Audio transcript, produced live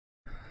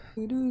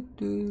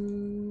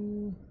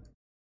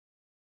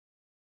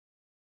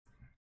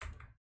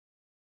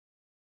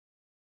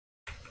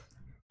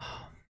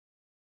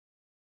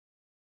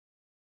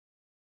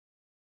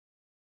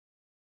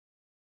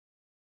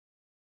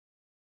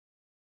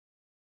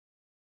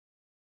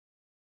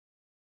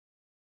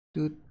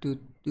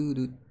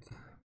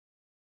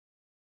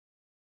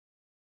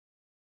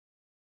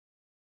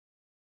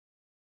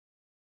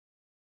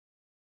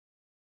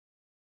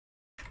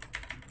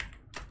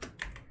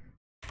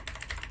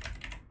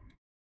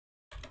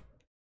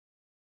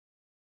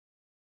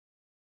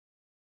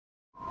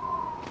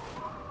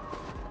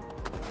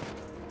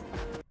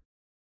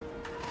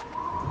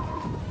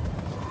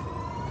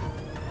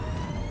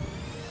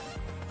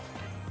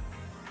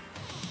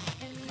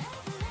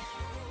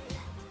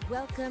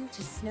Welcome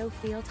to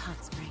Snowfield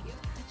Hot Spring.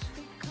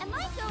 Am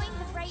I going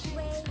the right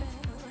way?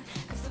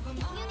 If you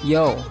need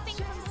Yo. anything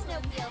from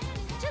Snowfield,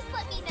 just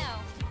let me know.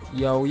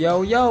 Yo,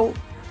 yo, yo.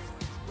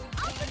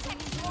 I'll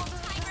protect you,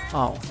 old-timer.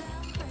 Oh.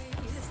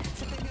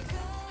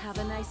 Have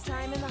a nice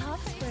time in the hot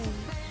spring.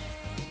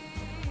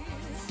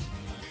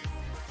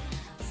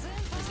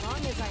 As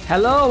long as I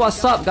Hello,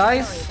 what's up, Don't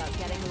guys? worry about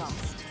getting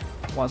lost.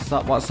 What's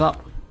up? What's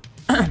up?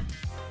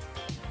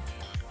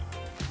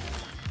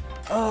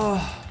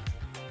 Oh.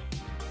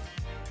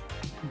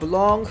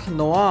 Blanc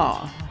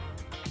Noir.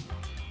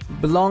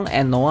 Blanc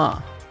and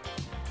Noir.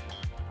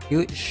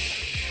 You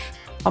shh.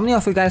 How many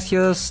of you guys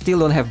here still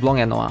don't have Blanc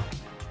and Noir?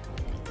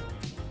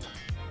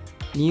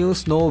 New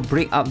Snow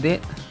Brick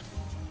update.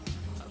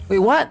 Wait,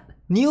 what?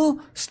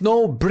 New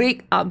Snow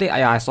Brick update?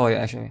 Yeah, I saw it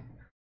actually.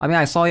 I mean,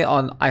 I saw it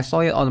on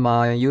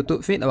my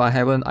YouTube feed, but I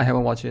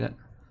haven't watched it.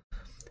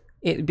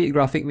 8-bit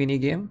graphic mini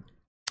game.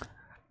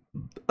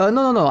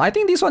 No. I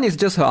think this one is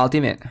just her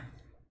ultimate.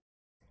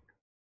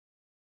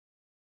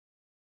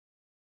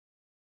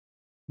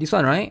 This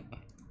one, right?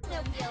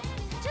 Snowfield,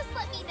 just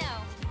let me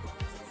know.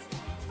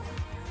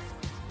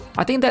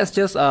 I think that's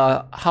just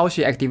how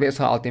she activates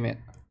her ultimate.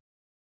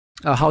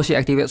 How she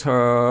activates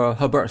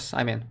her burst,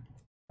 I mean.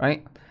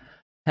 Right?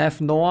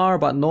 Have Noir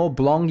but no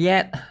Blanc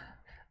yet.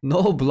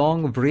 No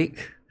Blanc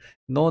Brick.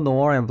 No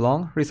Noir and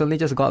Blanc. Recently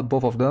just got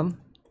both of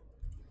them.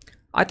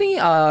 I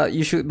think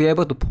you should be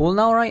able to pull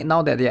now, right?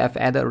 Now that they have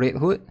added Red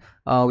Hood.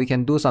 We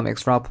can do some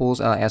extra pulls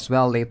as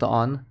well later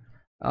on.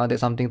 That's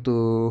something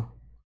to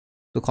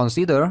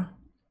consider.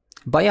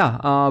 But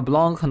yeah,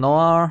 Blanc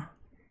Noir,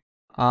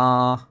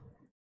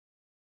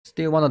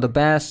 still one of the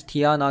best.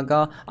 Tia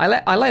Naga, I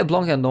like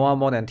Blanc and Noir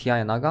more than Tia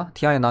and Naga.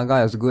 Tia and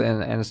Naga is good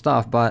and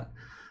stuff, but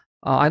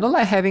I don't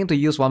like having to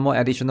use one more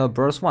additional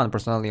burst one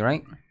personally,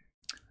 right?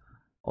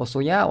 Also,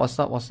 yeah, what's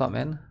up,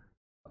 man?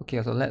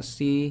 Okay, so let's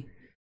see.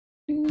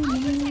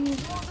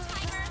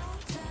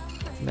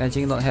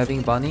 Imagine not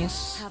having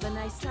bunnies. Have a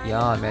nice time.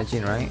 Yeah,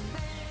 imagine, right?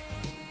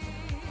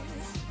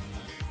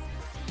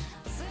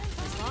 As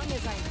long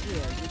as I'm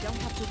here, you don't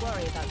have to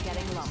worry about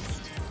getting lost.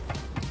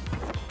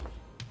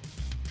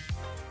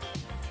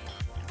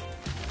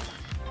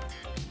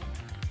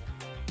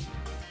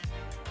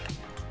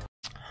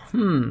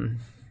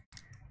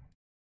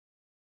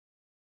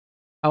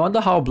 I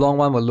wonder how Blanc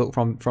one will look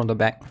from the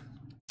back.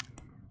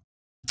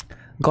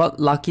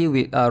 Got lucky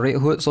with Red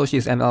Hood, so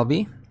she's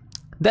MLB.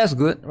 That's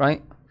good,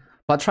 right?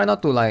 But try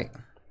not to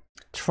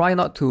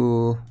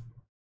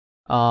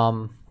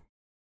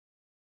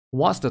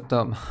what's the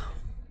term?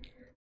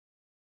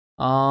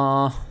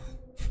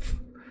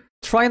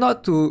 Try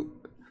not to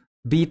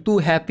be too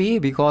happy,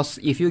 because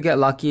if you get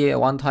lucky at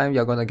one time,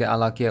 you're gonna get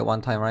unlucky at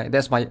one time, right?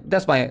 That's my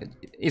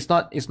it's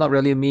not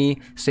really me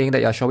saying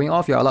that you're showing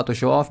off. You're allowed to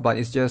show off, but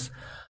it's just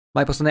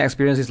my personal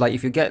experience is like,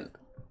 if you get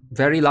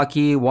very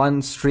lucky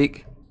one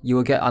streak, you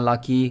will get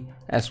unlucky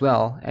as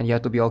well, and you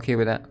have to be okay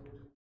with that.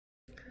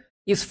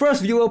 It's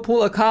first viewer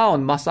pool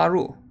account,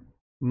 Masaru.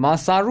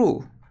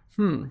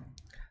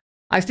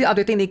 I still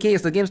updating NIKKE.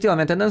 Is the game still on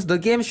maintenance? The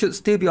game should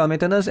still be on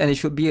maintenance, and it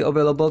should be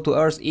available to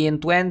us in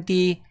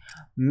 20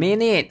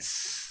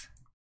 minutes.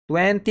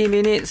 20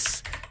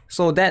 minutes.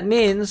 So that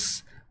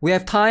means we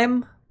have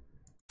time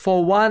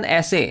for one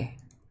essay.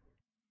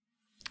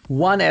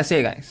 One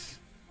essay, guys.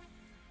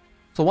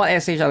 So what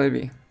essay shall it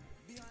be?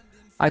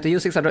 I have to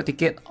use 600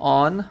 ticket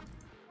on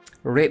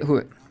Red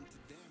Hood.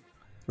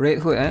 Red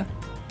Hood, eh?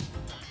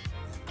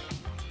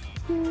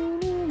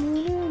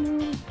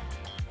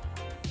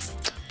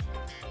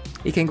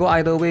 It can go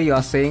either way, you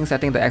are saying,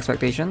 setting the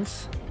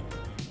expectations.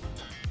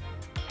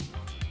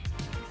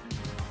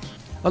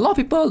 A lot of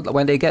people,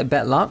 when they get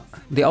bad luck,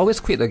 they always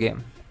quit the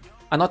game.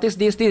 I noticed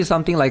this is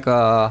something like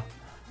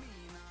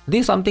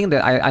this is something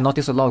that I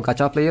noticed a lot of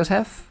gacha players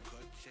have.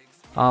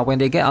 When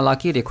they get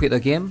unlucky, they quit the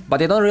game, but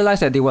they don't realize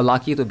that they were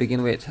lucky to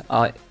begin with.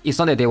 It's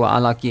not that they were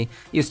unlucky.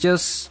 It's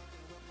just,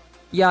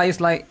 yeah, it's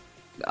like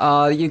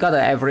you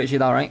gotta average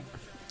it out, right?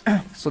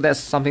 So that's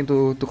something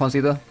to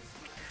consider.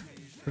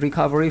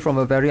 Recovery from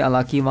a very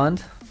unlucky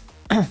month.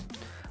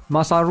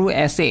 Masaru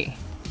essay.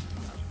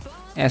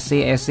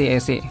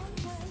 Essay.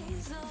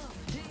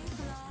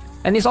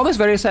 And it's always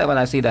very sad when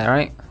I see that,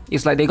 right?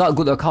 It's like they got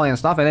good account and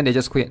stuff, and then they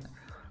just quit.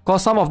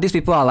 Cause some of these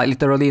people are like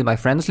literally in my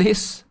friends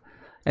list.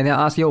 And then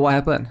I ask you what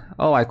happened.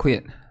 Oh, I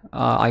quit.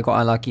 I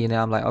got unlucky. And then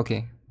I'm like,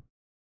 okay.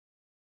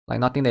 Like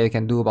nothing that you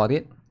can do about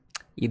it.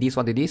 It is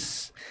what it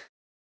is.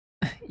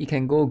 It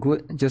can go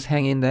good. Just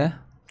hang in there.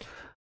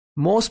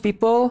 Most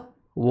people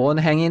won't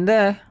hang in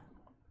there.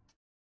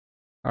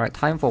 Alright,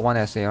 time for one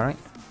essay, alright?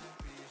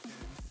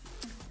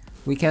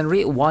 We can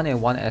read one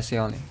and one essay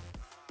only.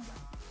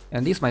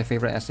 And this is my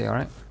favorite essay,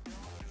 alright?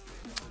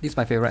 This is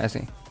my favorite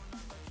essay.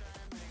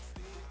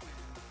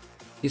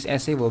 This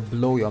essay will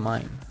blow your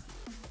mind.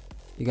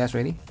 You guys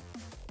ready?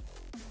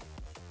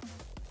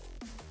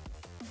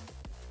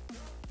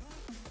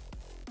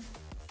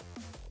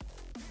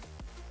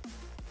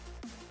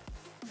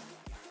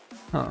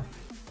 Huh.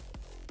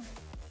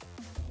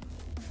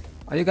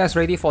 Are you guys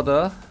ready for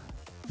the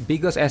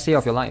biggest essay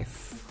of your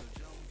life?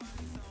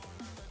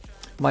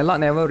 My luck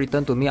never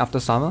returned to me after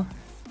summer.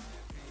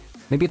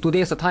 Maybe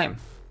today is the time.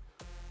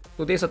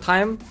 Today is the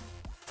time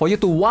for you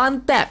to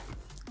one tap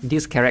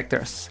these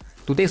characters.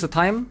 Today is the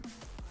time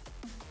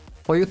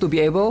for you to be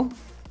able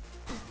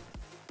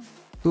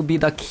to be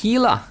the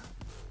killer.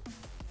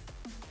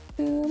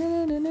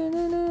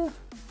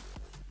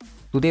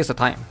 Today is the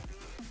time.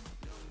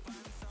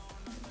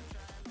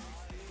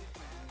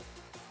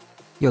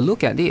 You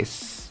look at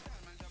this.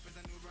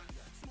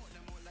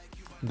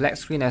 Black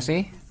screen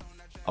essay.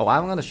 Oh,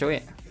 I'm gonna show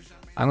it.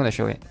 I'm gonna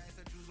show it.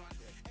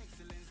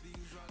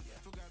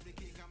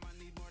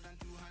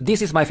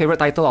 This is my favorite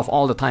title of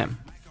all the time.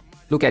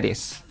 Look at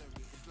this.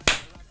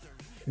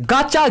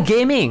 Gacha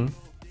gaming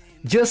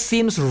just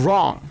seems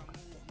wrong.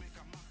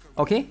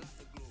 Okay?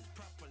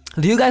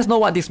 Do you guys know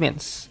what this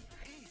means?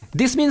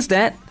 This means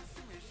that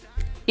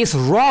it's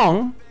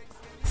wrong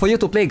for you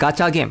to play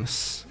gacha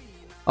games.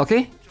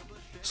 Okay?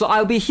 So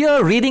I'll be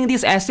here reading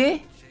this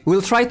essay.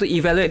 We'll try to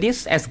evaluate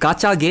this as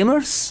gacha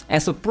gamers.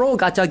 As a pro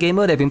gacha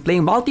gamer that have been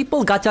playing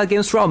multiple gacha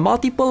games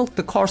throughout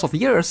the course of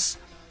years.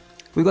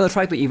 We're gonna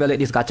try to evaluate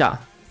this gacha.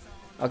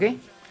 Okay?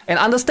 And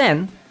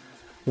understand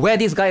where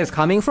this guy is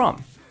coming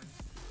from.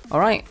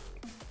 Alright?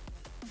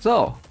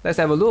 So, let's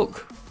have a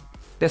look.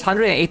 There's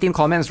 118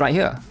 comments right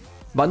here.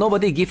 But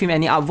nobody give him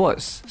any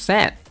upvotes.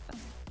 Sad.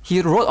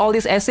 He wrote all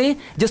this essay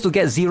just to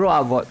get 0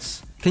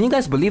 upvotes. Can you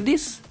guys believe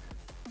this?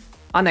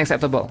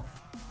 Unacceptable.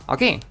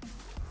 Okay.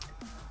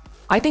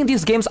 I think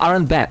these games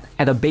aren't bad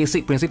at a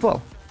basic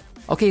principle.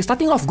 Okay, he's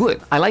starting off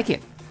good. I like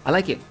it. I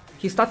like it.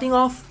 He's starting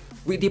off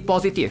with the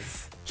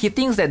positive. He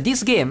thinks that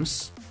these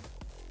games,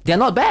 they're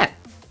not bad.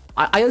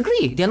 I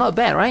agree, they're not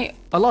bad, right?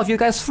 A lot of you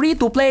guys free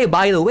to play,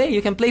 by the way.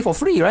 You can play for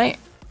free, right?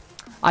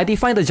 I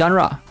define the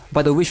genre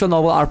by the visual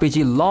novel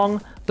RPG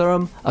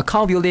long-term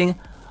account building,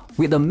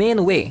 with the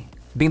main way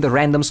being the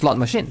random slot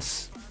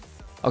machines.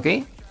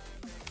 Okay?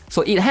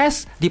 So it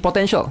has the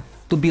potential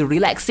to be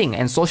relaxing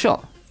and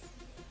social.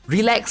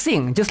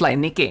 Relaxing, just like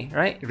NIKKE,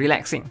 right?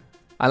 Relaxing.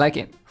 I like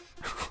it.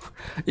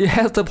 It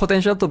has the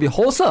potential to be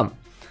wholesome.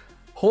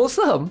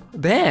 Wholesome?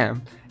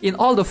 Damn. In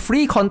all the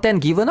free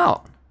content given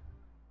out.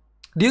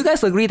 Do you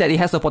guys agree that it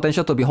has the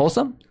potential to be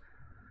wholesome?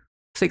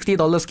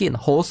 $60 skin,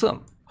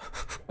 wholesome.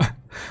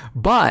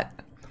 But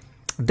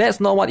that's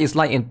not what it's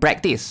like in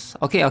practice.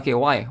 Okay,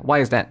 why? Why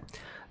is that?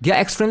 They are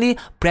extremely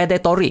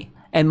predatory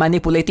and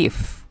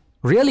manipulative.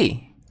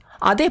 Really?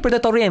 Are they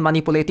predatory and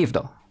manipulative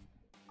though?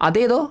 Are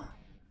they though?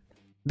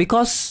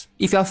 Because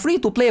if you are free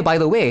to play, by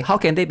the way, how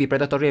can they be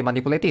predatory and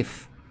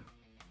manipulative?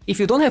 If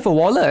you don't have a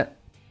wallet,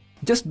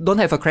 just don't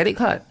have a credit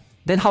card,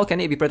 then how can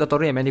it be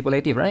predatory and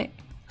manipulative, right?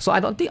 So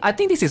I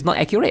think this is not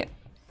accurate.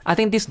 I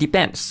think this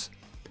depends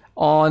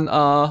on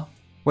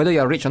whether you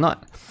are rich or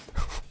not.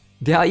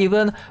 They are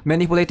even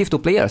manipulative to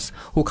players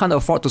who can't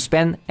afford to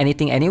spend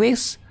anything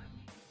anyways.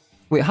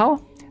 Wait,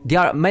 how? They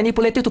are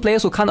manipulative to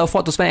players who can't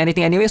afford to spend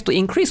anything anyways to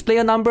increase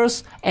player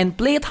numbers and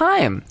play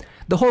time.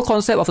 The whole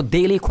concept of a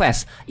daily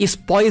quest is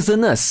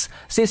poisonous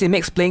since it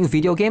makes playing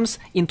video games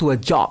into a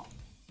job.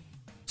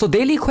 So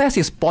daily quest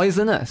is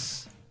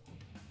poisonous.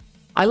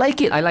 I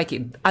like it. I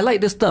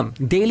like this term.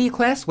 Daily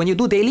quest, when you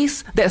do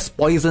dailies, that's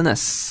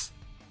poisonous.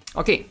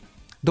 Okay,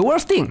 the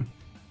worst thing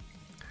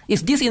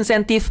is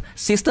disincentive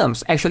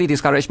systems actually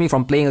discourage me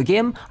from playing a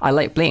game I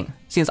like playing,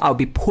 since I'll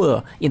be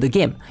poor in the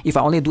game if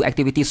I only do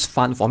activities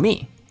fun for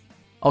me.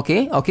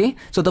 Okay,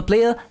 so the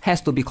player has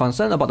to be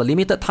concerned about the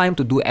limited time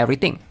to do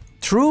everything.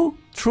 True,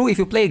 if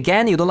you play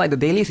again, you don't like the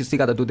dailies, you still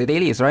gotta do the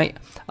dailies, right?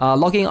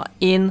 Logging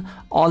in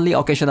only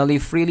occasionally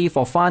freely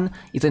for fun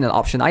isn't an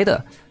option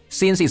either,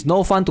 since it's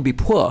no fun to be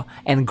poor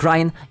and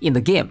grind in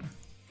the game.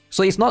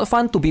 So it's not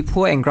fun to be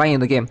poor and grind in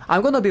the game.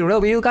 I'm gonna be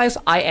real with you guys,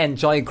 I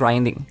enjoy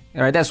grinding.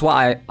 Alright, that's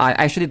why I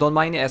actually don't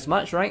mind it as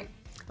much, right?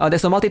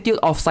 There's a multitude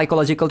of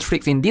psychological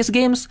tricks in these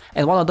games,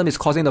 and one of them is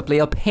causing the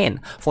player pain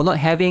for not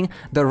having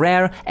the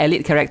rare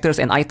elite characters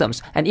and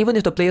items. And even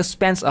if the player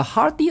spends a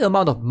hearty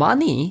amount of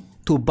money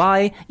to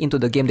buy into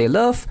the game they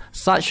love,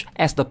 such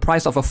as the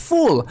price of a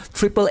full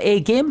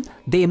AAA game,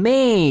 they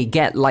may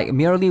get like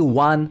merely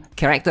one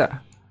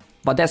character.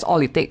 But that's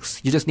all it takes.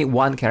 You just need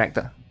one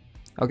character.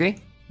 Okay?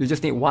 You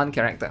just need one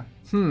character.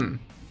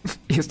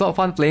 It's not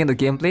fun playing the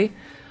gameplay.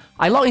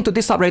 I logged into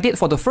this subreddit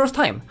for the first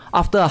time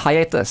after a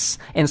hiatus,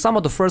 and some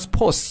of the first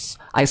posts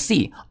I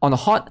see on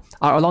Hot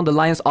are along the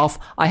lines of,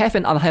 I have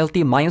an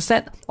unhealthy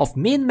mindset of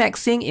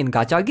min-maxing in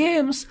gacha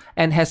games,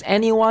 and has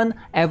anyone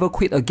ever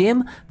quit a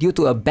game due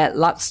to a bad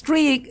luck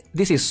streak?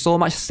 This is so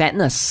much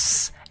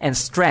sadness and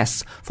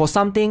stress for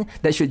something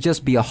that should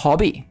just be a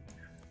hobby.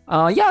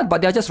 Yeah,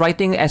 but they're just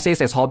writing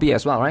essays as hobby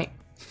as well, right?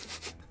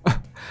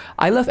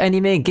 I love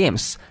anime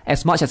games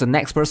as much as the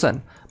next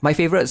person. My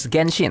favorites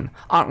Genshin,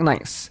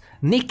 Arknights,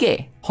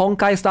 NIKKE,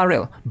 Honkai Star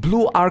Rail,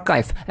 Blue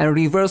Archive, and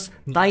Reverse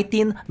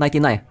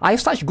 1999. I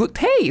have such good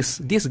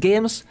taste. These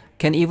games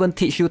can even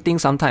teach you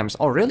things sometimes.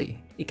 Oh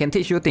really? It can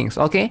teach you things,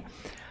 okay?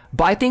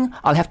 But I think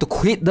I'll have to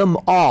quit them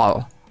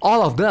all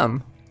of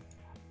them.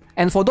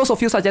 And for those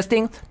of you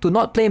suggesting to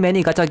not play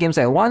many gacha games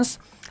at once,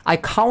 I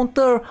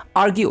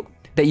counter-argue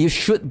that you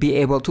should be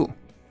able to.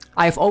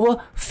 I have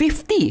over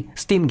 50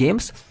 Steam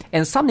games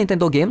and some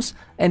Nintendo games,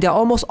 and they're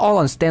almost all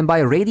on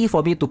standby ready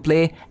for me to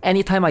play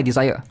anytime I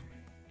desire.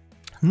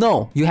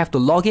 No, you have to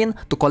log in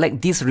to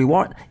collect this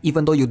reward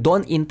even though you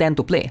don't intend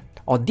to play.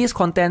 Or this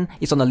content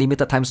is on a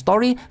limited time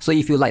story, so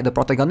if you like the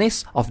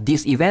protagonist of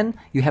this event,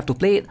 you have to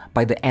play it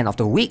by the end of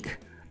the week.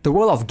 The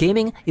world of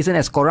gaming isn't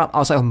as corrupt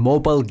outside of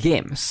mobile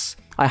games.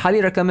 I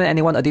highly recommend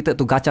anyone addicted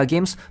to gacha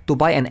games to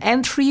buy an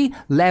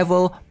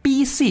entry-level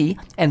PC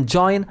and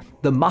join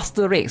the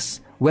master race,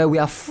 where we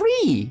are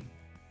free.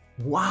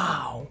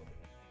 Wow.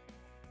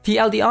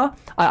 TLDR,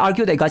 I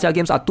argue that gacha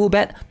games are too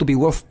bad to be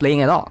worth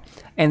playing at all.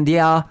 And they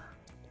are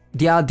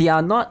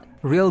not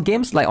real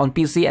games like on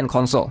PC and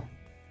console.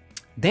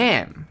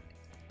 Damn.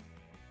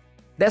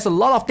 That's a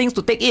lot of things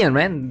to take in,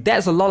 man.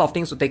 That's a lot of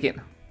things to take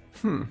in.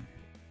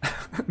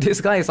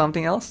 This guy is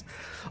something else.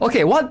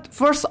 Okay,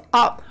 first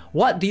up,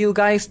 what do you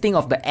guys think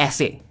of the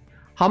essay?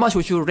 How much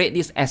would you rate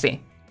this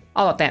essay?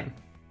 Out of 10.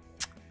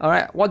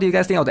 Alright, what do you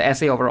guys think of the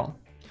essay overall?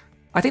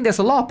 I think there's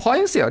a lot of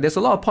points here. There's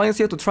a lot of points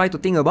here to try to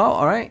think about,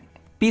 alright?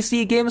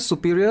 PC games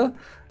superior,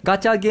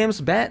 gacha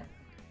games bad.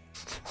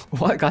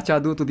 What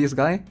gacha do to this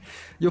guy?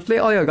 You play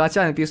all your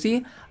gacha on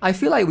PC? I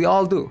feel like we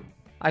all do.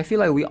 I feel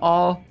like we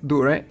all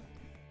do, right?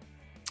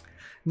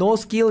 No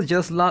skill,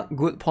 just luck,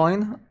 good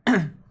point.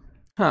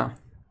 Huh.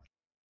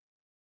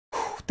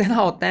 10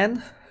 out of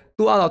 10?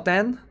 2 out of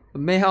 10?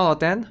 May out of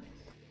 10?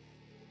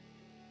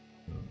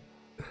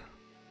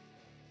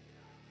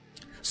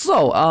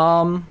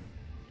 So,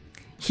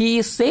 he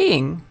is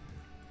saying...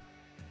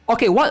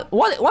 Okay, what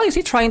is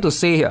he trying to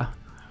say here?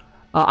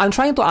 I'm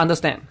trying to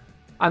understand.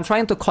 I'm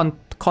trying to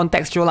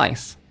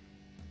contextualize.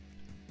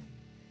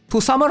 To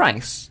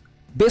summarize,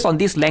 based on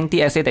this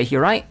lengthy essay that he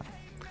write,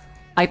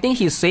 I think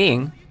he's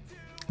saying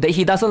that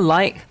he doesn't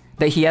like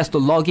that he has to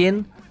log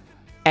in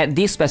at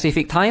this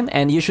specific time,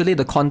 and usually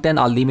the content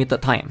are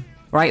limited time,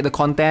 right? The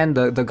content,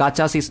 the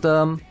gacha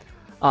system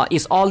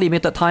is all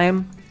limited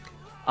time,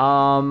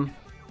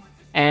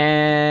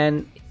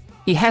 and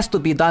it has to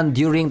be done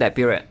during that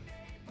period.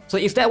 So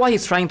is that what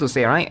he's trying to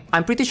say, right?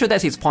 I'm pretty sure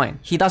that's his point.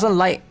 He don't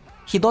like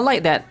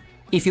that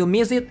if you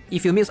miss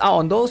out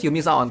on those, you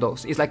miss out on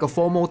those. It's like a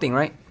FOMO thing,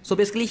 right? So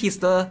basically he's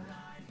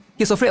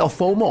afraid of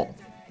FOMO,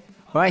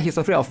 right? He's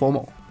afraid of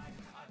FOMO.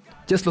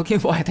 Just looking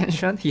for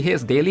attention. He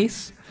hates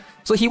dailies.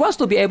 So he wants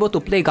to be able to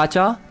play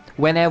gacha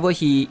whenever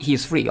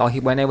he's free, or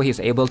whenever he's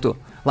able to,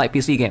 like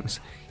PC games.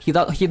 He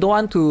don't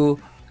want to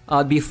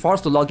be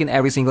forced to log in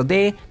every single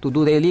day to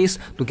do dailies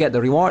to get the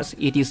rewards,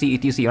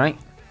 etc, right?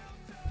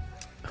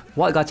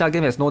 What gacha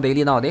game has no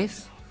daily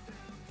nowadays?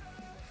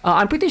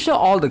 I'm pretty sure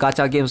all the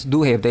gacha games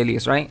do have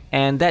dailies, right?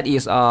 And that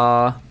is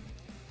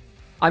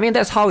I mean,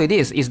 that's how it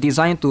is. It's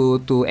designed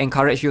to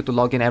encourage you to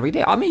log in every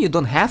day. I mean, you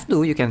don't have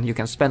to. You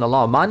can spend a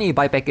lot of money,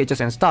 buy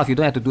packages and stuff. You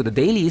don't have to do the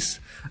dailies.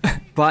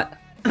 But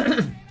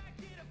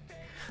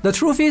the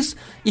truth is,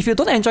 if you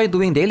don't enjoy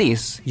doing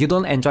dailies, you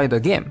don't enjoy the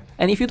game.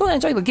 And if you don't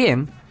enjoy the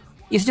game,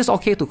 it's just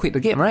okay to quit the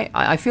game, right?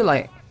 I feel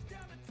like,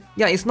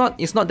 yeah, it's not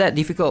that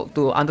difficult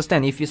to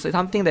understand. If it's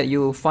something that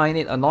you find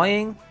it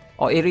annoying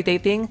or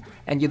irritating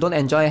and you don't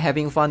enjoy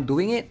having fun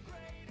doing it,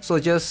 so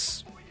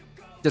just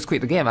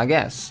quit the game, I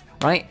guess,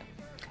 right?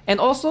 And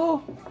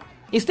also,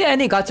 is there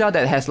any gacha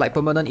that has like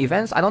permanent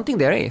events? I don't think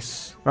there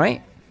is,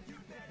 right?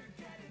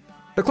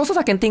 The closest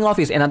I can think of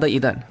is Another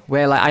Eden,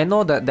 where like I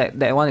know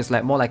that one is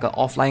like more like an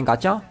offline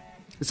gacha.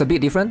 It's a bit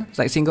different. It's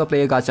like single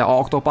player gacha,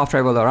 or Octopath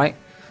Traveler, right?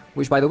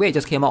 Which by the way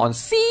just came out on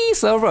C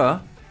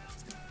server.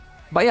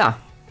 But yeah,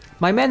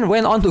 my man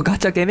went on to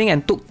gacha gaming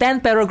and took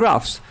 10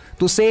 paragraphs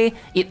to say,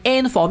 it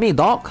ain't for me,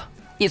 dog.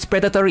 It's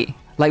predatory.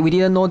 Like we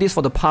didn't know this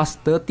for the past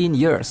 13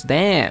 years.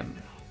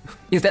 Damn.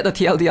 Is that the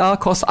TLDR?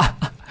 Cause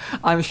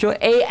I'm sure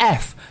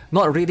AF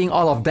not reading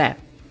all of that.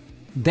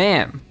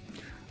 Damn.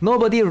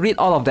 Nobody read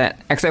all of that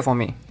except for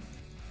me.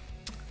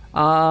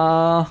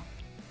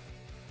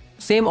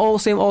 Same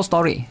old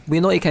story. We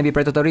know it can be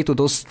predatory to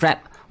those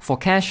strapped for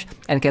cash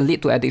and can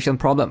lead to addiction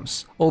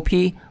problems. OP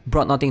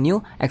brought nothing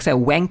new except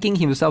wanking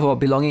himself about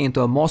belonging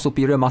into a more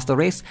superior master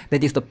race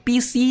that is the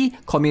PC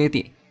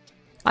community.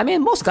 I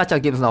mean, most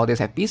gacha games nowadays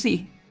have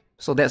PC,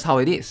 so that's how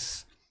it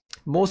is.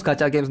 Most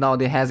gacha games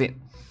nowadays has it.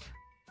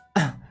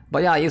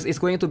 But yeah, it's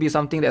going to be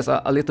something that's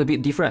a little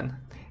bit different.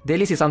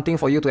 Dailies is something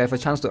for you to have a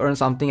chance to earn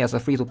something as a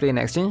free-to-play in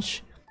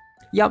exchange.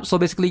 Yep, so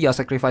basically you're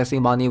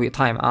sacrificing money with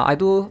time. I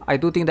do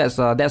think that's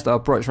the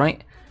approach,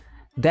 right?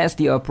 That's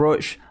the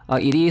approach.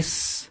 It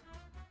is...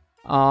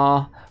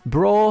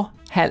 bro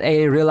had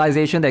a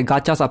realization that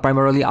gachas are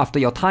primarily after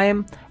your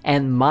time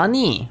and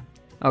money.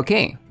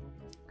 Okay.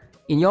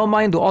 In your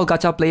mind, do all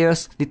gacha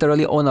players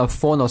literally own a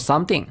phone or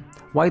something?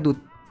 Why do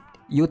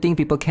you think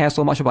people care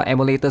so much about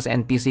emulators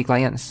and PC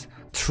clients?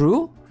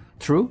 True.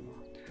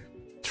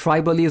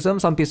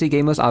 Tribalism, some PC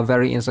gamers are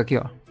very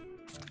insecure.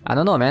 I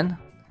don't know, man.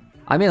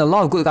 I mean, a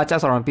lot of good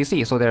gachas are on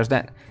PC, so there's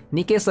that.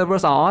 NIKKE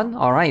servers are on.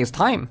 Alright, it's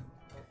time.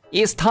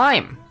 It's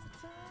time!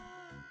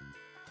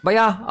 But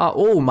yeah,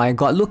 oh my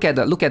god, look at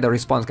the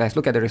response, guys.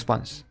 Look at the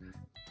response.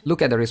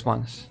 Look at the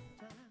response.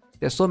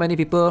 There's so many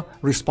people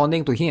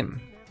responding to him,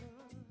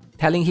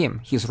 telling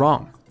him he's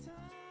wrong.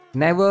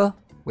 Never...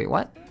 Wait,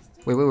 what?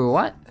 Wait,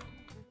 what?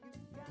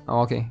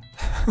 Oh, okay.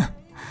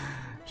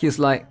 He's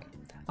like,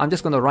 I'm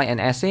just gonna write an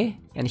essay,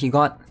 and he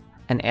got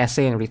an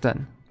essay in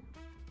return.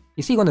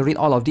 Is he gonna read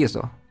all of this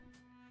though?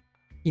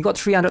 He got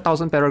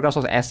 300,000 paragraphs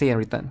of essay in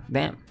return.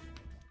 Damn.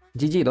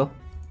 GG though.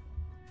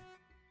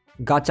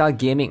 Gacha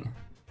gaming.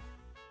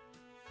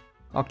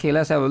 Okay,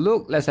 let's have a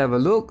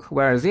look.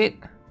 Where is it?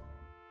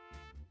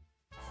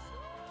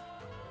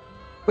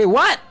 Wait,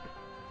 what?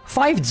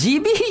 5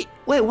 GB?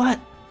 Wait, what?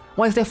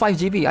 Why is there 5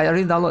 GB? I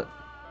already download.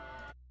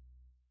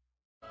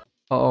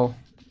 Uh-oh.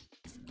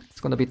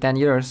 It's gonna be 10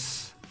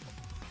 years.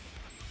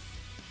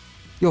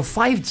 Yo,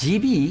 5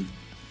 GB?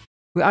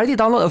 We already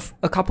downloaded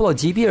a couple of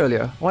GB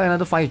earlier. Why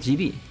another 5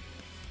 GB?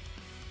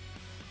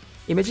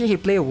 Imagine he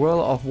play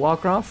World of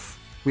Warcraft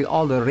with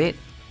all the raid,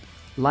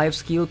 life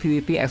skill,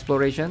 PvP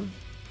exploration.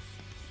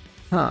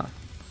 Huh.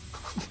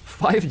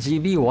 5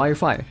 GB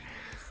Wi-Fi.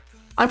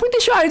 I'm pretty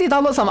sure I already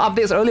downloaded some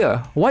updates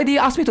earlier. Why did he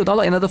ask me to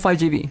download another 5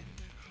 GB?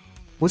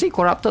 Was he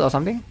corrupted or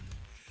something?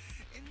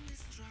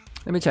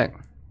 Let me check.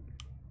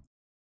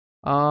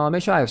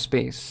 Make sure I have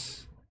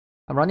space.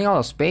 I'm running out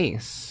of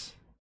space.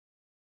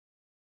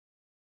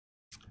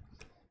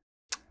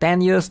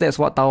 10 years, that's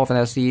what Tower of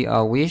Fantasy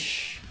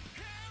wish.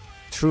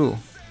 True.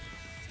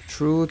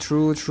 True.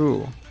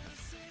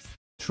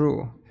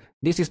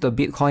 This is the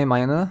Bitcoin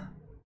miner.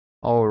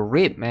 Oh,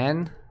 rip,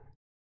 man.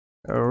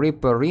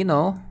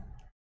 Ripperino.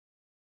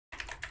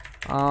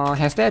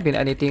 Has there been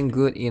anything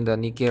good in the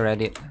NIKKE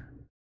Reddit?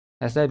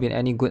 Has there been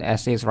any good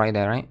essays right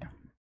there, right?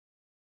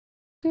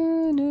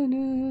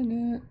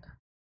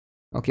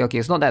 Okay,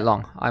 it's not that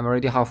long. I'm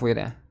already halfway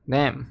there.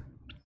 Damn.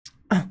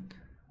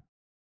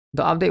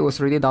 The update was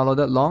really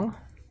downloaded long.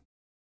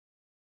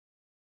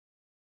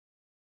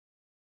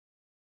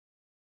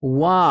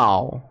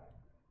 Wow.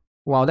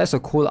 Wow, that's a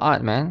cool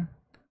art, man.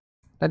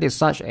 That is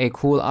such a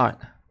cool art.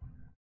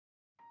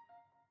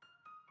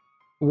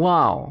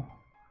 Wow.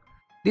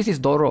 This is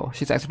Doro.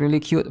 She's extremely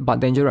cute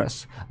but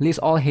dangerous. List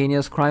all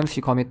heinous crimes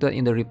she committed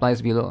in the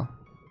replies below.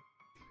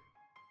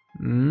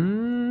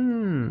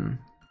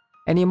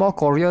 Any more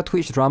Korea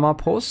Twitch drama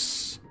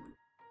posts?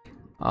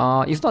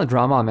 It's not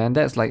drama, man.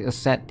 That's like a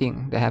sad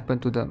thing that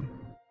happened to them.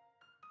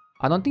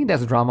 I don't think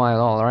that's drama at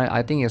all, right?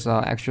 I think it's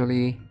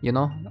actually, you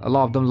know, a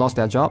lot of them lost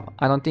their job.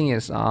 I don't think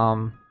it's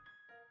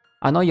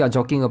I know you're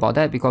joking about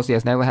that because it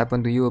has never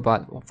happened to you,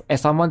 but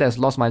as someone that's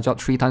lost my job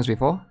 3 times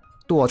before,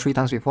 2 or 3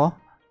 times before,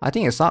 I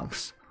think it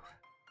sucks.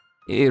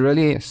 It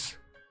really is.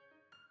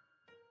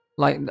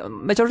 Like, the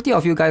majority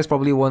of you guys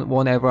probably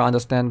won't ever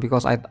understand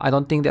because I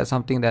don't think that's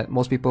something that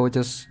most people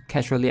just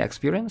casually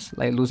experience,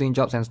 like losing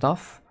jobs and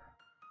stuff.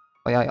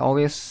 But yeah,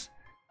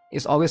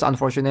 it's always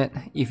unfortunate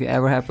if it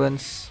ever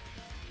happens.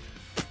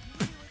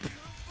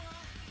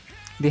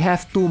 They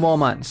have 2 more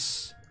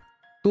months.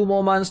 2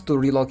 more months to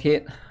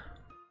relocate.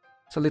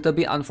 It's a little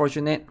bit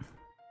unfortunate.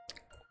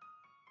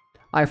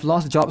 I've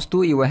lost jobs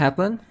too, it will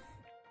happen.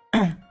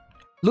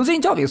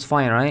 Losing job is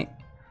fine, right?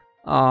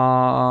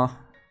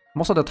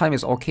 Most of the time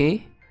it's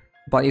okay.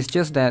 But it's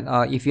just that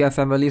if you have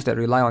families that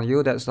rely on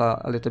you, that's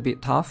a little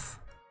bit tough.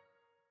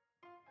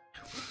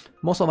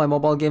 Most of my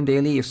mobile game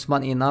daily, if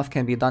smart enough,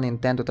 can be done in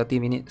 10 to 30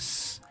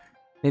 minutes.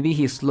 Maybe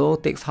he's slow,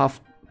 takes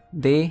half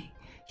day.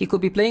 He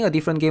could be playing a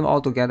different game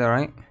altogether,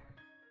 right?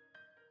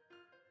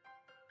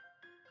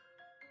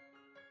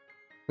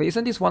 Wait,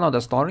 isn't this one of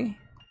the story?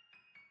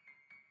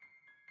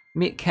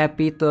 Meet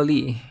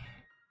capitally.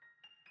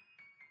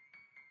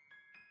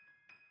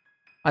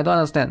 I don't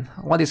understand.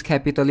 What is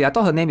capitally? I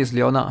thought her name is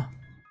Leona.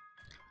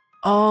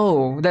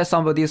 Oh, that's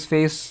somebody's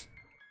face.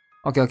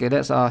 Okay,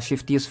 that's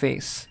Shifty's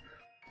face.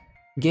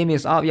 Game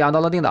is up. Yeah, I'm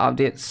downloading the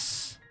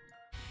updates.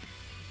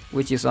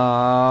 Which is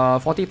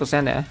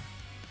 40% there.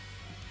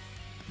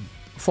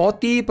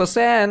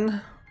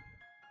 40%!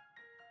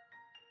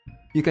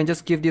 You can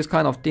just give this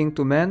kind of thing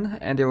to men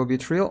and they will be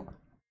thrilled.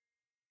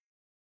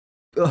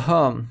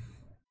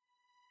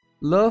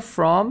 Love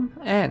from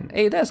Anne.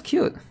 Hey, that's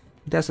cute.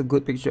 That's a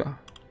good picture.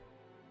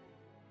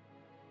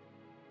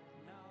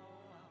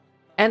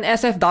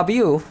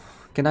 NSFW.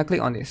 Can I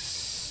click on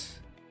this?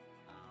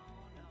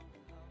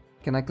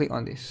 Can I click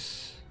on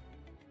this?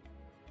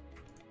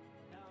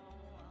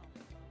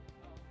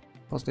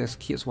 Because there's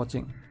kids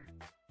watching.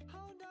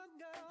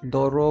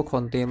 Doro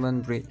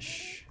Containment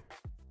Bridge.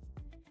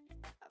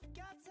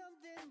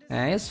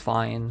 It's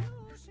fine.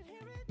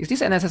 Is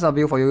this an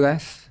SSW for you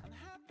guys?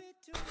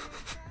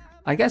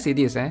 I guess it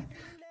is, eh?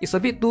 It's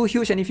a bit too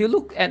huge, and if you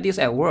look at this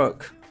at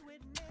work,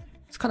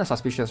 it's kind of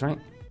suspicious, right?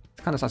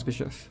 It's kind of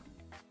suspicious.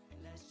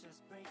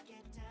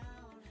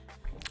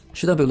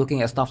 Shouldn't be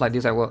looking at stuff like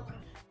this at work.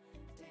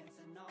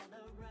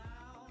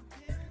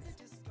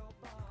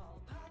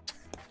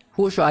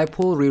 Who should I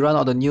pull rerun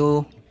of the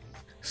new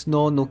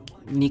Snow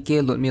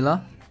NIKKE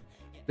LUDMILLA?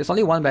 There's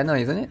only one banner,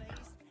 isn't it?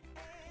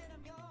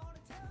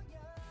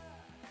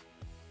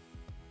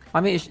 I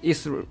mean,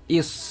 is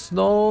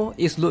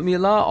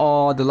LUDMILLA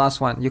or the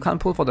last one? You can't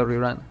pull for the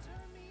rerun.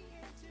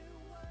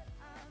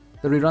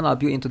 The rerun are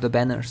built into the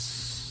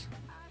banners.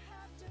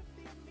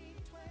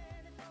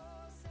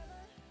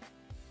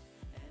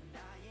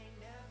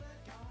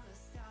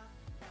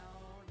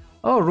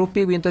 Oh,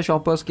 Rupee Winter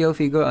Shopper scale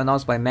figure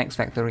announced by Max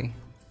Factory.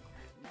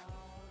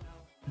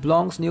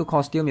 Blanc's new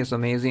costume is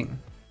amazing.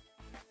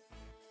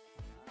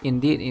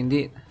 Indeed,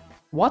 indeed.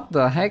 What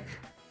the heck?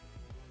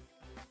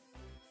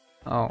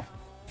 Oh.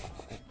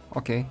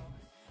 Okay.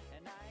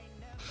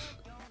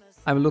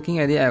 I'm looking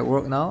at it at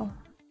work now.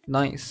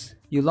 Nice.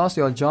 You lost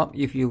your job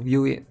if you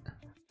view it.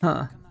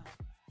 Huh.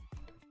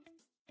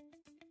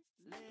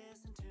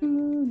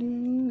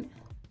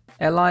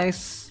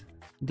 Allies.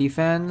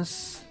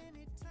 Defense.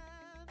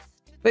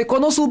 Wait,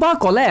 Konosuba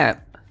collab!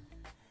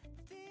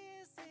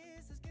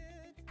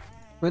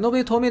 Wait,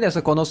 nobody told me there's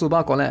a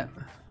Konosuba collab.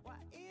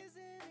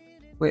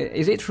 Wait,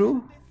 is it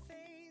true?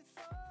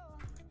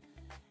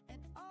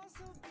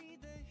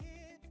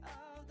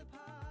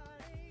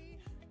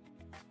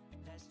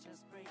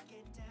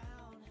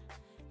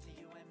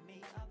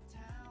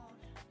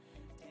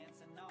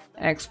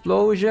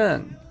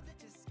 Explosion.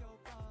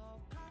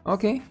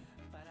 Okay.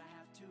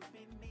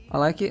 I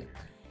like it.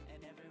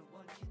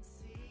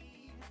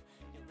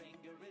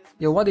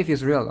 Yo, what if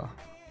it's real though?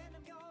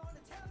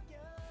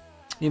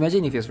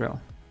 Imagine if it's real.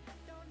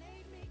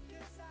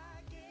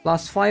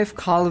 Plus 5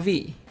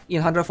 Calvi in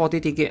 140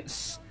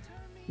 tickets.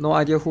 No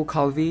idea who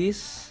Calvi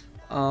is.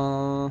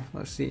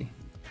 Let's see.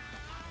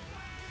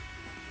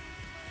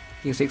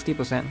 He's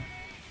 60%.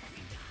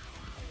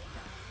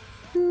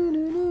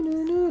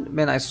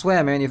 Man, I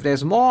swear, man, if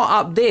there's more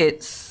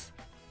updates,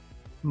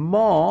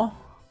 more.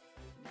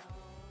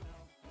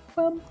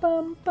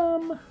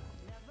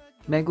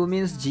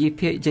 Megumin's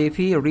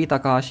JP Ri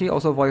Takahashi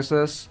also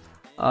voices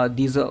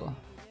Diesel.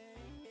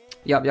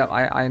 Yup,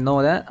 I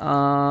know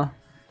that.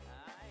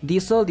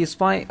 Diesel,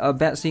 despite a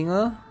bad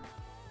singer,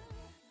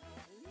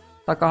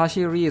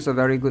 Takahashi Ri is a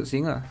very good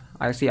singer.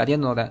 I see, I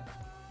didn't know that.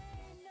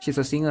 She's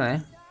a singer, eh?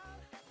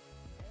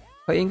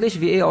 Her English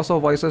VA also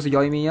voices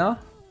Yoimiya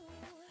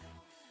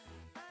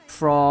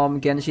from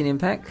Genshin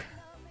Impact.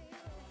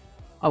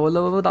 Our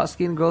lovable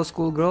dark-skinned girl,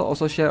 schoolgirl,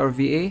 also share a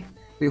VA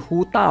with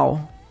Hu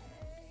Tao.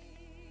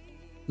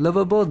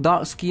 Lovable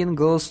dark-skinned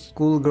girl,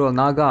 schoolgirl,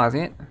 Naga, is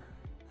it?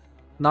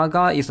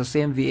 Naga is the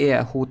same VA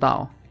as Hu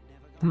Tao.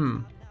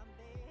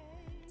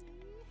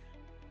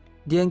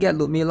 Didn't get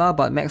LUDMILLA,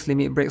 but max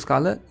limit break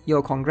Scarlet.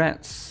 Yo,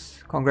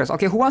 congrats. Congrats.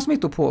 Okay, who wants me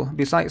to pull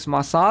besides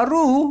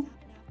Masaru?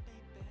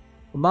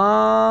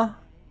 Masaru.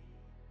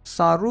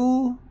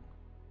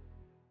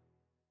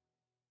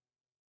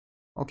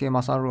 Okay,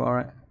 Masaru,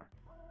 alright.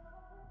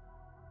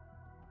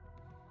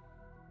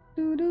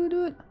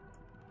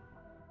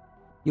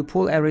 You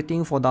pull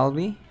everything for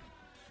Dalby?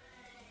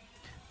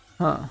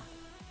 Huh.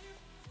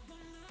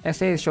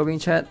 SA is showing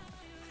chat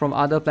from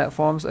other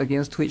platforms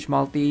against Twitch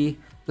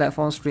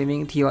multi-platform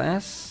streaming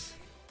TOS.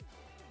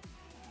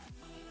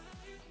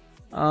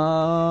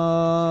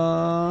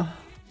 I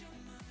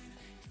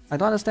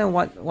don't understand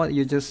what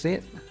you just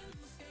said,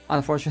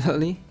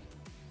 unfortunately.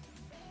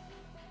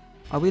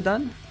 Are we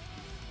done?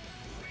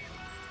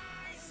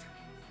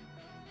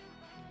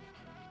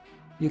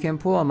 You can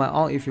pull on my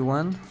alt if you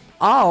want.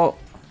 Ow!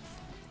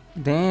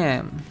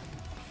 Damn.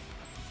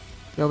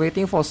 You're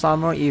waiting for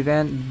summer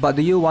event, but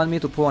do you want me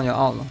to pull on your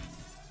alt?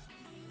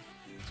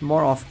 It's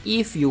more of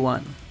if you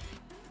want.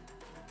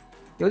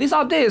 Yo, this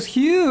update is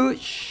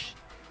huge!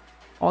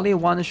 Only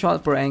one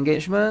shot per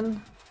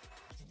engagement.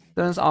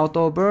 Turns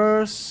auto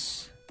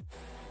burst.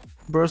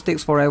 Burst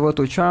takes forever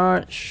to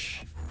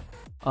charge.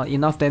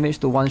 Enough damage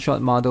to one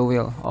shot Mother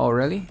Wheel. Oh,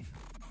 really?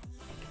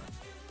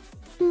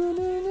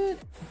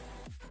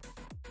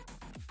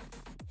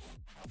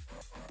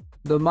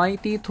 The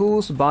Mighty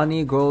Tools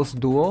Bunny Girls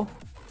Duo.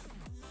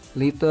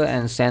 Lita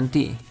and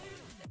Santi.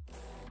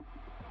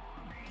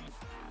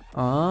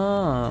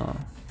 Ah.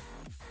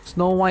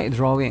 Snow White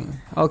drawing.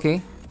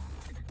 Okay.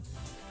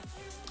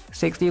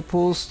 60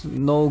 pulls,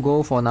 no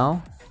go for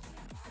now.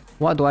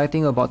 What do I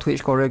think about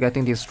Twitch Korea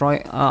getting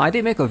destroyed? I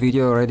did make a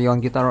video already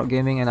on GuitarRock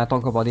Gaming and I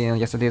talked about it in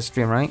yesterday's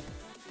stream, right?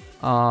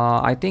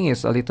 I think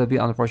it's a little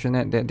bit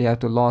unfortunate that they have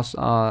to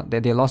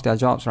that they lost their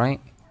jobs, right?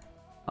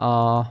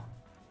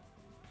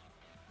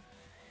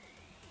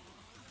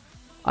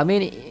 I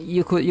mean,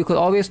 you could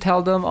always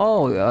tell them,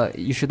 oh,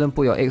 you shouldn't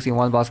put your eggs in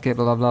one basket,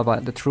 blah blah blah.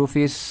 But the truth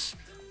is,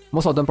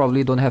 Most of them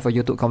probably don't have a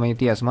YouTube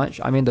community as much.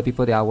 I mean, the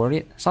people they are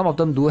worried. Some of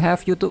them do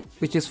have YouTube,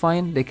 which is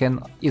fine. They can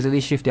easily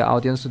shift their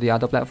audience to the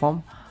other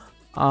platform.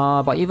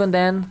 But even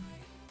then,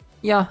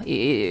 yeah,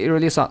 it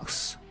really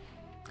sucks.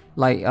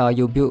 Like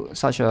you build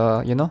such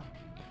a, you know,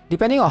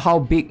 depending on how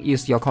big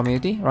is your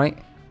community, right?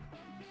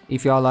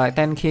 If you're like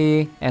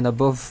 10k and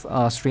above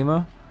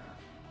streamer,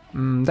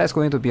 that's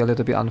going to be a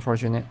little bit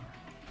unfortunate.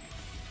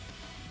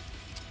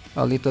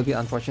 A little bit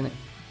unfortunate.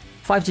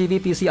 5 GB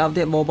PC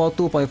update, mobile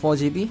 2.4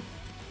 GB.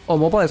 Oh,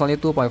 mobile is only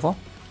 2.4.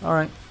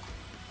 Alright.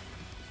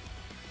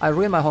 I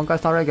ruined my Honkai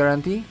Star Rail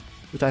guarantee,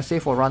 which I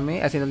saved for Runmei,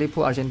 accidentally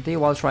put Argenti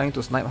while trying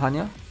to snipe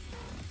Hanya.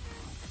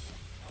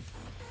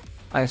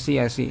 I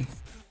see.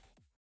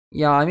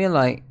 Yeah, I mean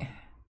like...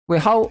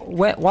 Wait,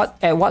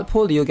 at what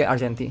pull do you get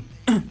Argenti?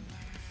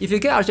 If you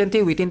get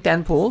Argenti within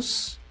 10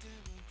 pulls,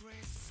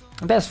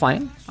 that's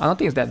fine. I don't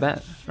think it's that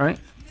bad, right?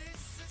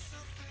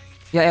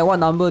 Yeah, at what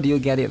number do you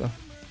get it though?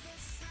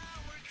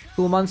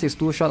 2 months is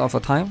too short of a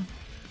time?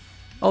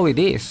 Oh, it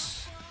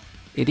is.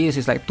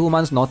 It's like 2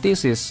 months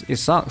notice it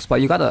sucks, but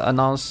you gotta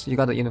announce, you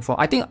gotta inform.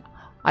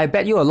 I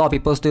bet you a lot of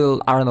people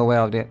still aren't aware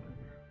of it.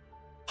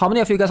 How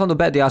many of you guys want to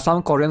bet there are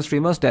some Korean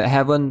streamers that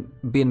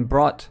haven't been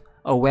brought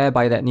aware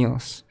by that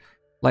news?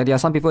 Like there are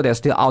some people that are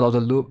still out of the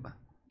loop.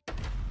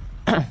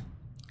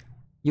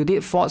 You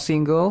did 4th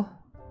single,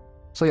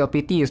 so your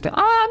PT is 10.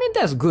 I mean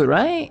that's good,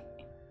 right?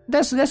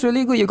 That's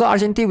really good. You got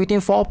Argenti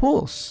within 4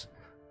 pulls.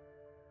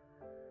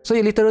 So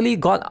you literally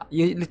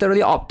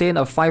obtained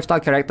a 5-star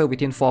character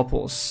within 4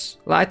 pulls.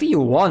 Like I think you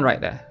won right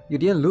there. You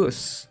didn't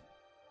lose.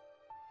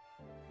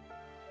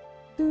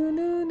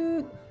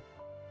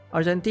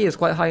 Argenti is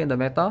quite high in the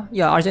meta.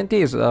 Yeah,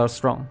 Argenti is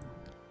strong.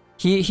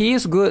 He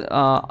is good.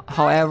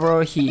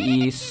 However,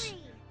 he is.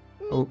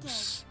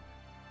 Oops,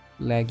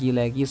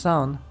 laggy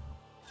sound.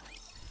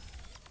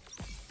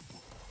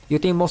 You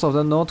think most of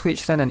them know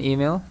Twitch send an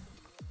email?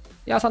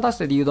 Yeah, sometimes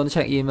you don't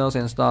check emails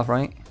and stuff,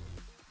 right?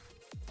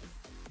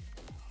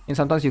 And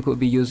sometimes you could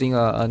be using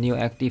a new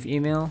active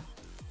email.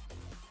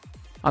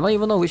 I don't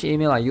even know which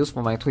email I use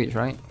for my Twitch,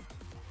 right?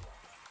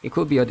 It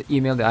could be an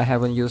email that I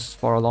haven't used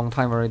for a long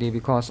time already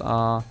because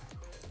I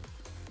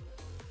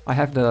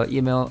have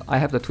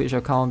the Twitch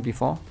account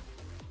before.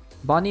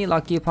 Bunny,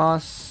 Lucky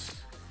Pass,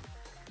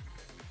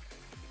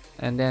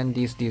 and then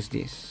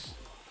this.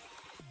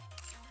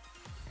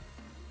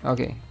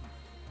 Okay.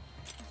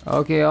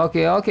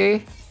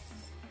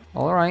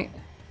 Alright.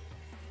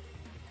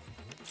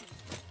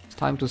 It's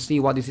time to see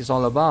what this is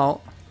all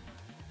about.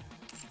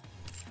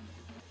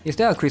 Is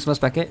there a Christmas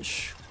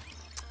package?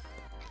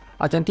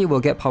 Argenti will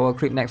get power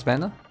creep next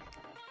banner.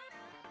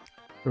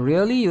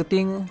 Really? You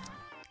think?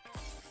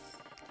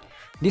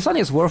 This one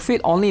is worth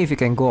it only if you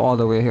can go all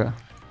the way here.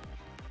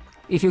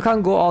 If you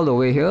can't go all the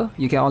way here,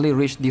 you can only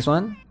reach this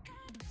one.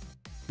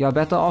 You're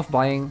better off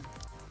buying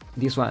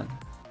this one.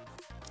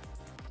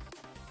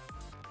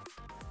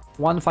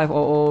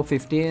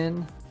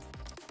 150015.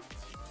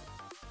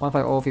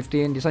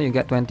 150015. This one you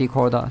get 20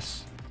 core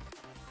dust.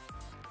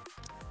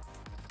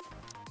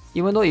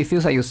 Even though it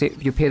feels like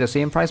you pay the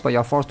same price, but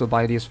you're forced to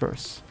buy this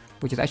first,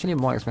 which is actually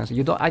more expensive.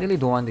 You ideally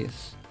don't want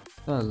this.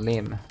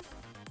 Lame.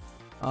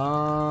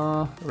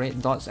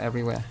 Red dots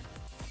everywhere.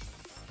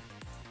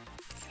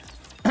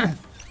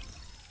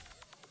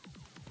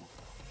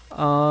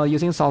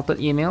 Using salted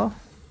email.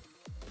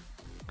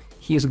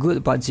 He's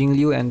good, but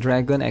Jingliu and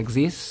Dragon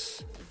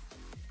exists.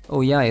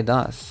 Oh yeah, it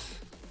does.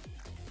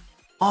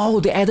 Oh,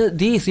 they added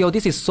this. Yo,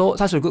 this is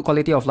such a good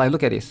quality of life.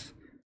 Look at this.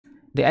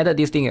 They added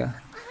this thing here.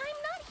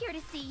 I'm not here to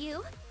see you,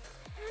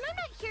 and I'm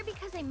not here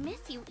because I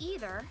miss you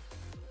either.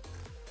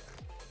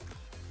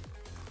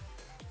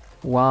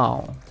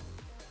 Wow.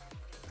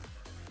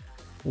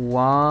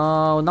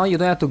 Now you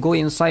don't have to go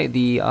inside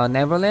the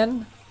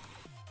Neverland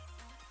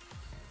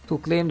to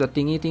claim the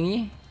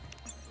thingy.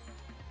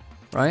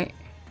 Right?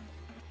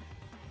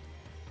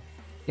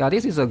 Yeah,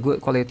 this is a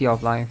good quality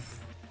of life.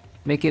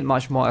 Make it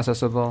much more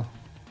accessible.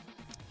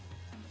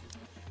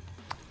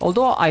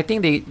 Although I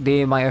think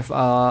they might have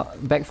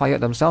backfired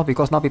themselves,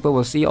 because now people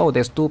will see, oh,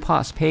 there's 2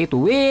 pass, pay to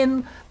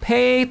win,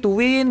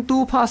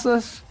 2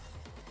 passes.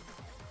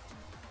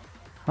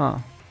 Huh.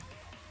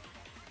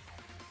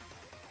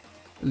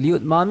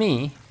 Lute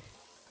Mummy.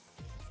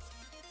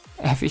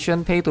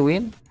 Efficient pay to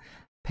win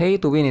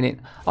in it.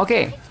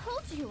 Okay.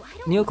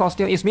 New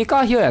costume. Is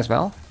Mika here as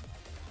well?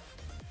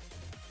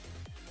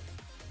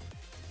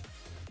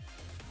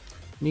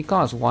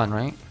 Mika is 1,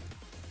 right?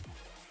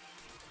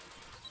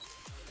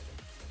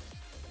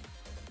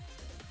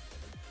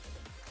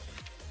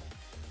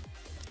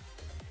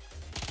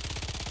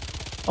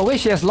 Oh wait,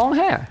 she has long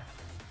hair.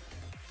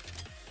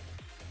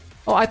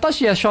 Oh, I thought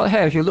she has short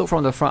hair if you look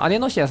from the front. I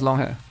didn't know she has long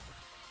hair.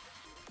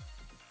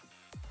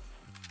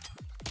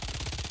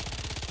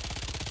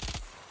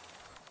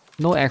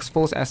 No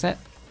exposed asset.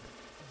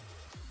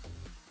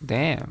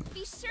 Damn.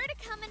 Be sure to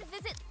come and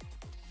visit.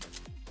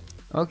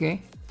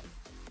 Okay.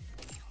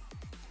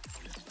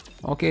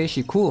 Okay,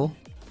 she cool.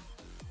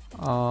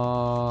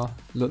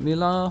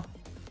 LUDMILLA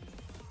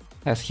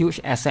has huge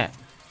asset.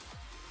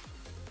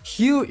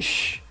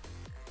 Huge.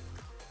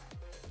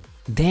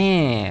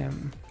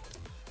 Damn.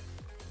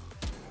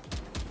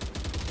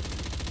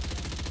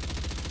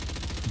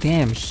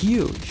 Damn,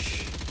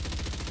 huge.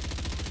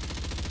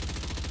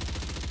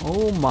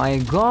 Oh my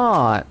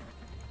god.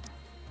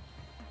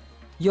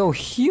 Yo,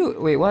 huge.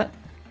 Wait, what?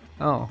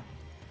 Oh.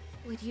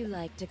 Would you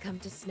like to come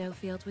to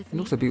Snowfield with It me?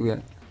 looks a bit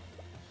weird.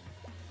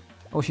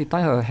 Oh, she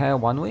tied her hair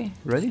one way?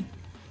 Really?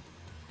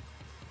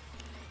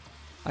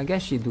 I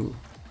guess she do.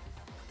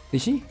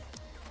 Did she?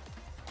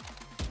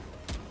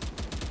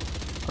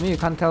 I mean, you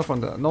can't tell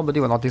from the... Nobody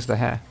will notice the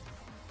hair.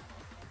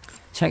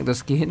 Check the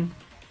skin.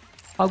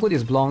 How good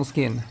is blonde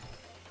skin?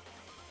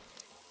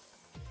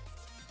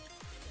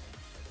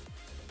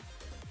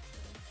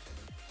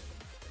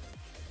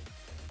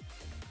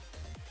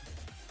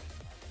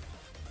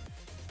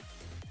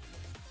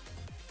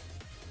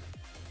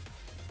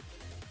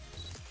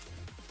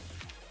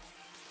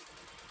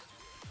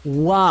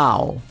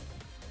 Wow.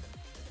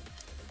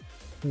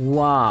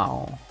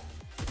 Wow.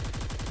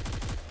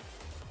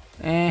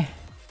 I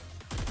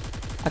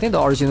think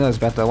the original is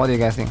better. What do you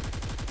guys think?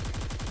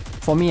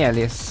 For me at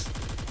least.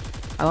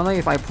 I don't know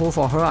if I pull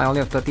for her. I only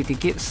have 30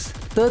 tickets.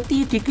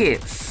 30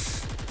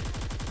 tickets!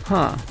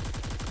 Huh.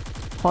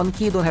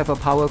 Honkai don't have a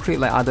power creep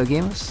like other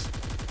games.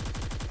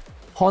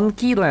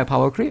 Honkai don't have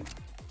power creep?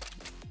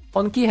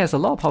 Honkai has a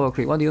lot of power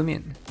creep. What do you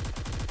mean?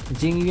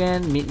 Jing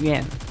Yuan, Mid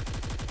Yuan.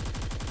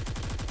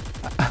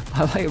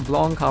 I like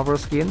blonde cover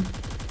skin.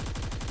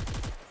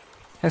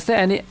 Has there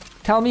any...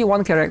 Tell me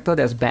one character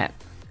that's bad.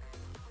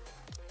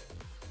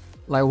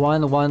 Like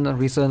one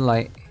recent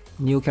like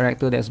new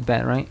character that's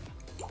bad, right?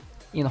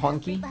 In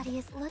Honkai. Everybody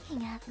is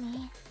looking at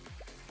me.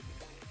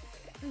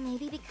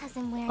 Maybe because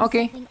I'm wearing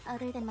Okay. something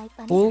other than my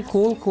bunny Cool,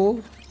 costume.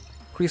 cool.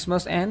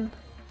 Christmas End.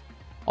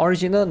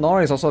 Original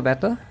Nor is also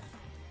better.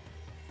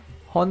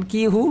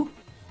 Honkai who?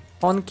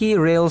 Honkai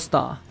Rail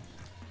Star.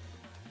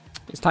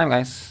 It's time,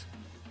 guys.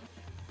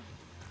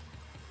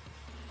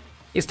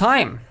 It's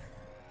time!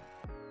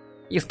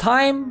 It's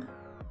time!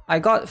 I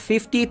got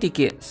 50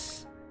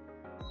 tickets.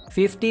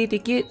 50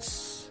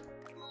 tickets?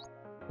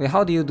 Wait,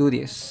 how do you do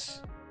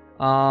this?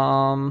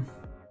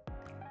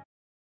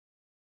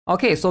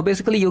 Okay, so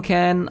basically you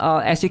can,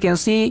 as you can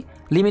see,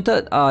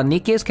 limited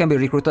NIKKEs can be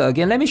recruited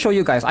again. Let me show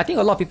you guys. I think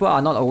a lot of people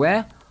are not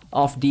aware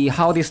of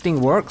how this thing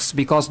works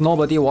because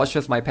nobody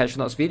watches my patch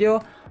notes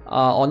video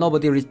or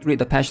nobody read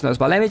the patch notes.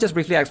 But let me just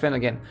briefly explain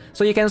again.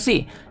 So you can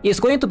see,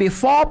 it's going to be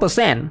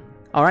 4%.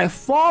 Alright,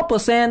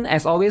 4%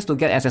 as always to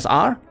get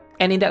SSR.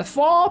 And in that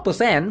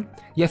 4%,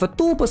 you have a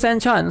 2%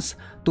 chance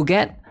to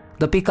get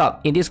the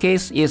pickup. In this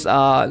case is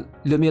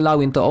LUDMILLA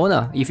Winter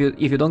Owner. If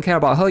you don't care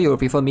about her, you will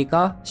prefer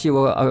Mika. She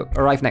will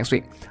arrive next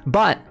week.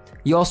 But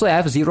you also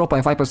have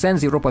 0.5%,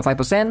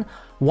 0.5%,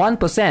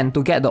 1%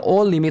 to get the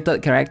all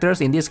limited characters.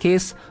 In this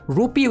case,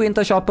 Rupee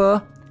Winter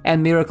Shopper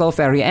and Miracle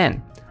Fairy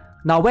Ann.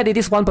 Now, where did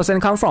this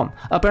 1% come from?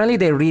 Apparently,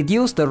 they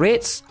reduced the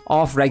rates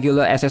of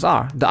regular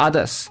SSR, the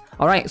others.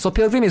 Alright, so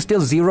Pilgrim is still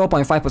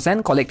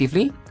 0.5%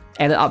 collectively,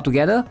 added up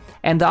together.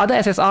 And the other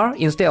SSR,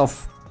 instead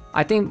of,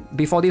 I think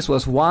before this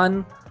was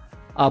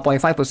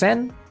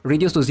 1.5%,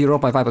 reduced to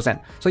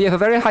 0.5%. So you have a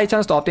very high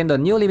chance to obtain the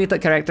new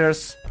limited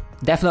characters,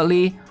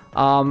 definitely.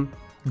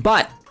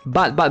 But,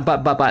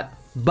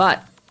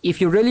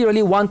 if you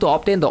really want to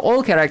obtain the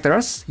old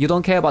characters, you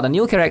don't care about the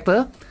new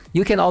character,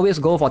 you can always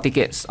go for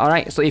tickets.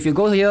 Alright, so if you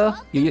go here,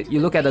 you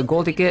look at the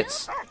gold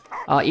tickets,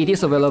 it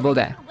is available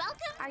there.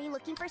 Are you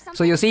looking for something?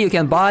 So you see, you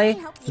can buy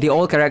the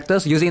old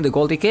characters using the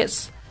gold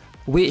tickets,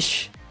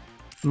 which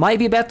might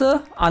be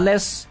better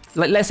unless,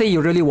 let's say you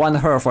really want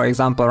her, for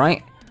example,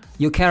 right?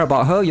 You care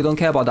about her, you don't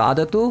care about the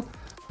other two.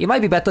 It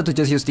might be better to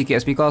just use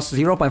tickets because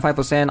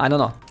 0.5%, I don't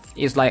know,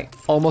 is like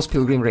almost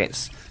Pilgrim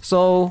rates.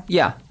 So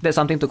yeah, that's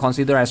something to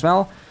consider as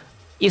well.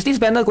 Is this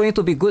banner going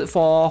to be good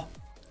for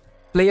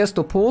players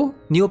to pull?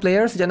 New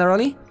players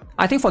generally?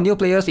 I think for new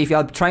players, if you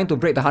are trying to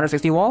break the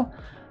 160 wall,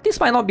 this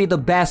might not be the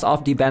best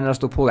of the banners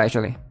to pull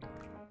actually.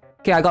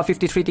 Okay, I got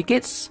 53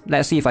 tickets.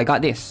 Let's see if I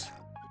got this.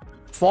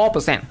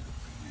 4%.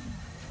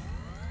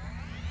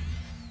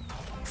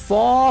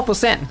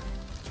 4%.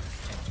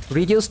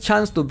 Reduced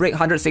chance to break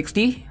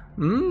 160.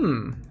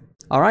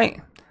 Alright.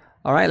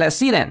 Alright, let's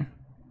see then.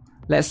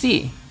 Let's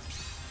see.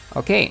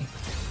 Okay.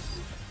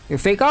 You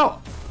fake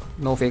out?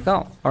 No fake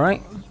out.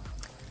 Alright.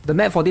 The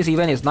map for this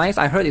event is nice.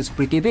 I heard it's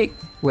pretty big.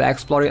 We'll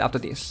explore it after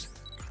this.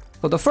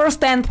 So the first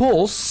 10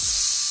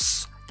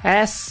 pulls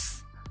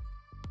has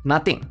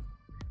nothing.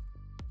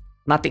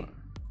 Nothing.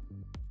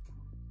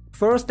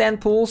 First 10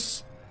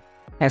 pulls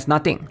has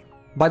nothing.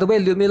 By the way,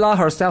 LUDMILLA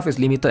herself is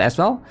limited as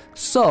well.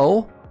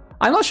 So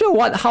I'm not sure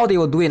how they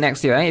will do it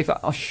next year. If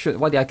oh shit,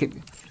 what did I keep?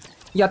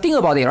 Yeah, think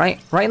about it, right?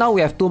 Right now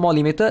we have 2 more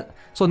limited.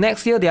 So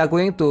next year they are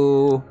going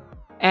to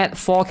add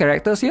 4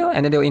 characters here,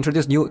 and then they'll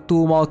introduce 2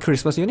 more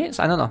Christmas units.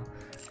 I don't know.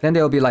 Then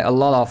there will be like a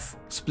lot of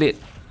split.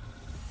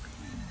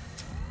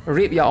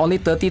 RIP, you're only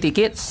 30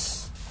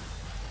 tickets.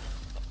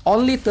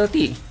 Only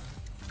 30.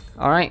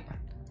 Alright.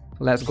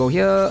 Let's go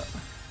here.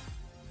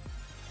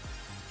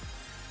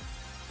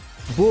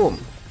 Boom.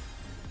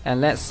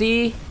 And let's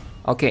see.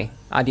 Okay,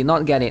 I did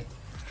not get it.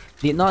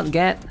 Did not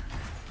get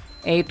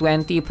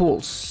 20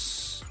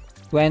 pulls.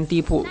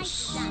 20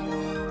 pulls.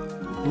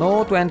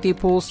 No 20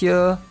 pulls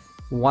here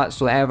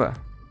whatsoever.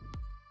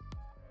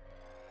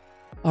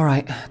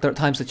 Alright, third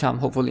time's the charm,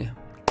 hopefully.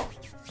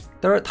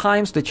 Third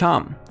time's the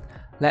charm.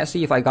 Let's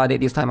see if I got it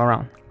this time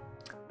around.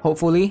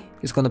 Hopefully,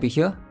 it's gonna be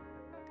here.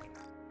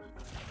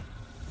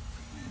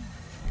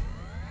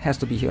 Has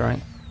to be here,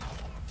 right?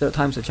 Third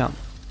time's the charm.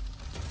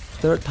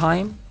 Third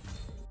time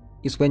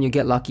is when you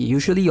get lucky.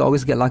 Usually you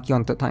always get lucky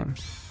on third time.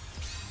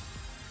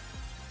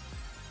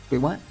 Wait,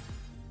 what?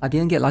 I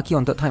didn't get lucky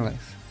on third time, guys.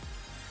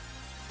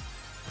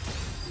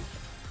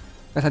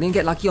 Guys, I didn't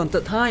get lucky on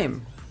third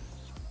time.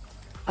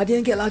 I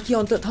didn't get lucky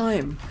on third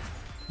time.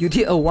 You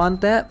did a one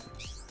tap.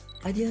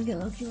 I didn't get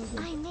lucky on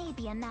third time. I may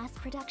be a mass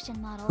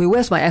production model. Wait,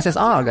 where's my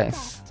SSR,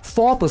 guys?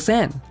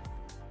 4%.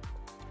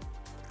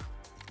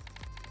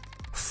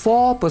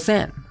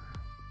 4%.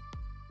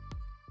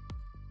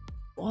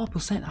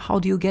 4%. How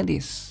do you get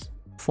this?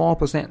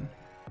 4%.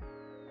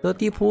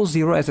 30 pulls,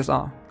 0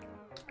 SSR.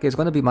 Okay, it's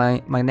gonna be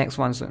my next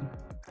one soon.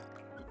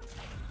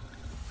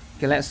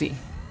 Okay, let's see.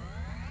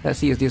 Let's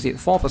see, is this it?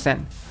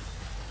 4%.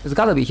 It's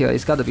gotta be here.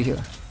 It's gotta be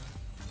here.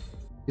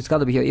 It's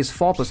gotta be here. It's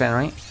 4%,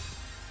 right?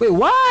 Wait,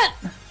 what?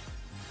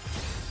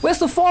 Where's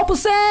the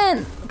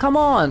 4%? Come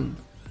on.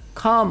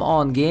 Come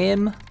on,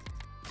 game.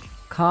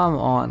 Come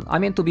on. I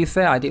mean, to be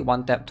fair, I did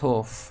one tap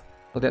 12.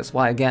 So that's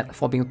why I get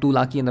for being too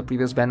lucky in the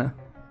previous banner.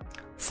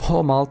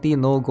 4 multi,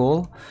 no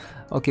goal.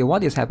 Okay,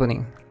 what is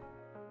happening?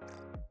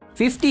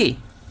 50.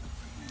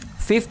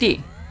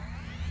 50.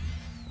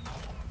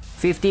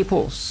 50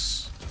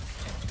 pulls.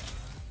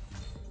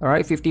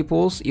 Alright, 50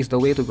 pulls is the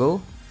way to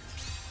go.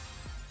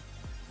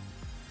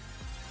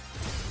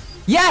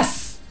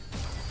 Yes!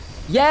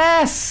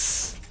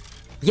 Yes!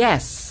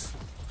 Yes!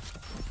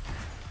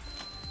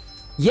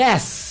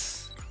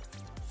 Yes!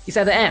 It's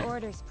at the end.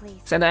 Orders, please.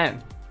 It's at the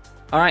end.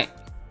 Alright.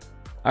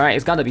 Alright,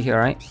 it's gotta be here,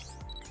 right?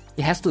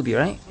 It has to be,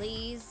 right?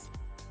 Please.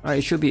 Alright,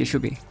 it should be, it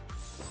should be.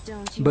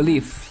 Don't you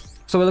Believe.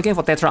 So we're looking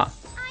for Tetra.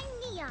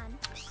 I'm Neon.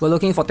 We're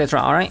looking for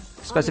Tetra, alright?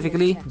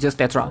 Specifically, just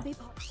Tetra.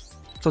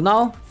 So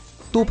now,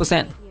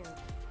 2%.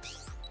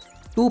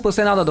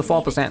 2% out of the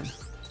 4%.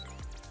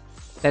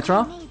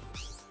 Tetra?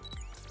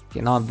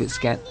 Okay, now I'm a bit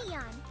scared.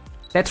 Neon.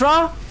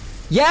 Tetra?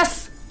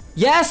 Yes!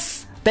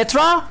 Yes!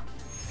 Tetra?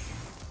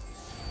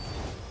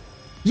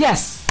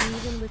 Yes!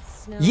 even with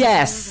snow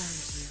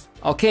Yes!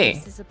 Okay.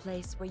 This is a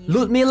place where you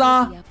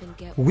Ludmilla, can easy up and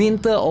get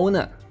Winter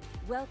Owner.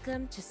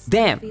 Welcome to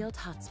Damn. Snowfield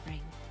Hot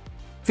Spring.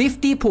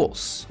 50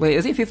 pulls. Wait,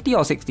 is it 50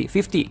 or 60?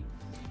 50.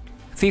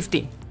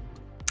 50.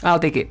 I'll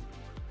take it.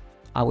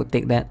 I would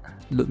take that.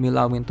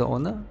 Ludmilla, Winter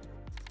Owner.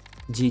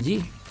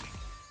 GG.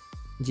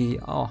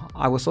 GG. Oh,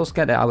 I was so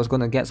scared that I was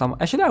gonna get some.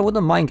 Actually, I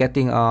wouldn't mind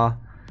getting a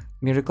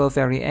Miracle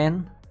Fairy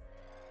End.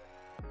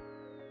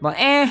 But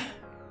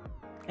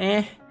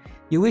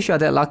you wish you are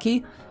that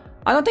lucky?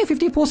 I don't think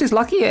 50 pulls is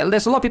lucky.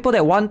 There's a lot of people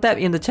that one tap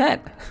in the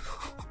chat.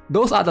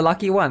 Those are the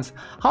lucky ones.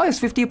 How is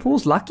 50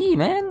 pulls lucky,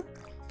 man?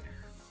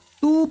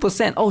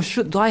 2%. Oh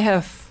shoot, do I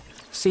have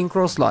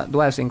synchro slot?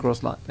 Do I have synchro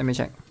slot? Let me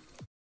check.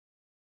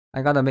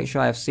 I gotta make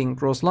sure I have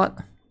synchro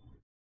slot.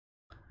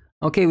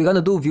 Okay, we're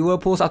gonna do viewer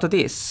pulls after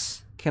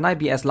this. Can I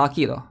be as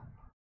lucky though?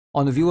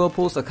 On the viewer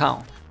pulls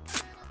account.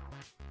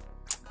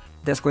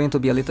 That's going to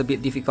be a little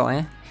bit difficult,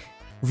 eh?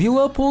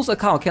 Viewer pulls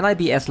account, can I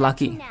be as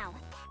lucky? Now.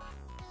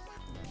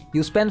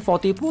 You spend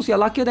 40 pulls, you're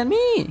luckier than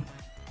me.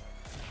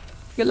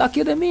 You're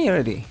luckier than me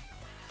already.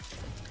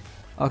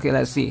 Okay,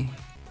 let's see.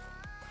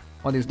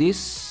 What is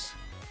this?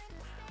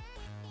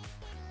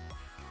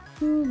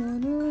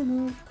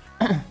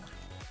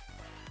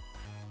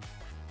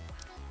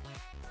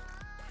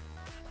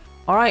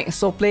 Alright,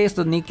 so place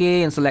the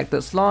NIKKE in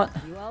selected slot.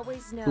 You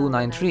always know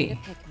 293. when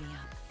I need a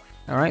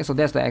pick-me-up. Alright, so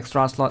that's the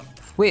extra slot.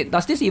 Wait,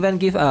 does this even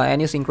give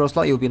any synchro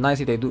slot? It would be nice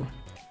if they do.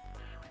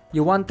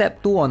 You one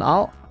tap 2 on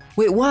alt.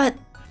 Wait, what?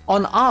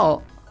 On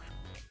alt?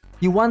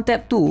 You one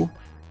tap 2?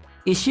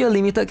 Is she a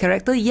limited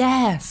character?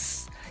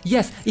 Yes!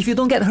 Yes, if you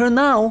don't get her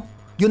now,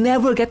 you're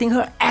never getting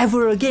her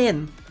ever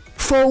again.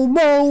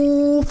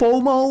 FOMO!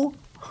 FOMO!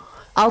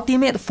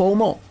 Ultimate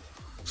FOMO.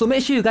 So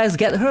make sure you guys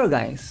get her,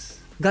 guys.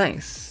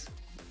 Guys,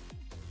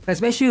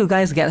 make sure you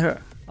guys get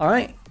her.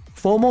 Alright?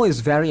 FOMO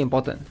is very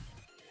important.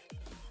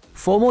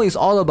 FOMO is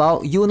all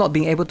about you not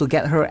being able to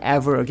get her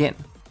ever again.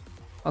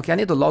 Okay, I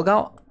need to log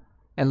out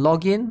and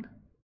log in.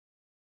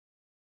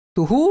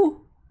 To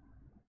who?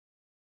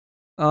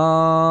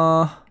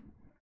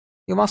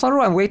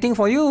 Masaru, I'm waiting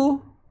for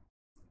you.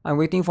 I'm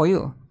waiting for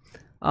you.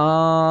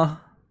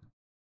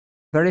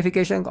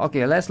 Verification.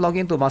 Okay, let's log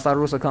into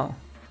Masaru's account.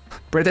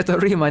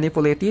 Predatory,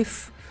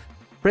 manipulative.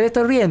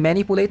 Predatory and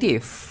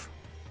manipulative.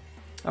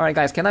 Alright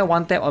guys, can I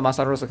one tap on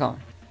Masaru's account?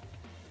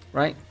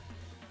 Right?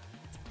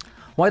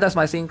 Why does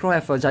my synchro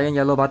have a giant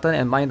yellow button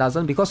and mine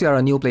doesn't? Because you are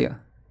a new player.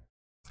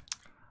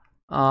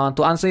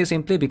 To answer it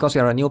simply, because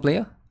you are a new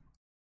player.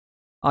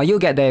 You'll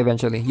get there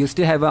eventually. You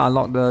still haven't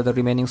unlocked the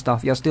remaining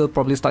stuff. You're still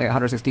probably stuck at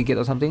 160 gig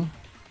or something.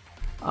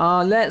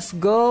 Let's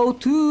go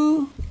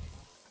to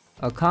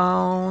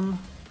account,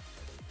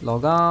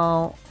 log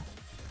out.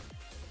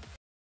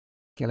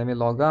 Okay, let me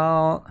log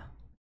out.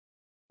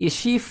 Is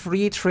she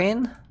free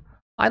train?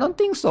 I don't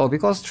think so,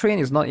 because train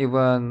is not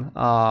even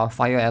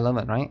fire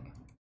element, right?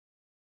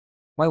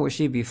 Why would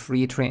she be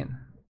free train?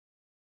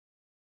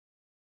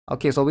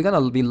 Okay, so we're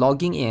gonna be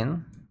logging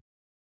in.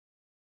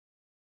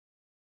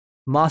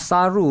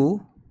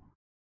 Masaru.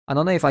 I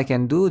don't know if I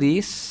can do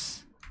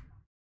this.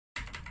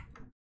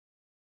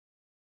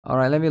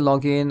 Alright, let me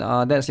log in.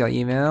 That's your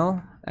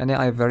email. And then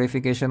I have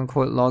verification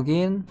code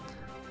login.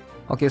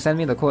 Okay, send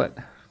me the code.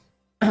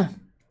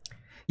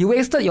 You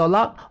wasted your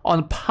luck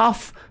on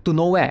Path to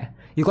Nowhere.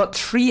 You got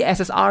 3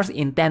 SSRs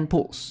in 10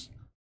 pulls.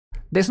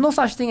 There's no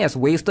such thing as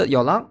wasted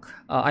your luck.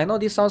 I know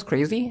this sounds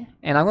crazy,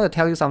 and I'm going to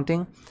tell you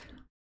something.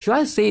 Should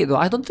I say it though?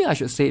 I don't think I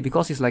should say it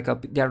because it's like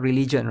their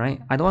religion, right?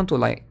 I don't want to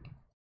like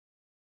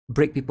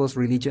break people's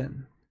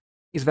religion.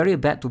 It's very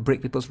bad to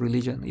break people's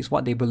religion. It's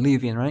what they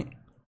believe in, right?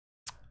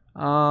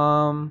 But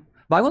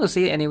I want to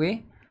say it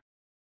anyway.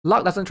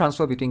 Luck doesn't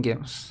transfer between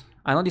games.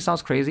 I know this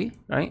sounds crazy,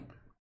 right?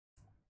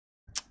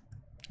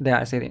 There,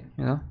 I said it,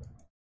 you know.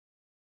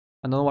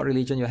 I don't know what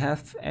religion you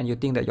have and you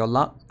think that your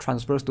luck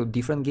transfers to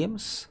different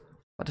games.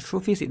 But the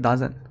truth is, it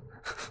doesn't.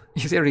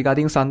 Is it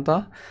regarding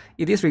Santa?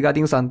 It is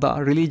regarding Santa.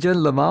 Religion,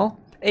 Lemao.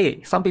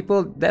 Hey, some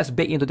people, that's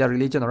baked into their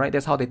religion, alright?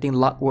 That's how they think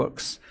luck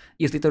works.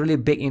 It's literally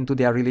baked into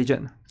their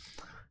religion.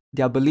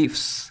 Their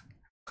beliefs.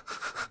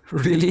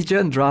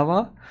 Religion,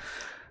 drama.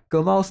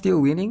 Gamal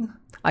still winning.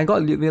 I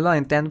got LUDMILLA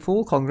in 10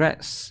 full.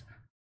 Congrats.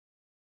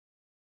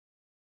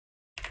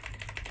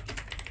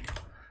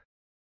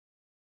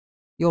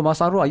 Yo,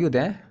 Masaru, are you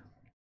there?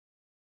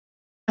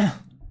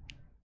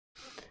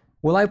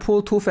 Will I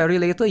pull 2 fairy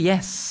later?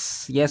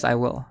 Yes. Yes, I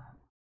will.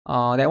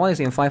 That one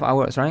is in 5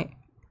 hours, right?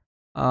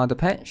 The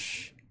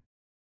patch.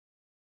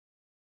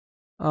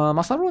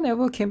 Masaru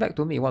never came back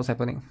to me. What's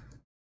happening?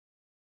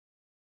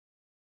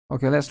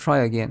 Okay, let's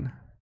try again.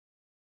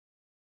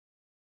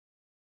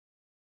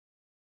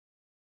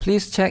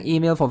 Please check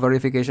email for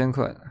verification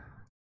code.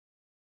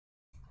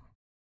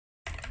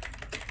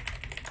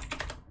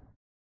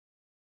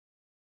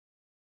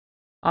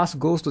 Ask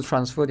Ghost to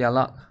transfer their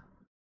luck.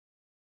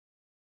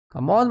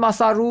 Come on,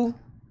 Masaru.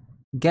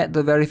 Get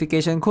the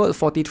verification code.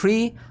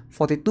 43,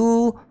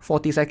 42,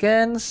 40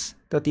 seconds,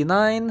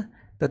 39,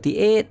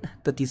 38,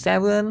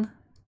 37,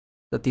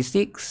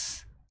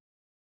 36.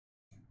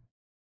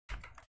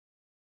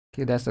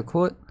 Okay, that's the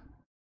code.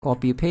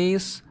 Copy,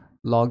 paste,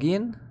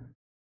 login.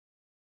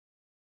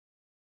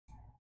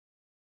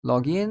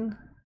 Login.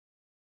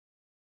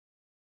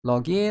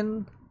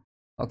 Login.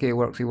 Okay, it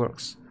works, it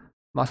works.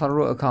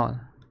 Masaru account.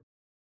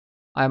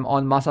 I'm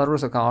on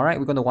Masaru's account, alright?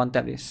 We're gonna one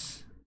tap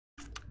this.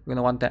 We're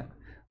gonna one tap.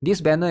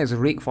 This banner is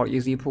rigged for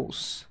easy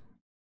pulls.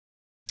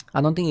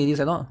 I don't think it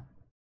is at all.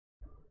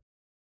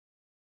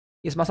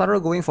 Is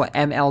Masaru going for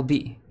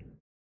MLB?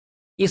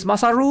 Is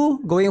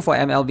Masaru going for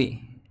MLB?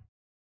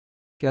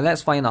 Okay,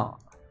 let's find out.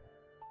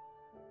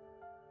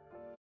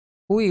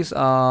 Who is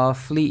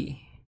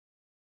Flea?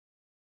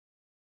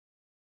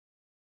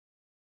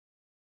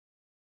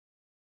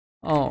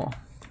 Oh.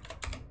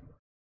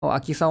 Oh,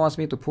 Akisa wants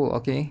me to pull,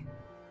 okay.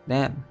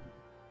 Damn.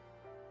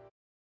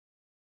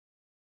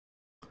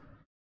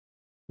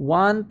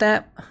 One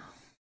tap.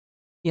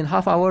 In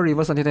half hour,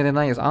 reverse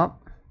 2029 is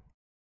up.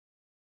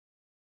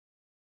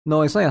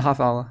 No, it's not in half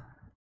hour.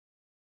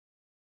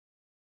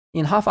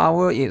 In half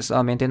hour, it's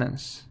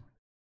maintenance.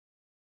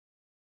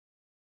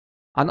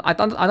 I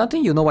don't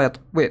think you know what.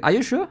 Wait, are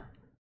you sure?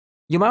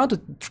 You might want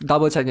to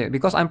double check it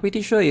because I'm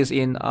pretty sure it's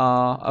in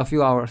a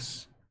few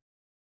hours.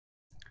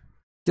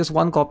 Just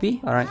one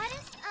copy, alright.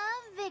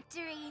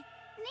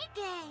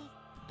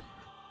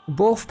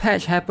 Both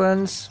patch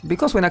happens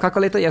because when I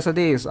calculated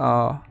yesterday is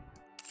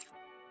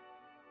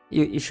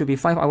it should be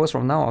 5 hours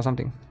from now or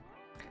something.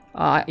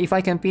 If I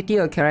can pity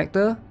a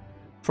character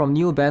from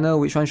new banner,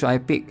 which one should I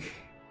pick?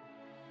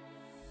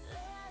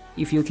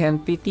 If you can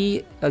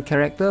pity a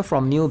character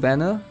from new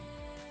banner,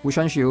 which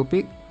one should you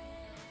pick?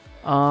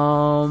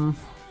 I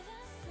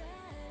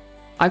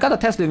gotta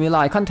test LUDMILLA.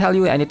 I can't tell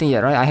you anything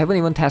yet, right? I haven't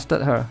even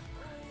tested her,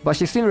 but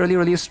she seems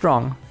really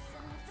strong.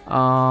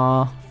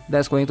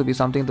 That's going to be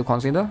something to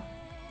consider.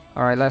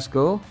 Alright, let's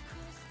go.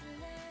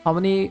 How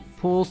many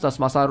pulls does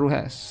Masaru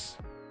has?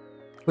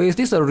 Wait, is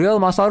this a real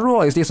Masaru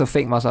or is this a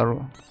fake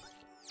Masaru?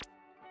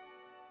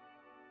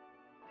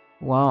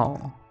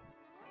 Wow.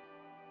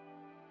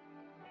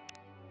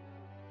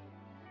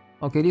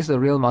 Okay, this is a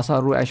real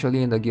Masaru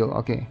actually in the guild.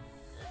 Okay.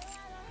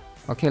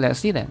 Okay, let's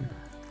see then.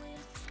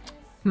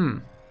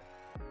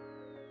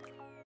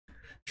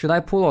 Should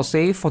I pull or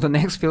save for the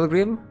next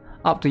pilgrim?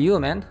 Up to you,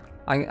 man.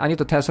 I need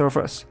to test her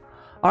first.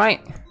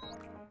 Alright.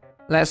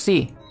 Let's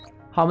see.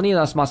 How many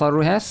does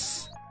Masaru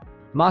has?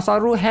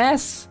 Masaru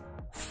has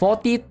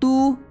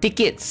 42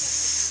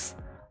 tickets.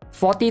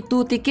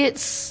 42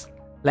 tickets.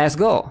 Let's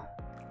go.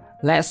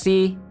 Let's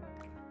see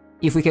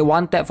if we can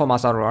one tap for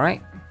Masaru,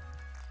 alright?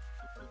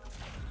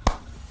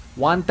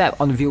 One tap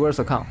on viewer's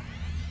account.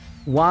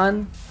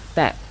 One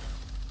tap.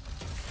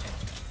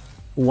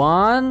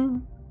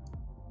 One.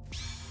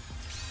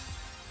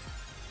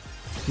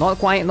 Not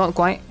quite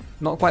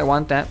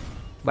one tap.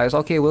 But it's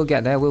okay, we'll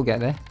get there, we'll get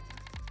there.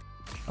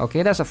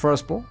 Okay, that's the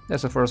first pull.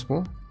 That's the first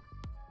pull.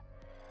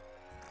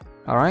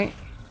 Alright.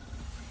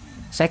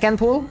 Second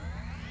pull.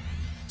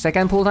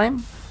 Second pull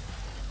time.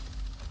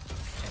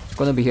 It's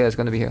gonna be here, it's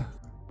gonna be here.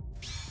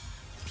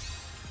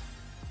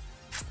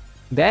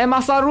 Damn,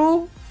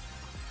 Masaru!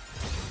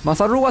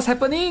 Masaru, what's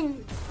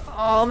happening?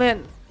 Oh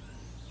man.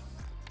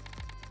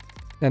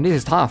 Damn, this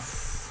is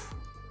tough.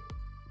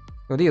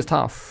 Oh, this is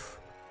tough.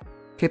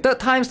 Okay, third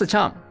time's the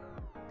charm.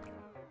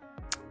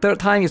 Third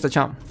time is the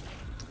charm.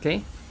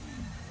 Okay.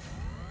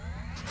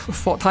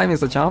 Fourth time is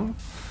the charm.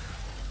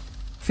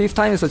 Fifth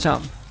time is the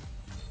charm.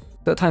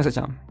 Third time is the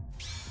charm.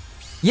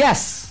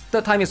 Yes!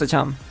 Third time is the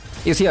charm.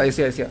 It's here, it's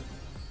here, it's here.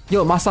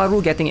 Yo,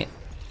 Masaru getting it.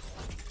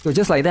 Yo,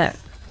 just like that.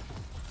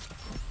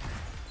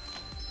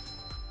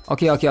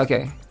 Okay, okay,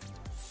 okay.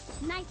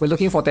 Nice. We're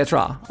looking for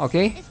Tetra,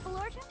 okay? Is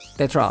Valorta?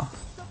 Tetra.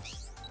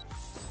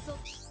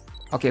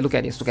 Okay, look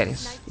at this, look at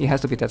this. It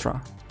has to be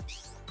Tetra.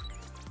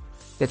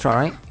 Tetra,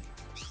 right?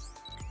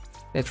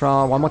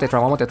 Tetra, one more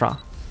Tetra, one more Tetra.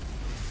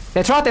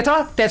 Tetra,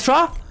 Tetra,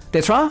 Tetra,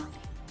 Tetra.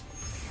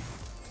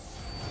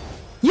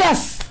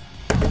 Yes!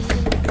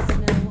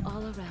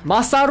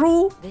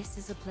 Masaru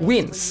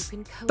wins.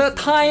 Third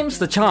time's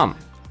the charm.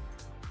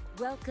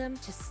 Welcome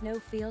to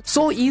Snowfield.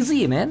 So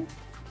easy, man.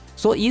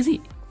 So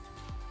easy.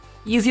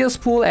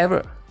 Easiest pull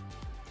ever.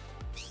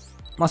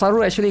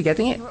 Masaru actually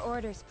getting it. Your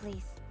orders,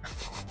 please.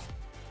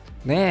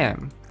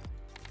 Damn.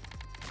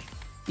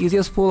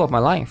 Easiest pull of my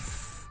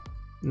life.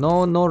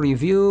 No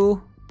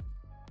review.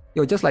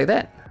 Yo, just like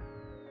that.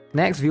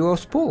 Next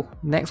viewer's pull.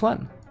 Next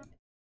one.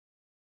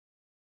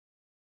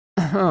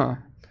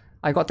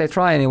 I got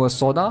Tetra and it was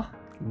Soda.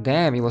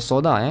 Damn, it was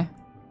Soda, eh?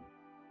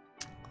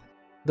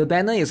 The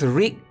banner is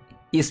rigged.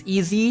 It's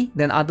easy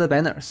than other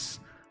banners.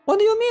 What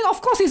do you mean?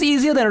 Of course it's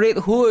easier than Red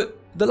Hood.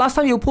 The last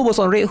time you pulled was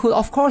on Red Hood.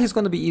 Of course it's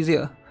going to be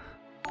easier.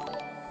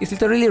 It's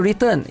literally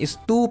written. It's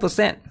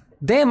 2%.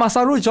 Damn,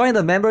 Masaru joined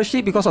the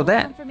membership because of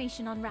that.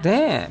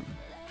 Damn.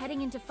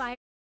 Heading into fire.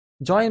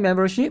 Join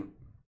membership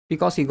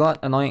because he got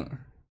annoying.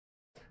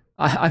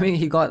 I mean,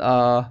 he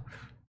got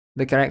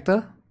the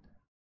character.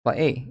 But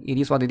hey, it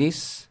is what it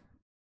is.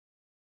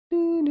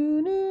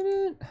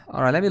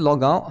 Alright, let me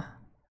log out.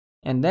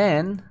 And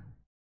then...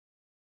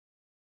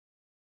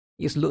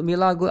 Is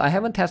LUDMILLA good? I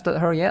haven't tested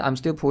her yet. I'm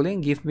still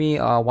pulling. Give me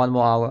 1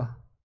 more hour.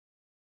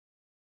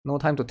 No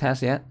time to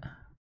test yet.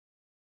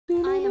 I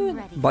am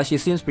ready. But she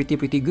seems pretty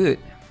good.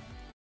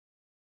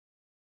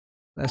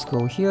 Let's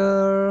go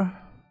here.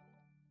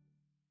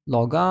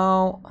 Log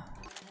out.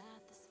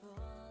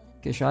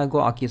 Okay, should I go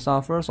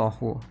Akisa first or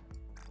who?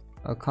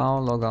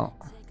 Account, log out.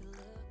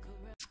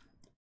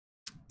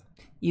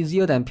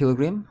 Easier than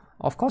Pilgrim?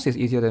 Of course it's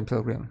easier than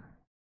Pilgrim.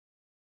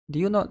 Do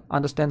you not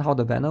understand how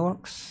the banner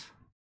works?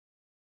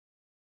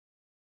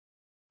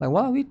 Like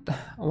what are we...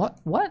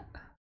 What?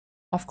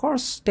 Of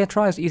course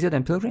Tetra is easier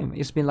than Pilgrim.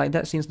 It's been like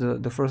that since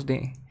the first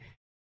day.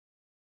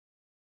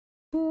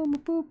 Boop,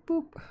 boop,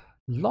 boop.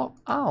 Log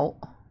out?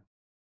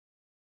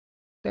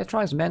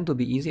 Tetra is meant to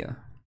be easier.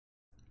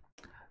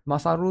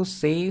 Masaru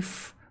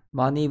save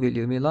money with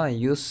LUDMILLA and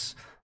use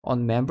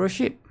on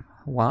membership.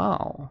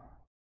 Wow.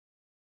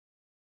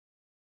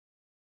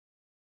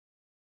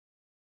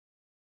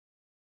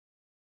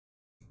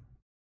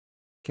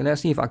 Okay,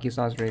 let's see if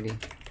Akisa is ready.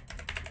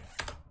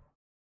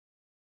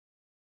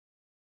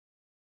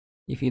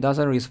 If he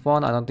doesn't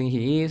respond, I don't think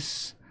he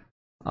is.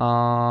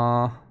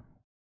 I'll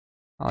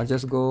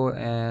just go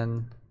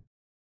and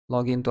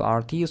log into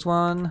RT's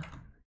one.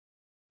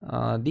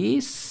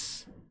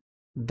 This,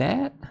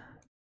 that.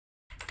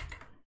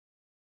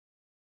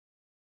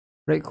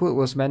 Red Hood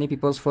was many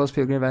people's first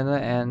Pilgrim banner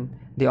and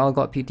they all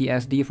got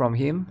PTSD from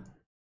him.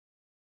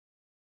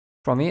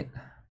 From it.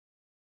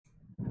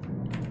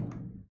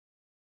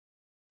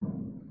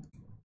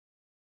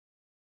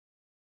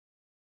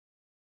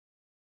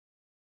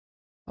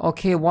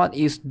 Okay, what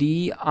is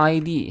the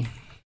ID?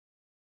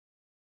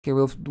 Okay,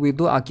 we'll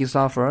do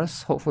Akisa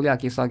first. Hopefully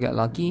Akisa get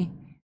lucky.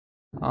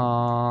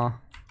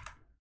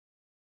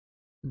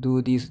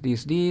 Do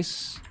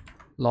this.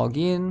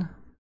 Login.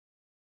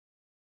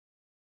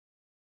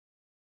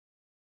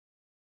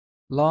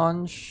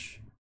 Launch.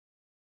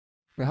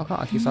 Wait, how come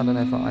Akisa don't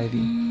have an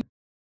ID?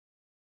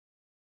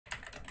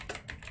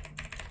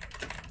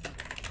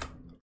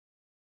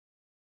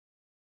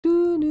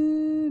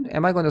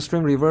 Am I going to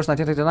stream Reverse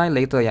 1939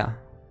 later? Yeah.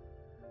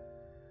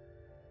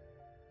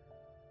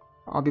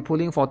 I'll be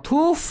pulling for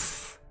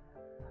Tooth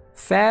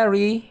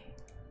Fairy.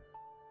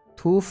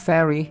 Tooth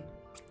Fairy.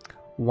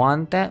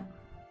 One tap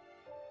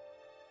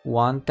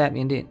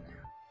indeed.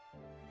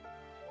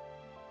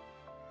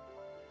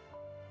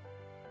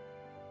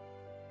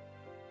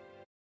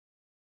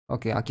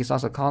 Okay,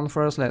 Akisa's account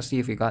first. Let's see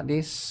if we got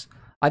this.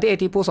 I did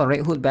 80 pulls on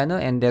Red Hood banner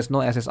and there's no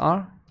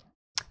SSR.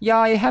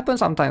 Yeah, it happens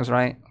sometimes,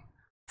 right?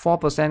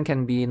 4%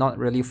 can be not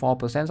really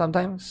 4%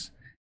 sometimes.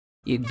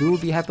 It do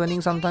be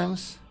happening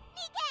sometimes.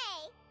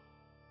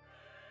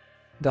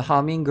 The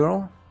Humming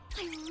Girl.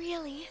 I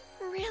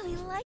really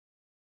like.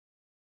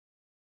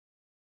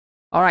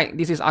 Alright,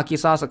 this is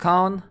Akisa's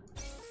account.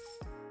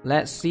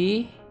 Let's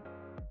see.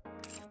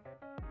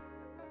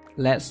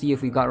 Let's see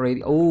if we got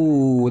ready.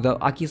 Oh, the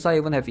Akisa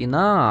even have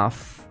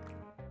enough.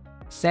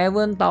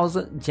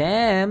 7,000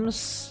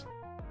 gems.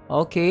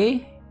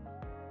 Okay.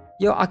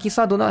 Yo,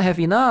 Akisa do not have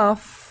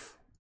enough.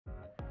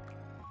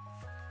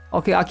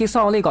 Okay,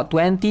 Akisa only got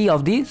 20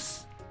 of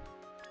this.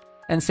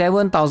 And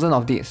 7,000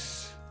 of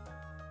this.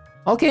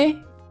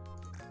 Okay.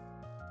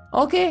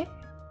 Okay.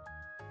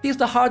 This is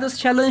the hardest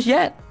challenge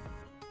yet.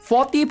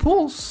 40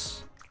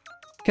 pulls.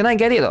 Can I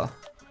get it though?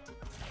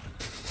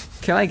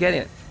 Can I get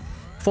it?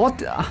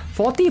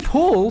 40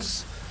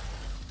 pulls?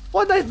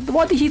 What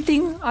did he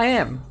think I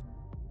am?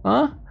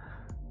 Huh?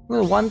 I'm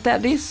gonna one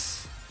tap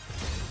this.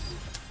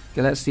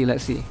 Okay, let's see.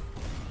 I'm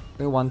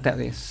gonna one tap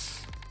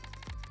this.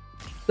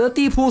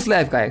 30 pulls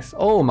left, guys.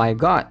 Oh my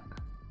god.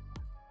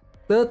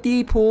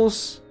 30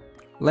 pulls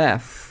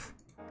left.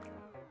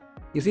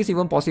 Is this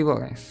even possible,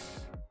 guys?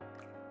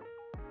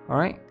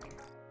 Alright.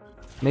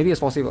 Maybe it's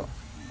possible.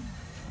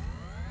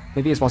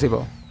 Maybe it's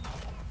possible.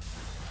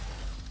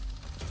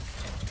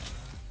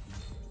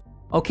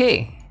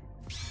 Okay.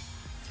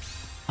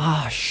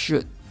 Ah,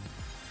 shoot.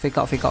 Fake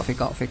out.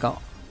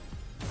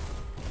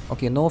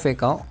 Okay, no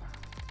fake out.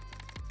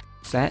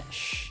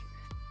 Satch.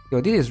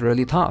 Yo, this is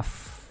really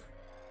tough.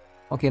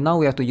 Okay, now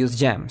we have to use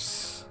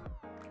gems.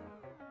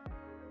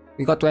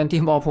 We got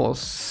 20 more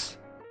pulls.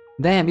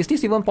 Damn, is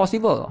this even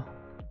possible?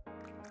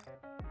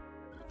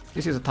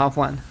 This is a tough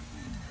one.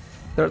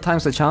 Third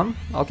time's the charm.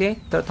 Okay,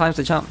 third time's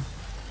the charm.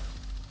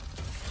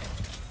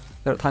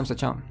 Third time's the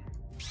charm.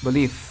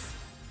 Believe.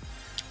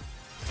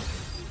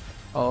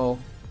 Uh oh.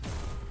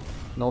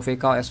 No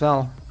fake out as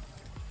well.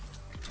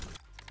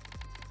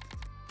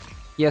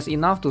 He has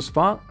enough to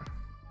spark.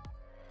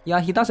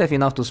 Yeah, he does have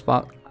enough to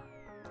spark.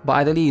 But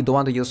ideally you don't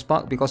want to use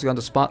spark because you want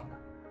to spark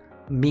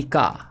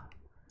Mika.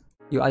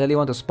 You ideally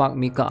want to spark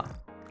Mika.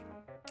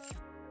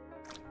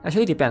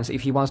 Actually depends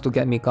if he wants to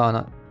get Mika or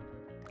not.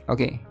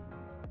 Okay.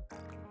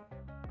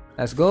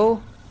 Let's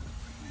go.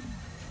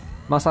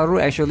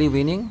 Masaru actually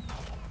winning.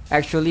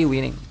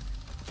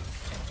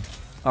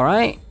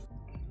 Alright.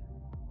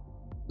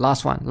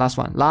 Last one.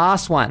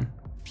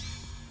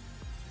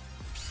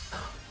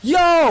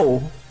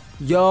 Yo!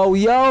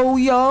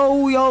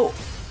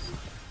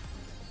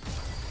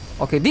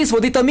 Okay, this will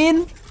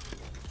determine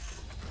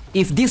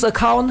if this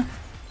account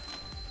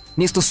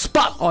needs to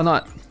spark or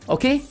not.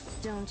 Okay?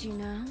 Don't you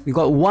know? We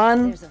got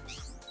one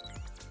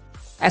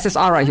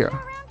SSR right here.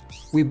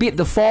 We beat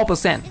the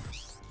 4%.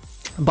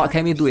 But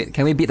can we do it?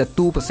 Can we beat the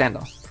 2%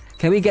 though?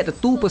 Can we get the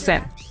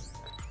 2%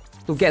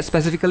 to get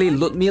specifically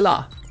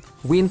Ludmilla,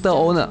 Winter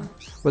Owner?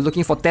 We're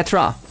looking for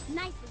Tetra.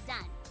 Nicely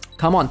done.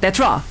 Come on,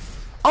 Tetra.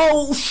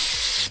 Oh,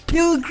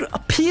 Pilgrim.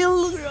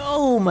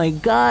 Oh my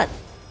god.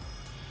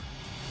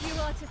 You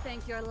ought to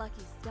thank your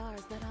lucky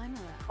stars that I'm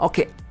around.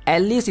 Okay,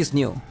 at least it's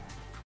new.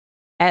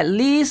 At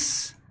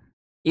least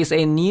it's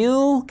a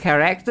new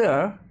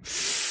character.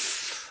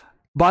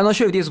 But I'm not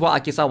sure if this is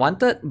what Akisa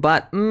wanted.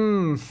 But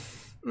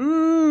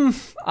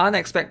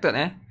unexpected,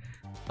 eh?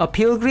 A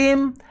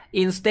pilgrim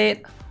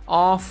instead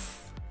of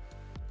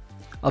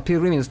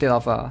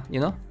you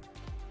know,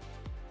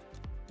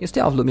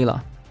 instead of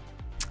Ludmilla.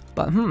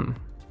 But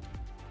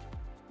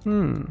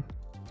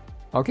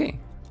okay.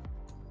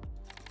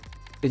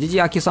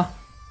 GG Akisa.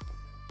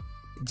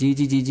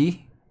 GG.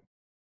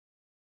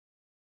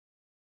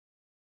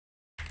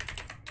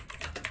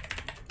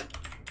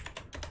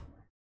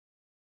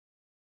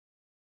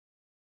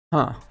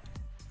 Huh.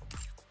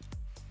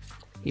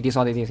 It is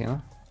what it is, you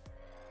know.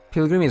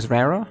 Pilgrim is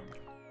rarer.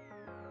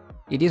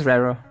 It is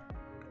rarer.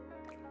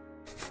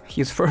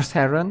 His first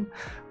Heron.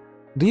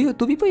 Do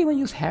people even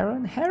use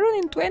Heron? Heron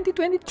in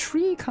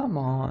 2023? Come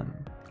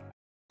on.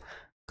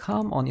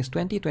 Come on, it's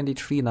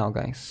 2023 now,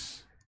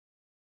 guys.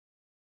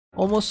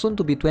 Almost soon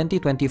to be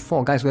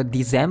 2024. Guys, we're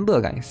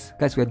December, guys.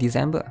 We're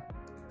December.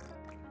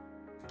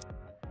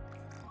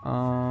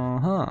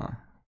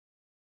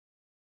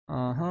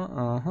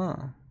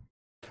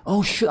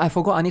 Oh shoot, I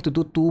forgot I need to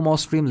do 2 more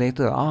stream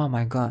later. Oh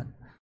my god.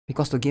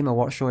 Because the Game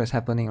Award show is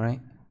happening, right?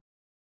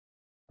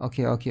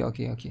 Okay.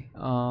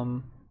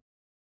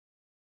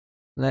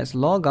 Let's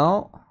log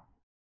out.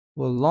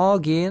 We'll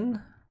log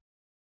in.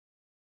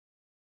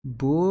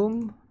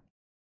 Boom.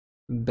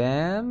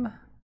 Bam.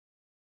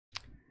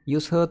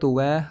 Use her to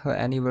wear her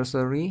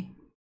anniversary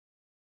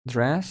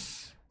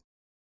dress.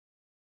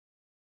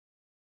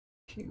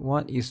 Okay,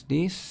 what is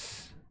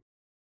this?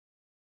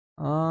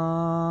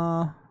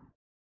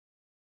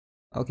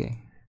 Okay.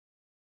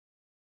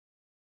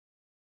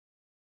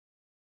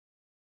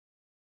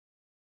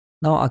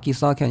 Now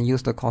Akisa can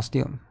use the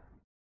costume.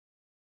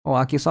 Oh,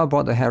 Akisa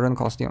brought the Heron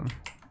costume.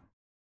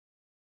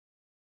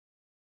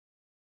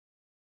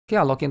 Okay,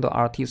 I'll log into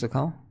RT's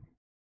account.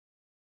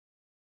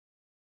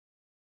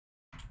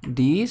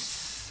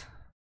 This.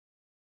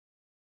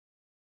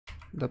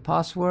 The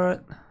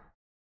password.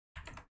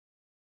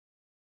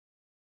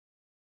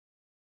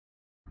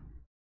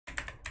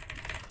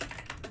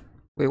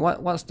 Wait,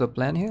 what's the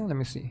plan here? Let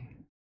me see.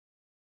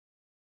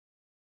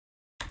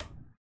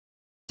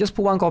 Just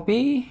put 1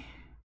 copy.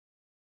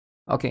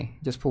 Okay,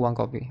 just pull one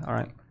copy.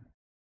 Alright.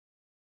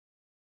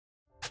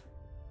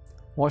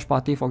 Watch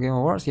party for Game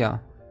Awards? Yeah.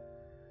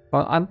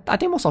 But I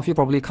think most of you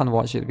probably can't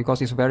watch it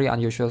because it's very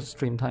unusual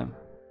stream time.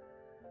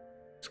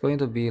 It's going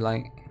to be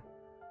like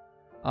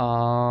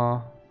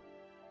 14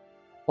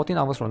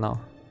 hours from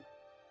now.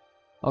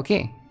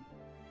 Okay.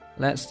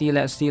 Let's see.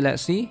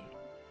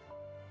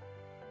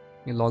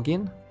 You log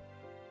in.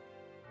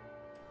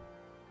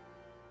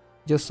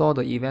 Just saw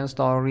the event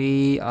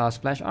story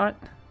splash art.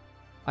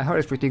 I heard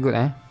it's pretty good,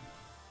 eh?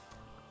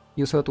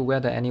 Use her to wear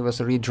the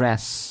anniversary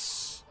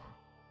dress.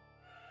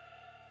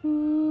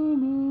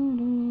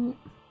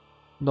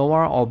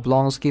 Noir or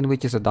blonde skin,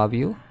 which is a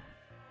W?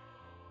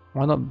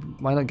 Why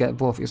not get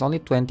both? It's only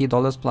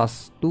 $20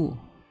 plus 2.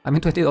 I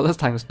mean $20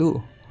 times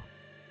 2.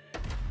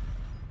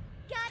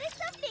 Goddess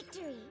of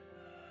victory.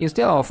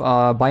 Instead of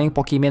buying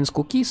Pokemon's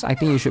cookies, I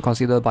think you should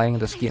consider buying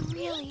the skin.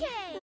 Really?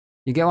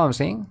 You get what I'm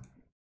saying?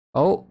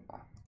 Oh,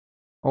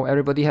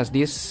 everybody has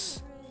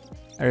this.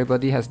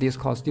 Everybody has this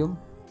costume.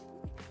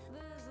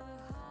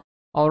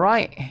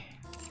 Alright.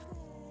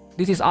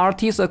 This is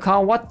RT's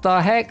account. What the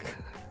heck?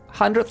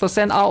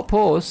 100%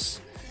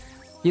 outpost.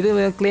 You didn't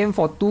even claim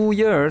for 2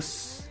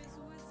 years.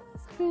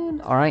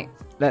 Alright,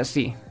 let's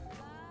see.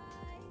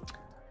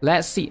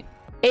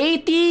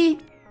 80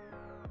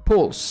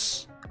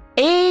 pulls.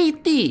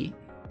 80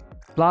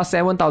 plus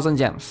 7,000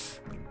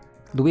 gems.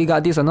 Do we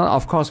got this or not?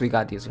 Of course we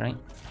got this, right?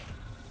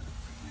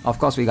 Of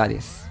course we got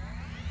this.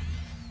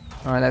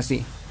 Alright, let's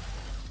see.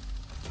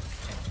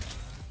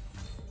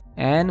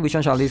 And which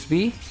one shall this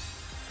be?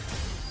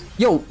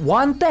 Yo,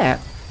 one tap.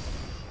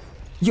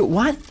 Yo,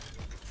 what?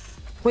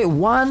 Wait,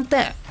 one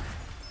tap.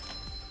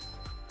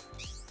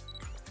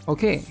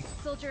 Okay.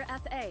 Soldier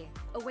FA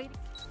awaiting.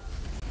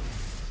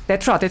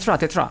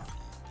 Tetra.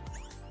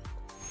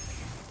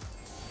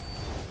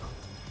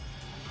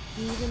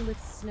 Even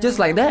with snow Just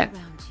like that.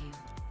 around you,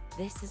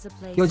 this is a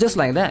place Yo, just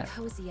where like you that.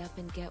 can cozy up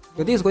and get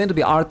Yo, this is going to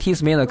be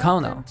RT's main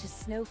account now. Welcome to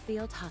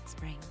Snowfield Hot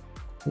Spring.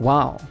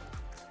 Wow.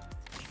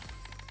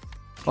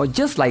 Oh,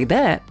 just like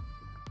that?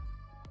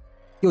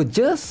 Yo,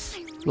 just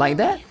like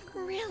that?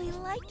 Really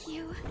like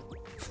you.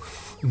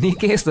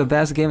 NIKKE is the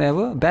best game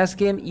ever? Best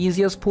game,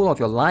 easiest pull of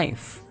your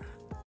life.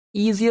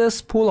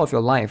 Easiest pull of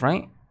your life,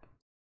 right?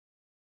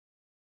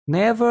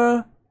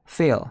 Never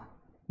fail.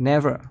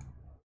 Never.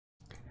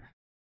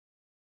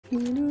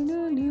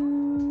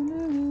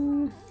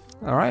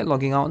 Alright,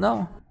 logging out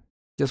now.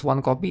 Just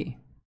one copy.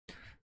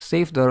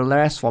 Save the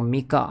rest for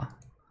Mika.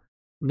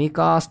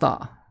 Mika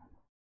star.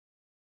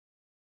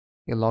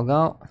 You log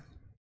out.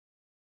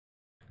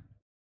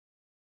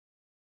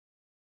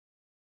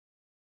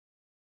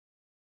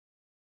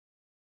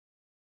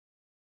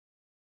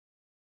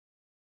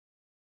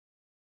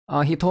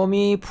 He told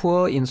me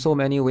poor in so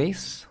many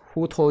ways.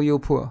 Who told you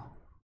poor?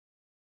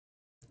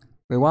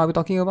 Wait, what are we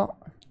talking about?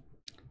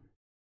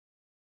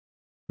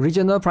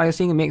 Regional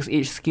pricing makes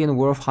each skin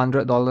worth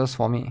 $100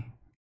 for me.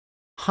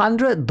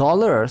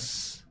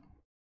 $100?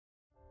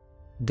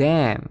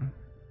 Damn.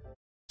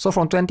 So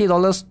from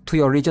 $20 to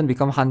your region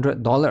become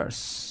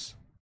 $100.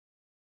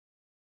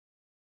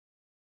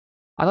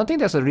 I don't think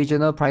there's a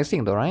regional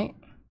pricing though, right?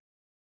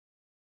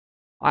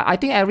 I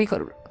think every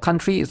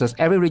country is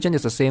every region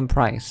is the same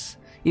price.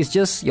 It's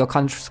just your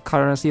country's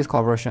currency's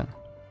conversion.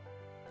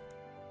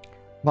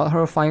 Bought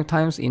her 5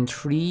 times in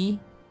 3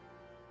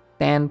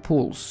 10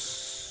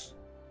 pulls.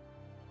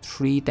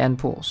 3 10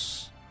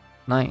 pulls.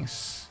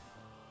 Nice.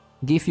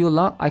 Give you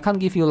luck? I can't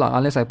give you luck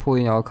unless I pull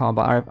in your account,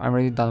 but I'm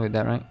already done with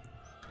that, right?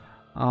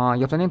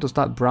 You're planning to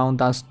start Brown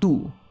Dust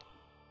 2.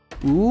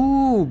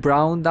 Ooh,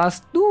 Brown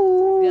Dust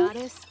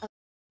 2.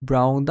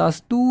 Brown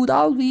Dust 2,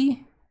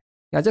 Dalvi.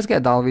 Yeah, just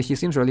get Dalvi. She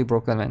seems really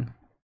broken, man.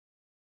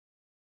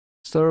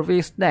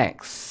 Service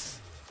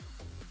tax.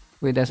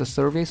 Wait, there's a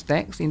service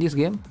tax in this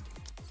game?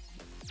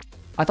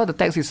 I thought the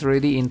tax is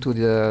already into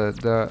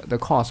the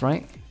cost,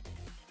 right?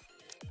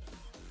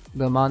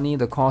 The money,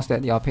 the cost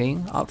that you are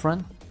paying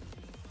upfront.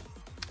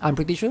 I'm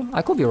pretty sure.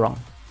 I could be wrong.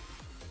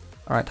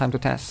 Alright, time to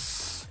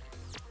test.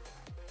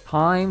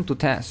 Time to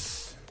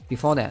test.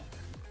 Before that.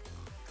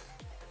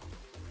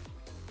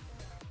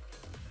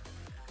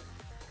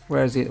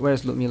 Where is it? Where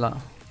is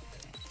LUDMILLA?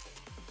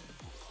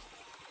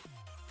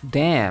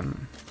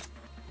 Damn.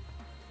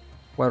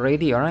 We're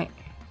ready, alright?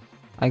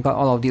 I got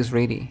all of these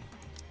ready.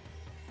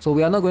 So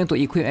we are not going to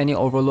equip any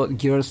overload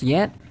gears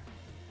yet.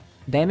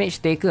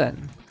 Damage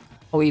taken.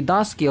 Oh, it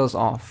does scales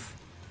off.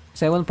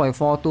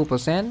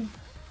 7.42%.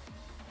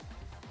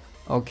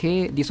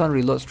 Okay, this one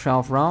reloads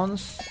 12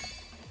 rounds.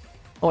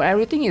 Oh,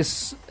 everything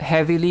is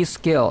heavily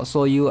scaled.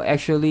 So you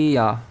actually,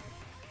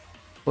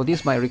 so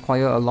this might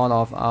require a lot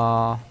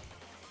of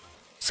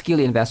skill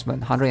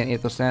investment. 108%,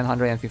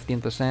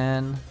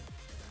 115%.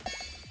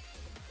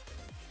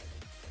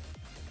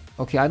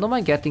 Okay, I don't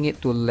mind getting it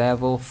to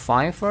level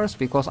 5 first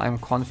because I'm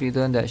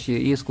confident that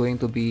she is going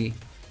to be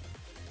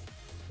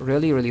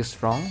really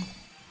strong.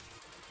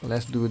 So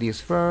let's do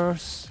this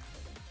first.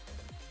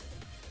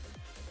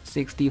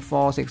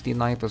 64,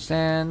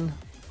 69%.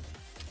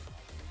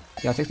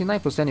 Yeah,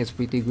 69% is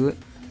pretty good.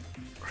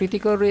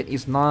 critical rate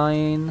is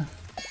 9.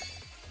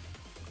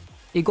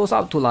 It goes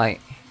up to like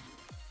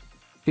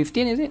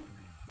 15, is it?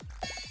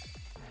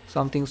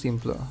 Something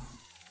simpler.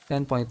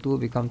 10.2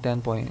 become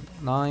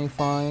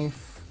 10.95.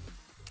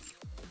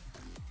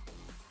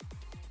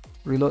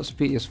 Reload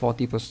speed is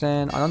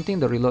 40%. I don't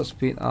think the reload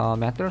speed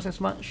matters as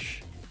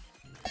much,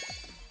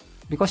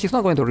 because she's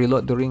not going to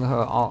reload during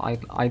her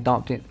I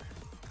doubt it.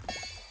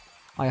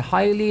 I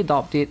highly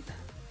doubt it.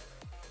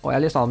 Or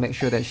at least I'll make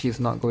sure that she's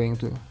not going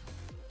to.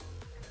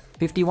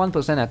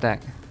 51%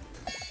 attack.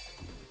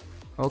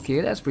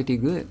 Okay, that's pretty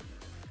good.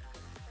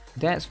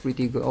 That's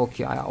pretty good.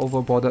 Okay, I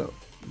overboarded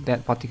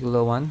that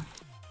particular one.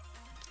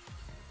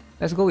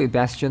 Let's go with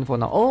Bastion for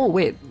now. Oh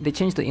wait, they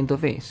changed the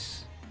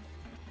interface.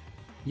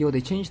 Yo, they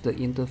changed the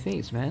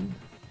interface, man.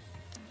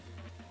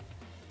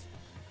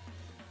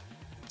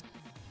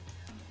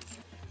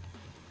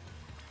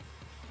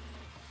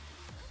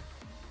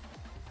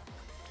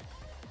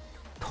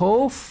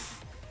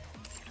 Toph?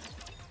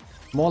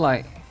 More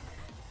like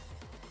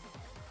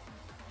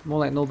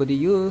nobody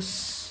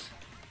use.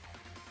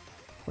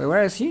 Wait,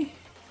 where is he?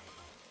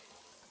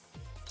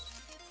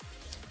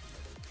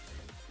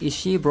 Is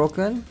she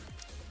broken?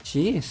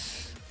 She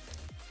is.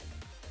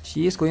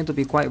 She is going to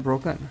be quite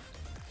broken.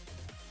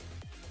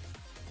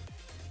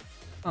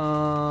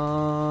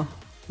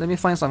 Let me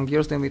find some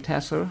gears, then we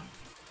test her.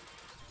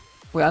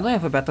 Wait, I don't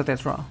have a better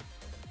Tetra.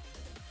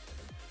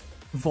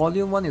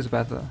 Volume 1 is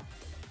better.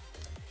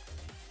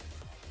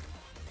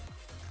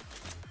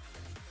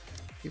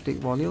 You take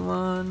volume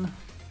 1.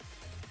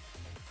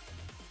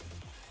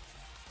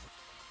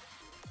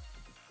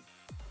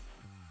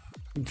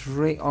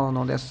 Drake, oh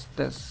no, that's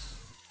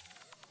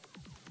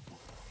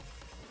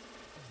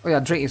oh yeah,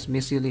 Drake is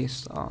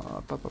Missilis.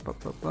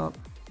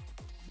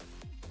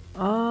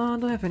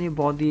 Don't have any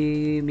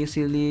body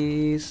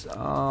Missilis.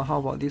 How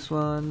about this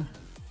one?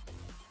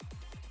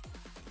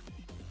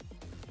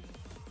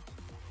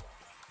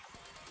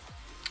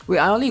 Wait,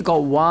 I only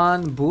got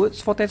 1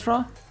 boots for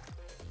Tetra?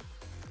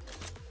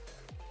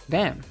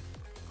 Damn.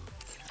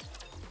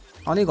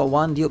 I only got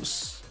 1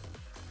 dupes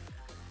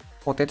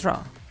for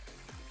Tetra.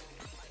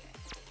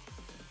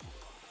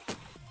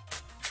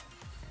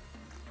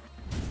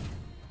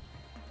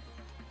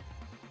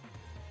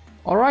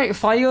 Alright,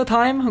 fire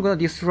time. I'm gonna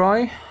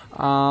destroy.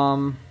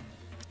 Oh,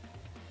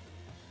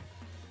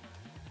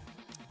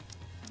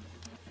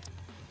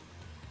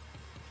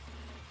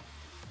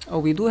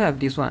 we do have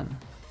this one.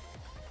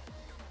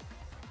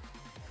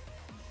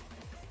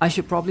 I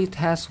should probably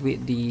test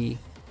with the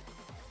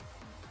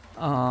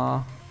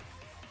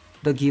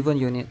given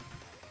unit.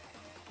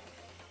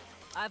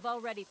 I've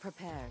already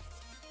prepared.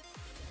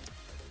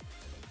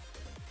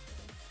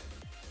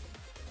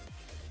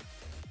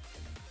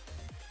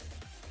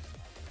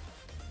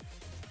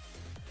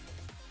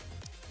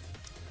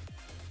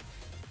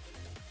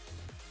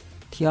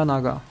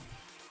 Tianaga.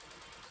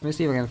 Let me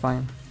see if I can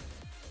find.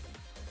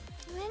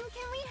 When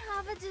can we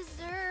have a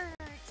dessert?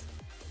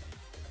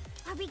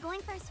 Are we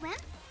going for a swim?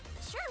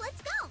 Sure,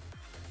 let's go!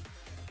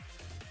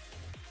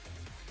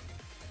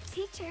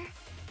 Teacher,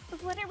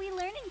 what are we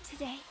learning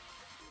today?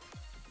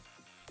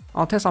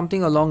 I'll test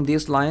something along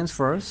these lines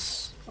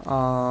first.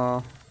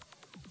 Who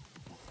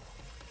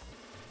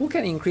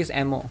can increase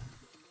ammo?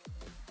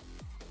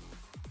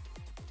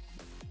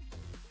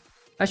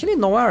 Actually,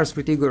 Noah is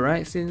pretty good,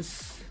 right?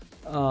 Since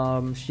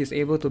she's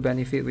able to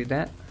benefit with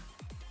that.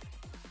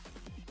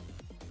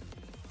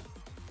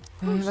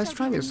 Let's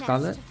try with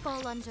Scarlet.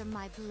 Fall under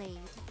my blade.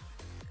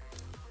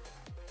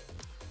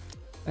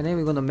 And then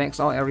we're gonna max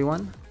out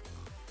everyone.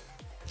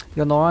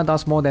 Your Nora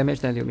does more damage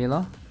than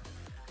Ludmilla.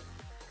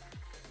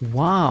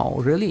 Wow,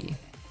 really?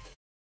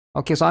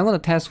 Okay, so I'm gonna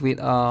test with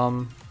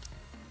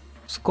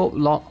scope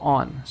lock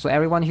on. So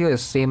everyone here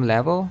is same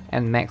level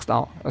and maxed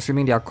out,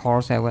 assuming they are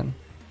core 7.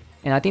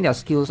 And I think their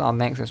skills are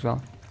max as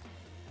well.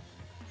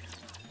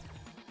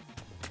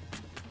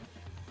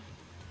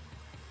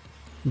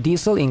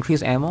 Diesel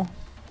increase ammo,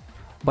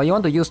 but you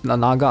want to use the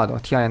Naga though,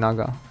 TI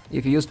Naga.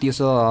 If you use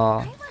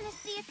Diesel,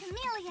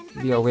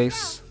 be a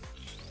waste.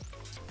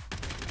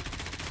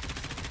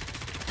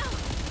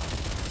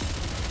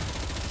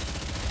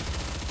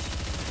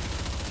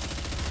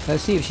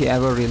 Let's see if she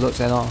ever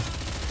reloads at all.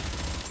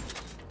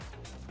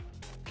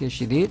 Okay,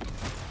 she did.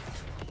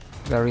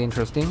 Very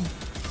interesting.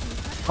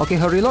 Okay,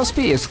 her reload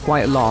speed is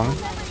quite long.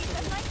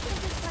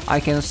 I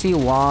can see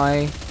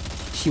why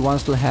she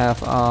wants to have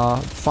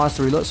fast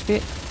reload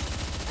speed.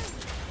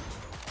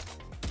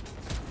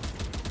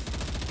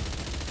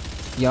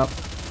 Yup.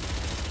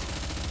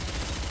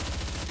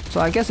 So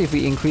I guess if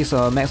we increase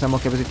max ammo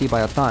capacity by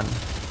a ton,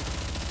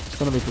 it's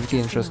gonna be pretty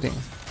interesting.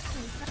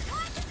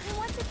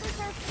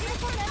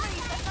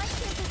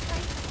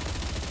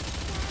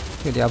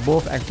 Okay, they are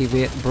both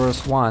activate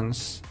burst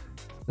once.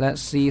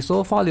 Let's see,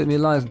 so far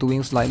Ludmilla is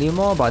doing slightly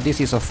more, but this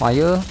is a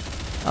fire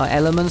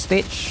element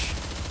stage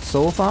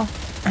so far.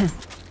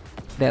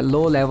 That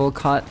low level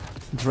cut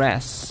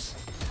dress.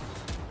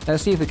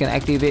 Let's see if we can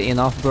activate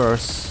enough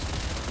bursts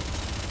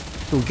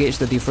to gauge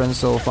the difference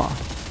so far.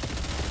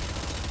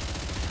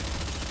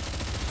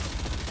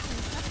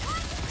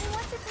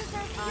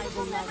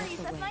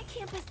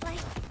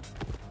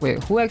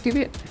 Wait, who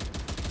activate?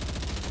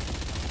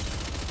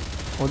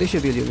 Oh, this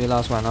should be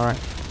LUDMILLA's one, alright.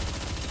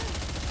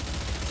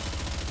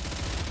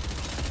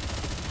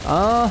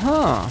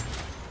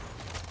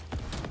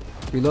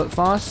 Reload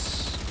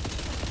fast.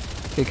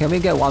 Okay, can we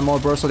get one more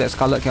burst so that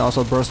Scarlet can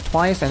also burst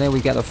twice, and then we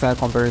get a fair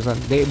comparison.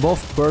 They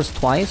both burst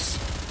twice,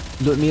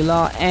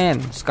 LUDMILLA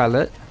and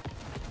Scarlet.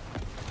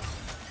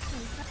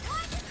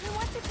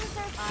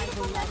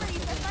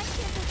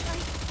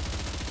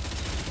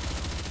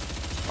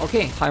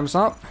 Okay, time's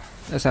up.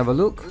 Let's have a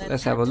look.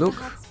 Let's have a look.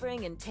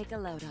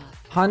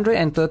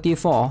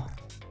 134.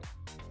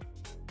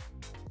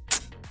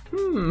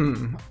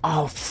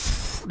 Oh,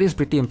 this is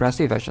pretty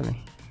impressive actually.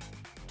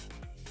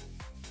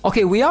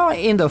 Okay, we are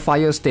in the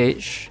fire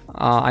stage.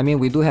 I mean,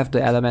 we do have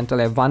the elemental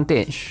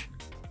advantage.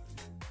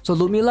 So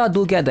LUDMILLA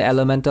do get the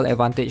elemental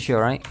advantage here,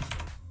 right?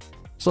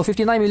 So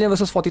 59 million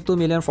versus 42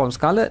 million from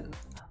Scarlet.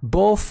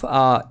 Both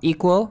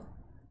equal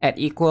at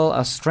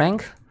equal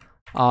strength.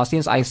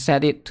 Since I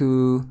set it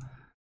to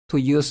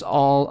use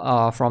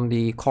all from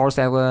the core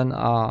 7,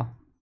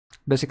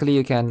 basically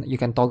you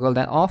can toggle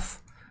that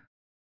off.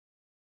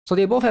 So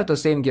they both have the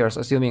same gears,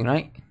 assuming,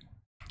 right?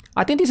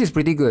 I think this is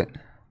pretty good.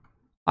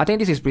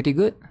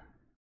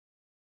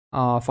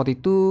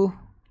 42,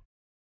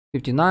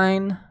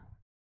 59.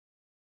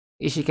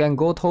 If she can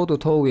go toe to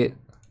toe with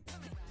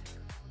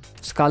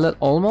Scarlet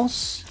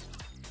almost.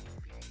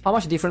 How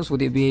much difference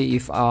would it be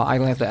if I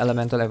don't have the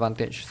elemental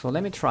advantage? So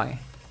let me try.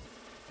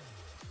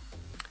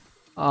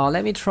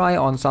 Let me try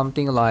on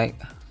something like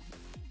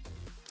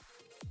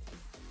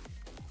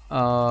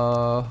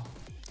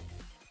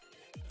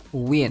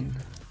Wind,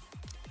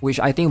 which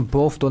I think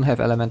both don't have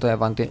elemental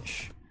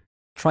advantage.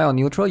 Try on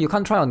neutral? You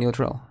can't try on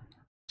neutral.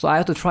 So I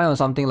have to try on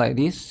something like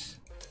this.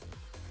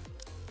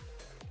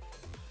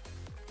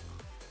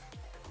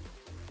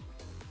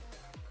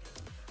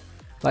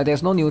 Like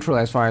there's no neutral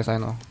as far as I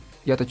know.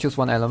 You have to choose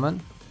one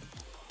element.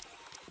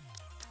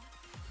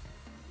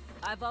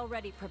 I've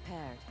already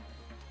prepared.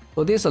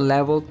 So this is a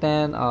level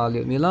 10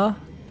 LUDMILLA.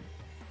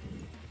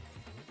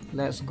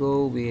 Let's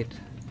go with...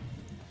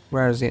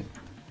 Where is it?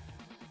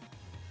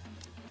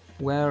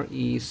 Where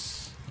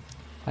is...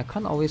 I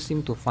can't always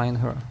seem to find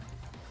her.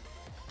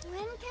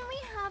 When can we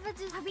have a...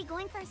 Are we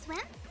going for a swim?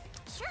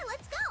 Sure,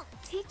 let's go!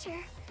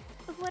 Teacher,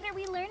 what are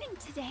we learning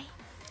today?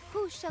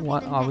 Who shall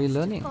What be the are we next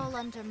learning? to fall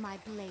under my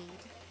blade?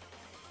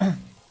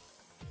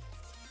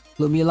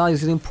 LUDMILLA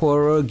is using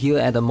poorer gear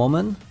at the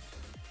moment.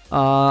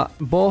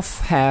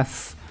 Both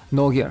have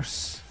no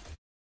gears.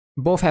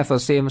 Both have the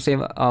same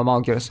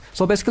amount of gears.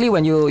 So basically,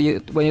 when you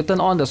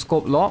turn on the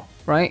scope lock,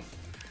 right?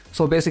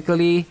 So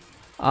basically,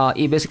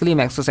 it basically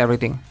maxes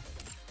everything.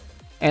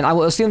 And I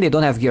would assume they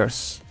don't have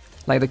gears.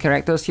 Like the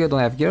characters here don't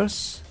have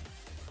gears.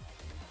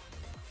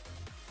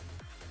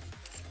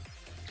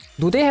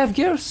 Do they have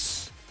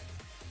gears?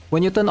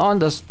 When you turn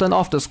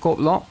off the scope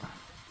lock?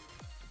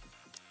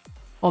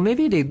 Or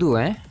maybe they do,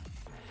 eh?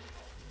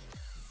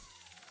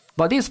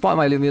 But this is part of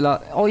my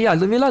LUDMILLA. Oh yeah,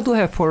 LUDMILLA do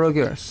have poorer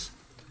gears.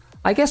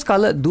 I guess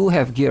Scarlet do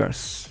have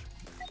gears.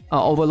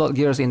 Overload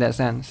gears in that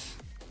sense.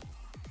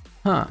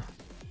 Huh.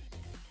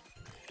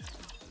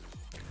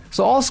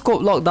 So all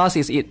scope lock does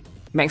is it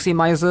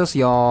maximizes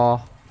your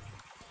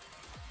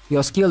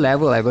skill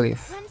level, I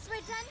believe. Once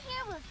we're done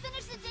here, we'll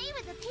finish the day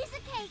with a piece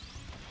of cake.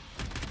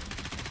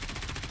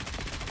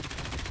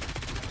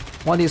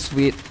 What is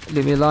with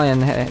LUDMILLA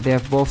and they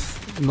have both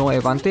no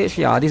advantage?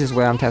 Yeah, this is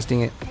where I'm testing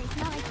it. They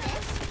smell like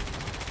fish?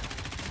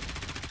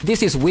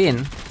 This is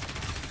Wind.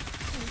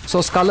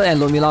 So Scarlet and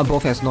LUDMILLA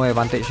both has no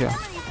advantage here.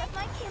 Memories of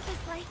my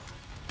campus life.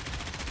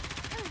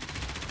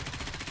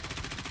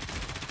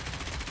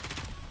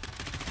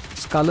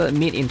 Scarlet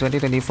mid in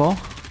 2024?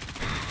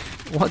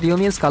 What do you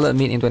mean Scarlet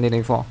mid in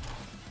 2024?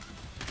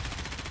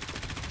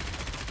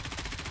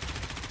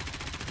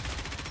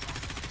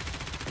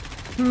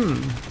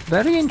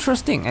 Very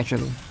interesting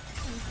actually.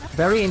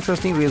 Very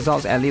interesting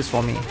results, at least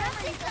for me.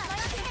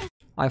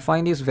 I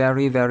find this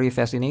very, very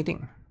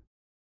fascinating.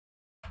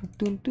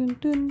 Dun, dun,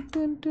 dun,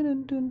 dun,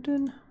 dun, dun,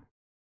 dun.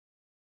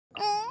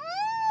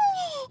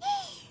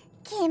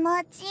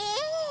 Kimochi.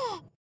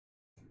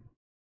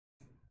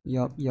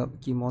 Yup,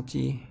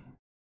 kimochi.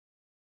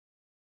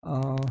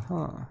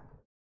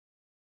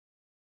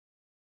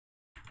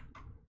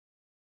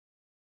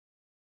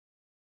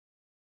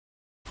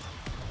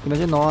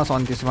 Imagine Noah's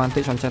on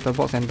disadvantage on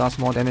Chatterbox and does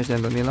more damage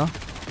than LUDMILLA.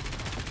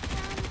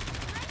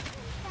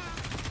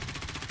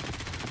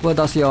 Well,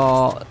 does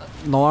your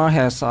Noah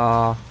has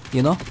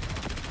you know,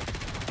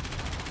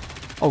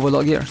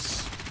 overload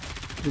gears?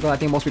 Because I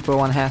think most people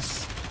one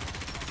has.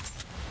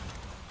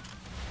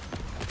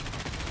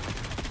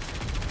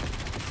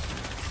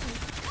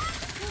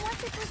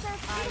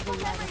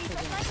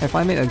 Have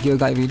I made a gear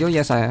guide video?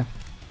 Yes, I have.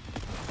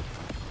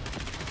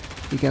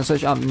 You can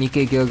search up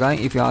NIKKE gear guide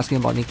if you're asking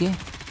about NIKKE.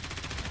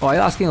 Or are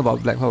you asking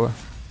about Black Clover?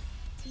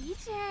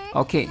 Teacher,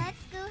 Okay. let's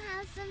go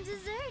have some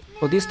dessert now.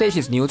 So this stage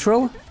is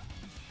neutral?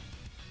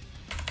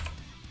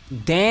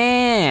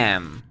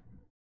 Damn!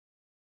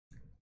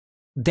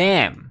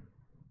 Damn!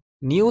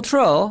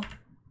 Neutral?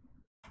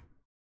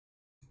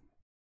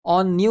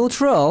 On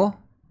neutral,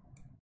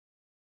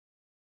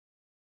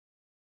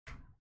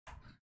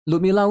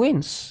 LUDMILLA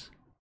wins.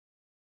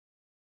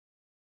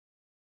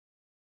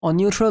 On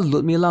neutral,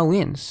 LUDMILLA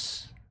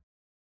wins.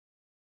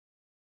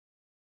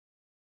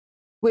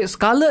 Wait,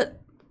 Scarlet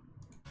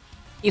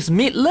is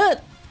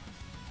mid-LUD?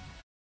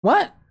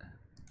 What?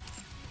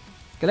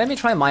 Okay, let me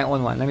try my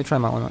own one.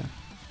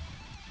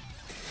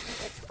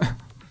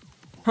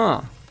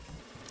 Huh.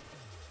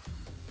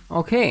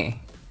 Okay.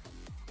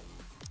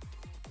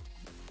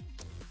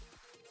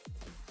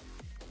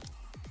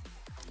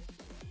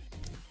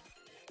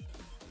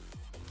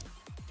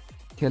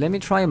 Okay, let me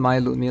try my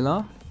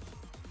LUDMILLA.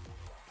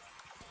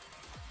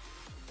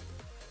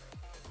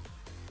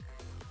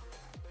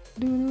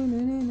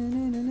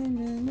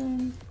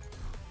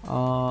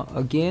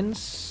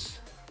 Against,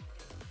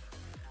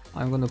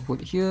 I'm gonna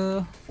put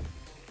here.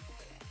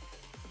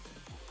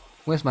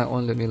 Where's my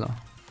own LUDMILLA?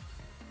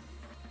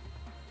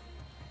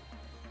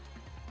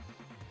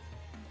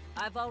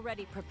 I've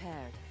already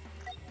prepared.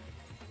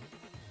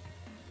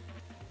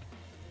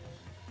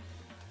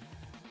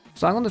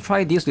 So I'm gonna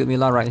try this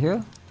LUDMILLA right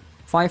here.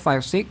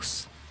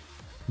 556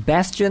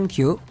 Bastion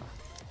Cube.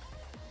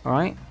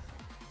 Alright.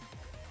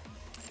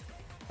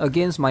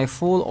 Against my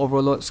full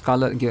overload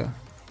Scarlet gear.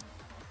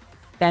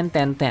 10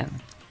 10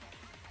 10.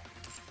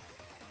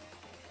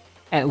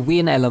 At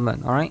win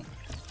element, alright?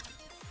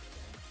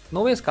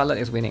 No way Scarlet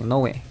is winning, no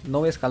way.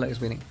 No way Scarlet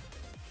is winning.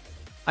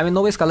 I mean,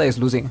 no way Scarlet is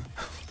losing.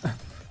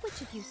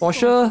 For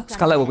sure,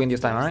 Scarlet will win this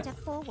time, alright?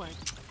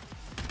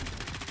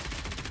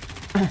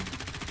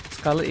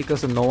 Scarlet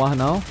equals to Noah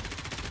now.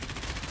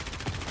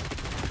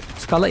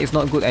 Scarlet is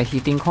not good at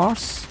hitting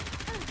cores.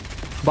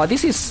 But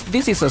this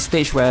is a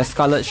stage where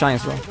Scarlet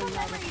shines, bro.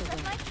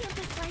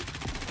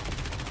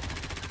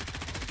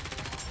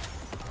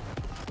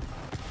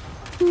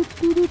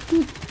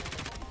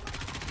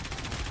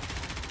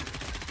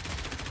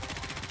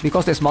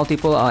 Because there's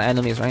multiple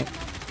enemies, right?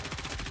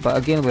 But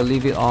again, we'll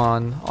leave it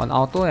on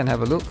auto and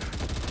have a look.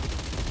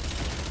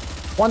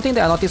 One thing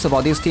that I noticed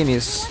about this team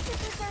is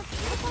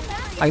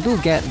I do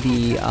get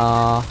the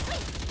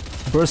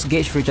burst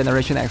gauge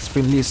regeneration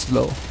extremely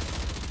slow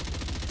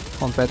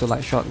compared to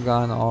like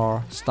shotgun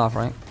or stuff,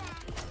 right?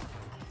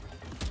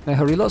 And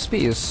her reload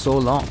speed is so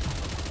long.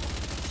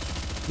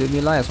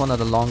 LUDMILLA has one of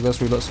the longest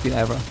reload speed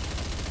ever.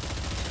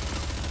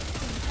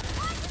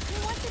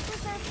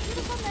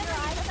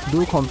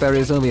 Do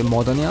comparison with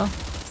Modernia.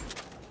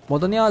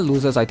 Modernia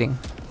loses, I think.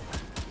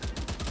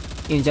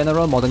 In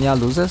general, Modernia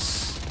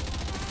loses.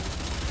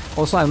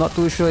 Also, I'm not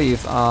too sure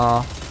if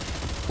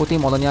putting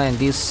Modernia in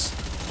this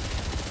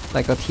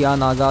like a Tia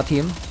Naga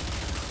team.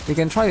 We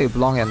can try with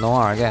Blanc and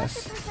Noir, I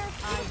guess.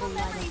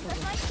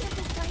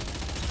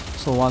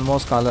 So one more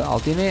Scarlet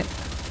ultimate.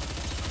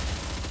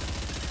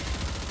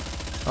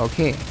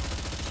 Okay.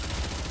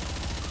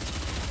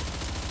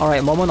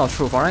 Alright, moment of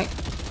truth, alright?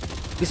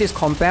 This is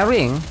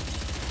comparing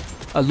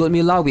a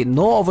LUDMILLA with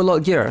no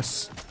overload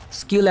gears,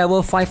 skill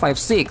level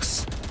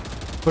 556,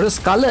 versus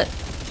Scarlet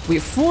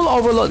with full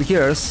overload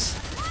gears,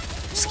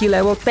 skill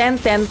level 10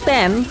 10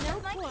 10.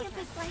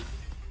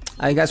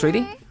 Are you guys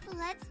ready?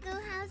 Let's go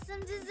have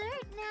some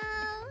dessert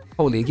now.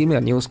 Holy, give me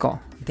a new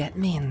score. That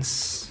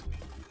means...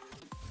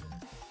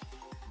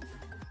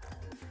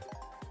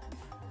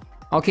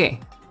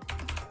 Okay.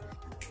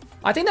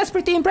 I think that's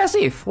pretty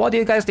impressive. What do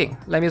you guys think?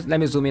 Let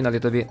me zoom in a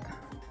little bit.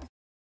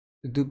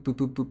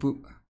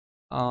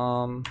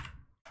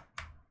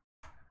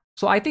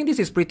 So I think this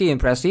is pretty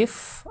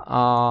impressive.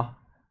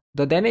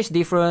 The damage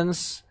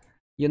difference,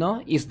 you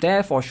know, is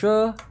there for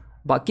sure.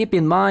 But keep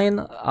in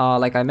mind,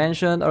 like I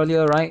mentioned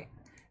earlier, right?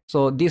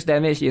 So this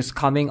damage is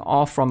coming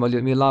off from a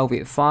LUDMILLA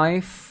with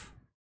 5,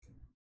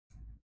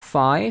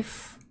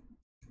 5,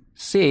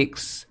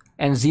 6,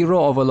 and 0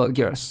 overload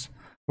gears.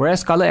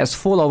 Whereas Scarlet has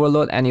full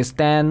overload and is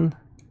 10,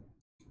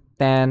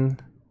 10,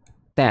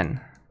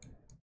 10.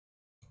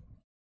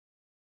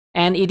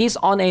 And it is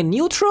on a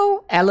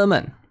neutral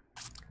element.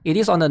 It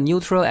is on a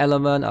neutral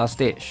element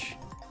stage.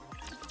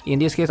 In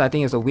this case, I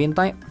think it's a wind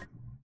type.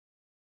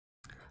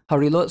 Her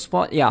reload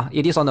spot, yeah,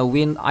 it is on the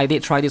wind. I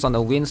did try this on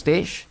the wind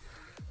stage.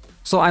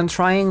 So I'm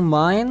trying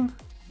mine.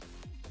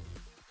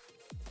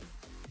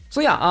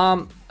 So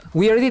yeah,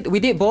 we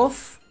did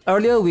both.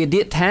 Earlier we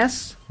did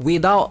tests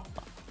without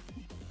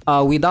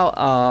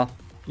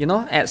you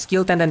know, at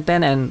skill 10 and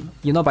 10, and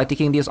you know, by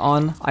taking this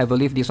on, I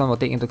believe this one will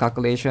take into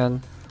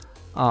calculation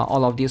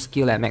all of this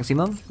skill at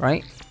maximum,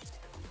 right?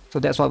 So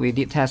that's what we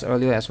did test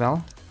earlier as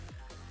well.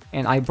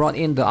 And I brought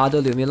in the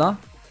other LUDMILLA,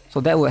 so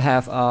that would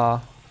have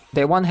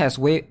that one has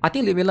way. I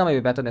think LUDMILLA might be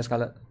better than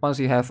Scarlet once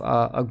you have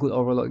a good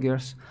overload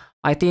gears.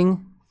 I think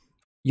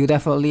you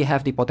definitely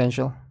have the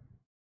potential.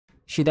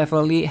 She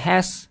definitely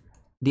has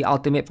the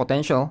ultimate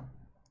potential.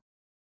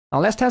 Now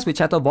let's test with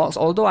Chatterbox,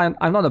 although I'm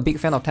not a big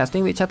fan of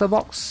testing with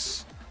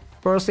Chatterbox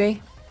per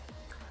se.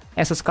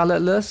 As a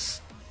Scarletless,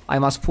 I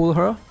must pull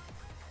her.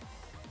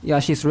 Yeah,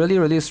 she's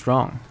really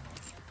strong.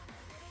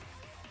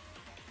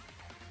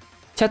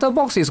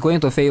 Chatterbox is going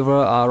to favor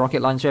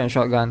rocket launcher and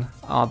shotgun.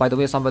 By the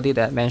way, somebody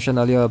that mentioned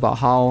earlier about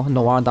how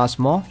Noir does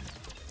more.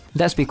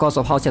 That's because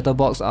of how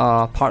Chatterbox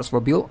parts were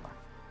built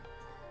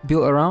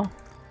around.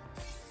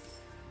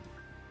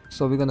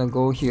 So we're gonna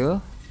go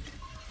here,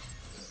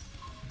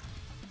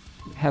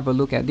 have a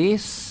look at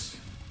this.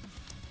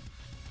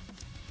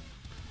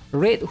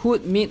 Red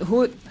hood, mid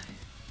hood,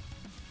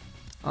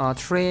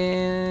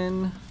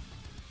 train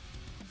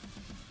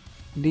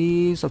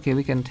this. Okay,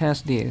 we can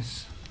test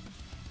this.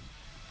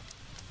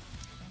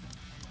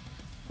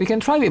 We can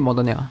try with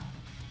Modernia.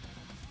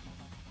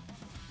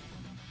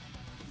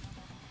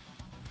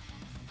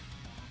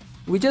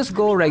 We just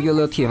go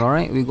regular team,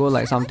 alright? We go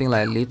like something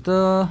like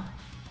Litter,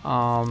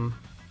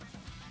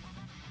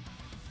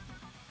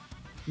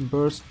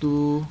 Burst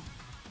 2.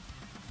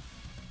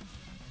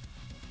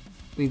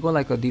 We go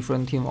like a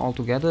different team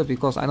altogether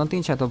because I don't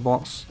think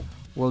Chatterbox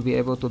will be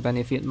able to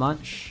benefit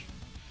much.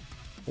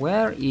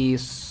 Where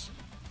is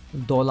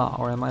Dola,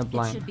 or am I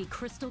blind? It should be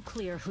crystal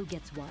clear who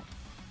gets what.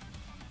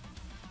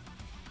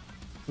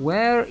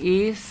 Where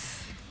is...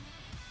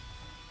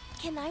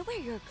 Can I wear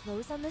your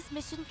clothes on this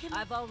mission, Kim?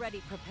 I've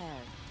already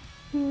prepared.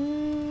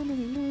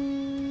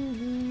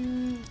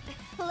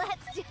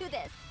 Let's do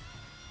this.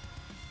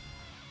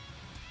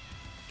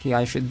 Okay,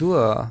 I should do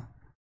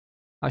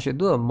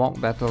a mock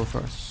battle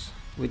first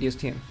with this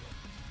team.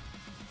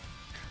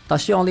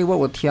 Does she only work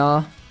with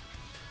Tia?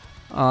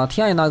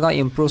 Tia and Naga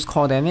improves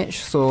core damage,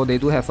 so they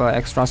do have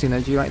extra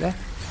synergy right there.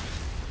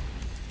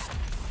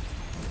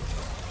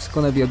 It's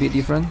gonna be a bit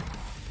different.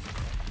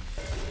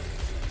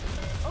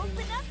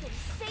 Open up and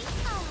say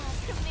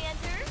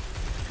Commander.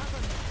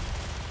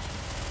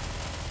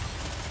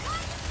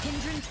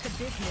 Hindrance to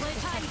business.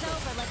 Playtime's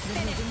over. Let's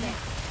finish this.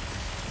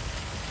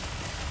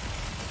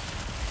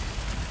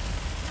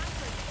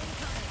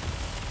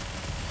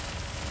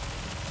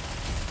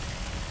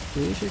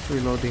 Okay, she's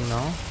reloading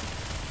now.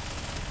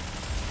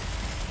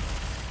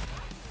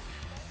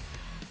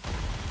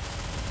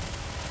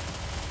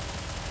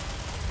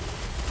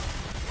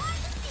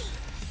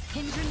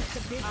 Hindrance to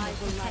business. I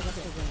will light up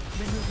the way.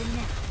 Removing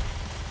now.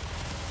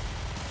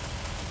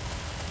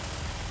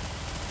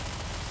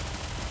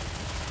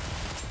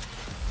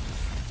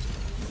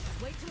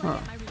 Wait till I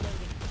get my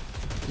reloading.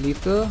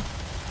 Litter.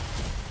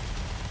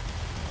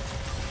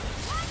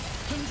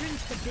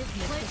 Hindrance to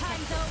business.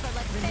 Playtime's over.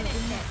 Let's finish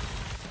this.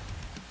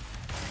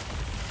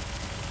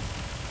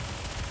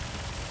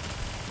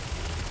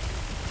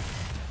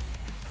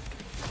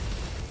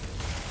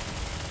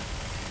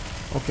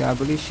 Okay, I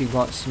believe she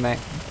got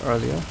smacked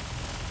earlier.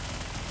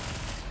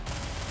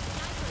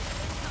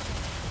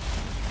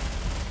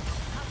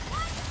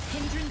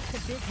 Hindrance to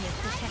business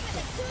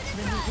detected.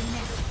 Removing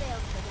now.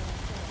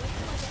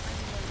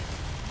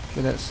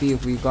 Okay, let's see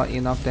if we got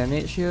enough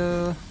damage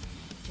here.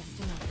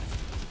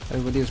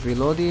 Everybody's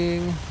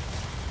reloading.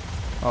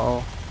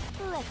 Uh-oh.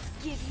 Let's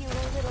give you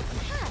a little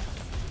pat.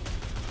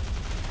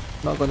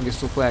 Not gonna be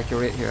super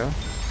accurate here.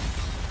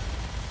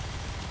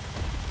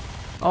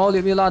 Oh,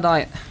 LUDMILLA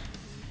died.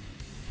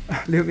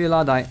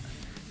 LUDMILLA died.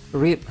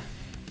 RIP.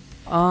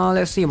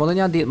 Let's see,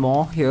 Modernia did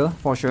more here,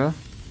 for sure.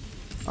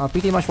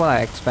 Pretty much what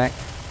I expect.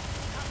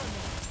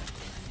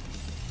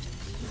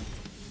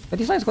 But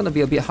this one is gonna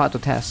be a bit hard to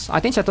test. I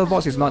think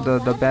Chatterbox is not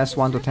the best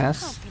one to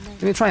test.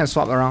 Let me try and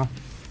swap around.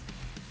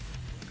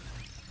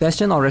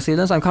 Bastion or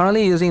Resilience? I'm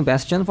currently using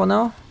Bastion for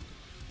now.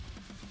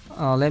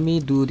 Let me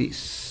do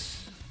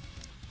this.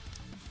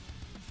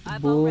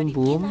 Boom,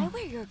 boom. Can I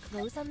wear your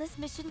clothes on this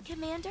mission,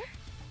 Commander?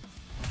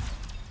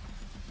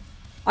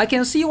 I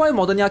can see why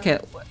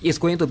Modernia is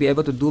going to be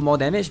able to do more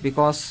damage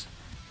because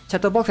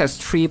Chatterbox has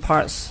 3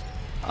 parts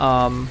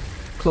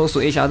close to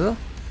each other.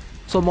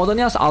 So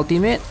Modernia's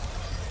ultimate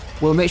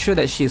will make sure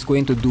that she's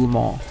going to do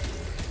more.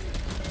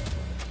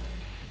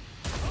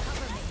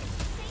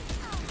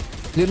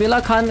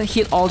 LUDMILLA can't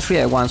hit all 3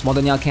 at once,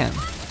 Modernia can.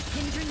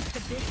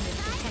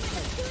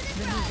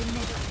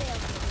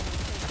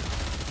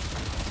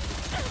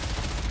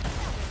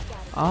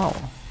 Ow,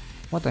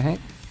 what the heck?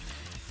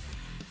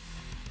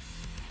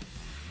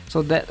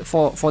 So that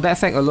for that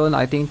fact alone,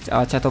 I think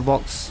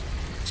Chatterbox,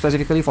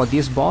 specifically for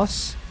this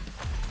boss,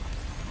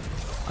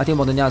 I think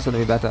Modernia is going to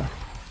be better.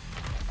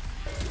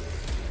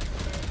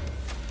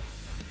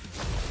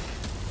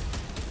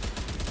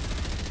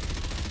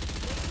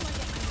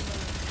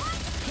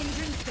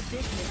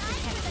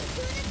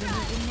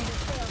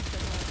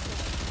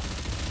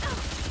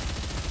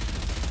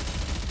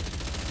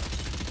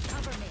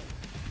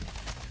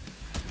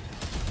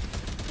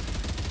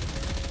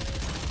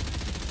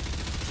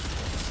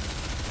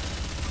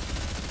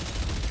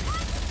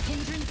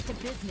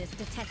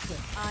 Detected.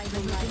 I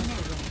will light up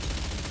the way.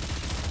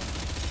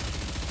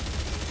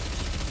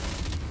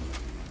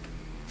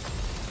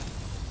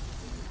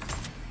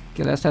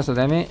 Okay, let's test the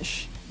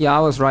damage. Yeah, I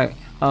was right.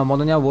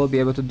 Modernia will be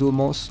able to do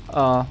more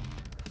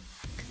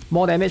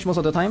damage most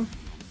of the time.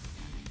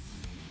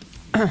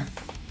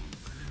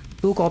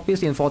 2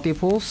 copies in 40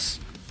 pulls.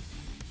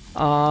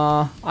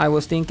 I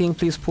was thinking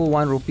please pull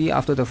 1 rupee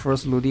after the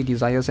first Ludi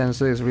desire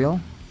sensor is real.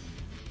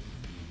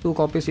 2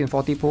 copies in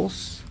 40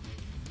 pulls.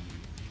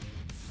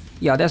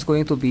 Yeah, that's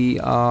going to be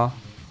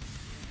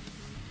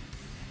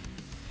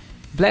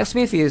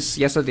Blacksmith is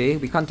yesterday.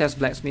 We can't test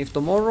Blacksmith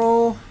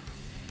tomorrow.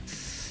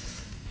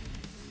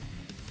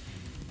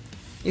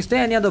 Is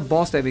there any other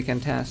boss that we can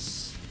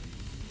test?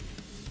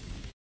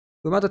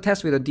 We want to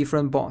test with a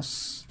different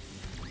boss.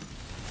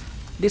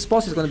 This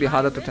boss is going to be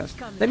harder to test.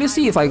 Let me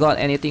see if I got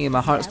anything in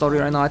my heart story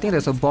right now. I think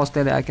there's a boss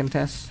there that I can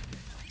test.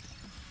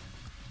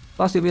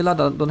 Plus,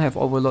 LUDMILLA don't have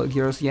overload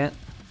gears yet.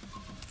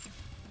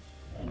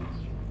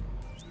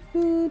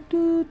 Do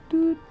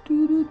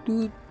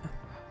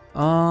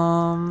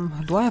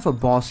I have a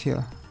boss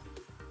here?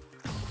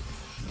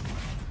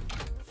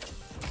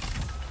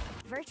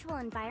 Virtual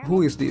environment.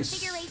 Who is this?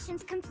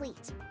 Configurations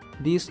complete.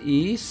 This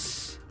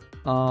is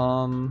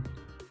oh,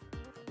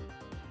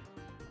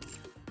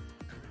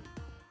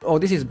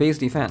 this is base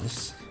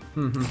defense.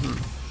 Let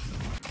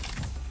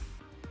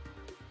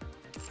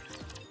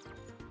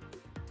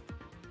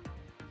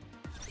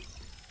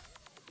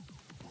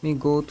me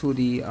go to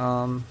the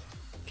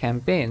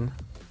campaign.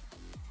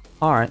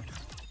 Art.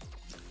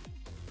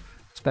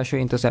 Special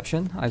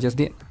interception. I just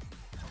did.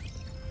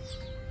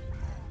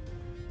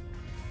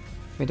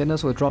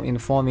 Maintenance will drop in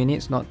 4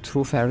 minutes, not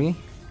true fairy.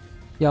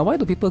 Yeah, why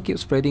do people keep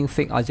spreading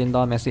fake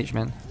agenda message,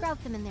 man?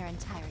 Route them in their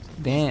entirety.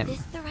 Damn. Is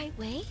this the right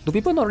way? Do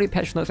people not read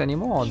patch notes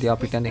anymore, or they are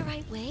pretending?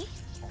 Right way?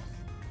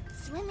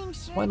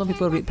 Why don't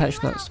people read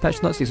patch notes?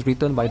 Patch notes is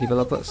written by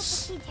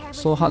developers.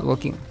 So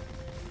hardworking.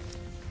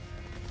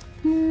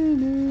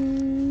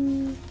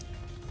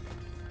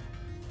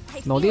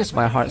 No, this is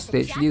my heart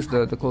stage. This is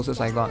the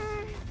closest I got. I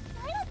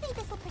don't think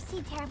this will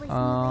proceed terribly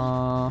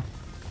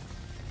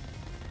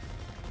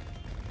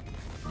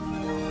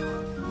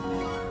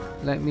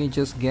Let me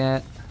just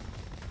get.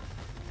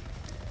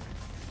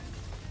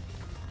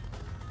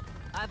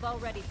 I've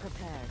already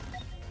prepared.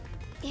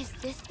 Is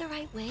this the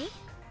right way?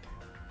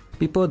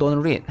 People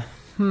don't read.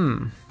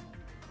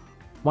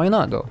 Why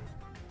not though?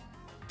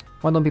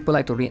 Why don't people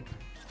like to read?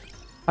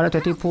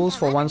 120 pulls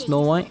for 1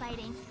 Snow White,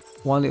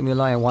 1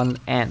 LUDMILLA and 1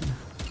 Anne.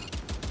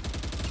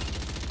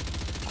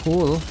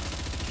 Cool.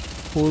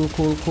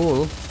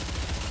 Cool.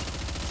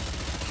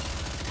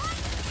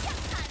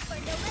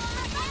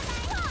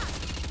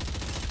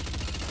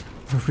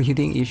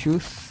 Reading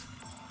issues.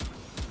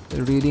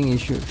 Reading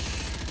issues.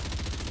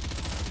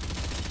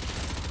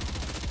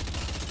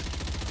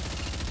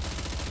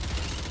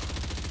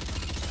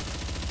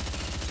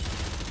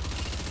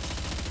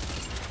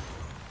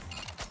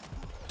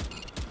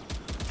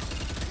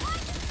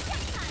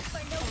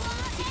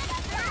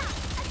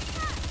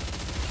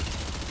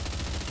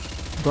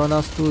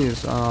 Bronas 2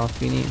 is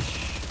finished.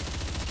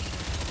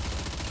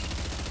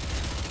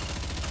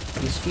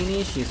 He's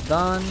finished, he's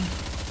done.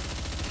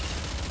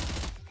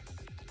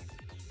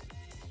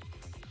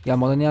 Yeah,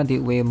 Modernia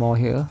did way more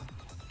here.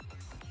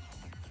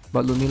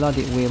 But LUDMILLA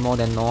did way more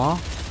than Noah.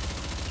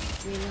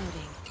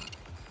 Reloading.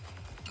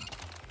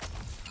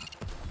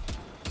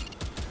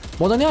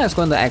 Modernia is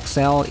going to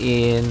excel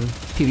in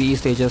PvE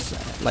stages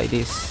like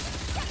this.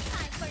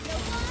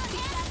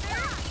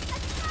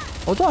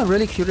 Although I'm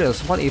really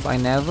curious, what if I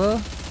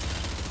never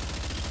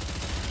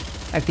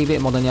activate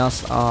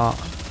Modernia's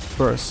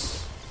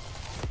burst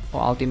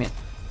or ultimate?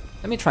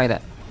 Let me try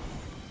that.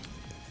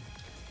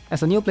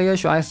 As a new player,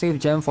 should I save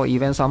gem for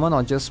event summon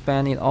or just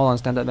spend it all on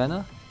standard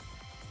banner?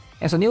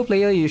 As a new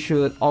player, you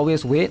should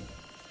always wait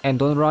and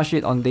don't rush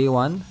it on day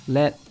 1.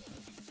 Let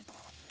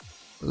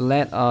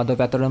the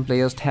veteran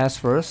players test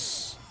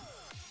first.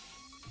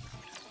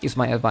 Is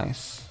my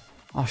advice.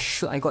 Oh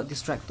shit, I got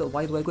distracted.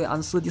 Why do I go and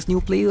answer this new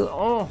player?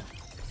 Oh!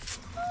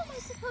 How am I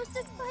supposed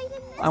to fight in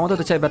this? I wanted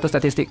to check better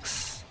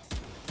statistics.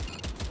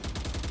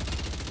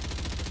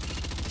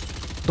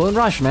 Don't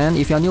rush, man.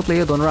 If you're a new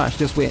player, don't rush.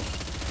 Just wait.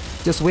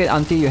 Just wait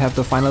until you have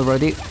the final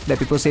verdict that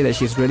people say that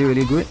she's really,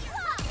 really good.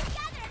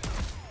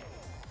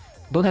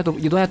 You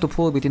don't have to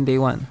pull within day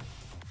 1.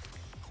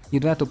 You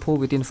don't have to pull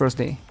within first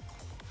day.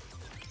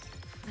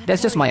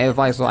 That's just my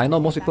advice. So I know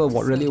most people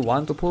would really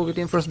want to pull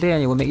within first day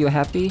and it will make you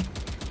happy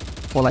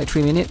for like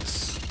 3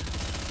 minutes.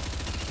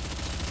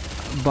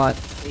 But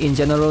in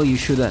general, you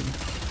shouldn't.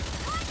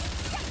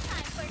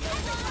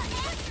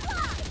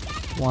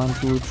 1,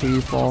 2,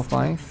 3, 4,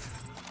 5.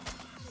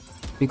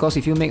 Because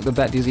if you make the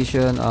bad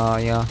decision,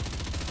 yeah,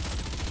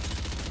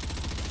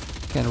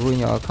 can ruin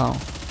your account.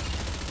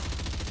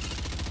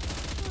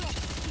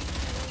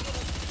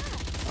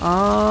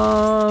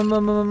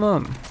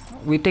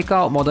 We take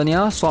out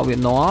Modernia, swap with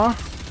Noir.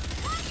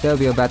 There'll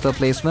be a better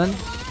placement.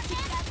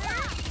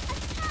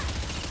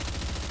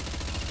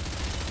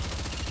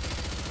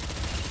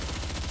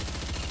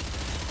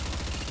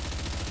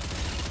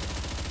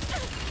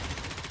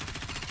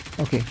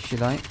 Okay, she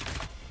died.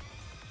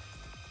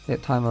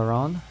 That time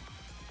around.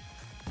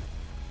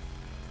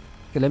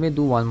 Okay, let me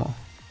do one more.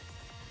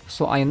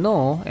 So I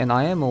know, and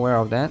I am aware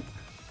of that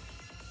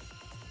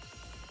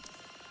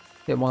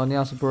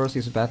Modernia's burst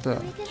is better.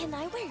 Can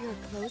I wear your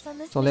clothes on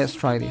this? So let's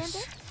try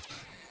this.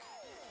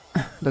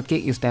 The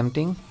cake is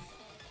tempting.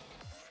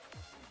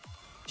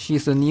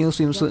 She's the new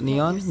swimsuit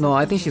neon. No,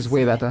 I think she's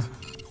way better.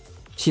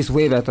 She's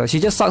way better. She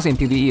just sucks in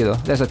PvE though.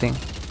 That's the thing.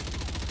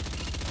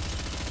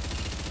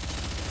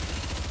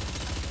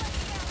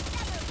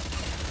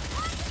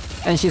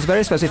 And she's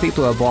very specific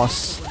to a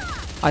boss.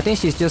 I think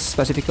she's just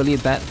specifically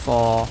bad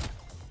for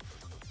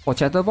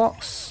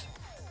Chatterbox.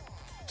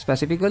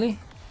 Specifically.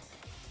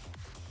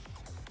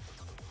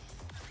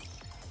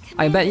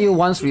 I bet you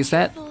once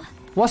reset.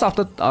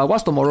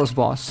 What's tomorrow's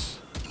boss?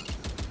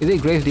 Is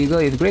it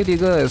Gravedigger? If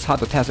Gravedigger is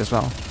hard to test as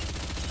well.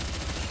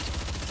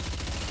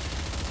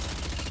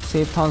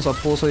 Save tons of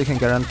pulls so you can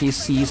guarantee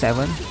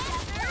C7.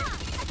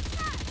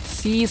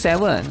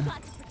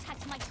 C7.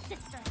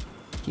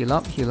 Heal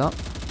up, heal up.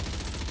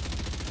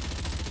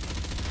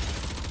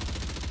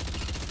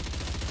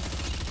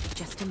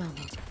 Just a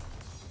moment.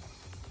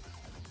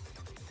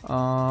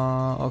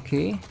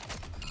 Okay.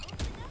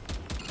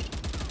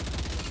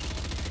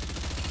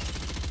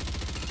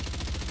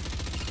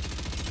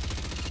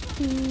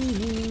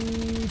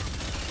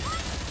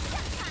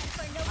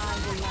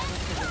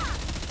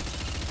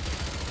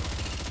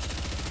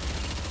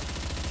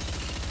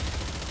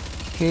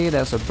 Okay,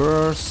 that's a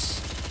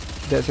burst.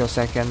 That's your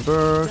second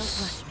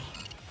burst.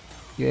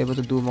 You're able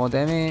to do more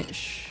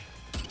damage.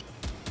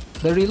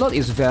 The reload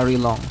is very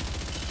long.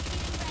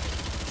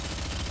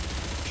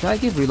 Should I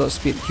give reload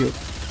speed cube?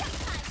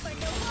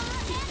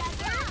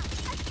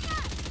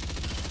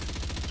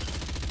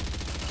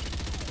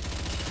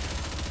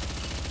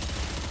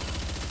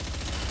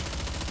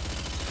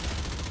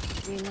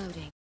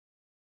 Reloading.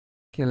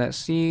 Okay, let's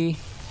see.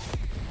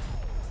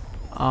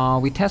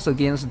 We test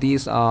against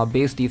these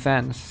base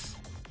defense.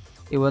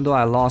 Even though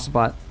I lost,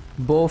 but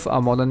both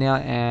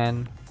Modernia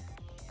and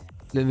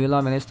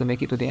LUDMILLA managed to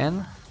make it to the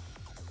end.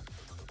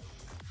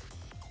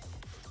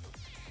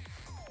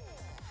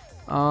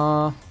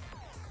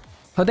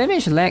 Her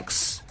damage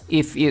lags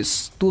if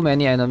it's too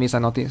many enemies, I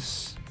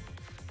notice.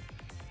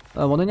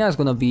 Modernia is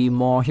gonna be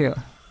more here.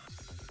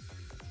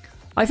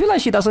 I feel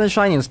like she doesn't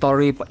shine in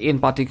story in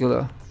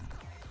particular.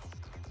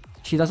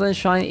 She doesn't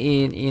shine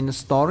in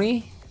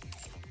story.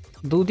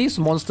 Do these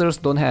monsters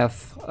don't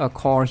have a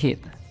core hit?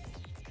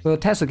 We'll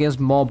test against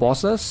more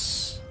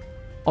bosses.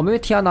 Or maybe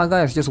Tia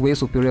Naga is just way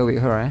superior with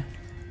her, eh?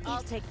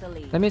 I'll take the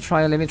lead. Let me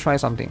try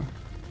something.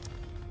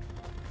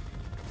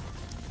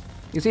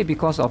 Is it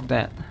because of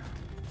that?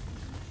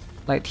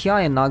 Like Tia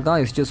and Naga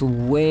is just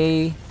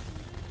way...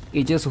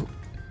 It just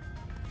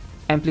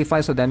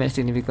amplifies the damage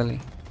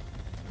significantly.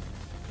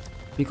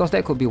 Because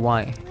that could be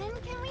why.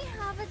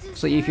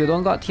 So if you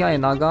don't got Tia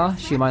and Naga,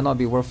 she might not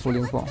be worth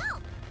fooling for.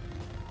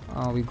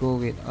 We go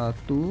with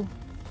 2.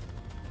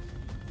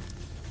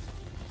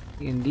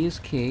 In this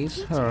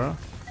case, her.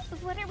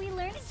 What are we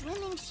learning?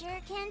 Swimming sure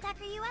can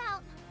tucker you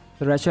out.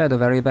 The Ratchet at the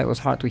very back was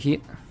hard to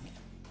hit.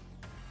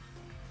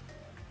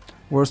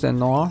 Worse than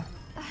Noir.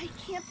 I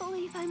can't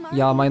believe I'm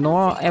Yeah, my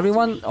Noir,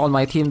 everyone on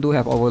my team do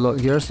have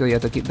overload gear, so you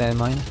have to keep that in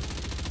mind.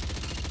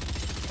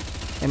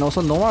 And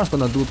also Noir is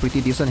gonna do pretty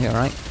decent here,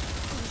 right?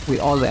 With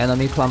all the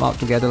enemy clump out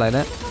together like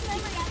that.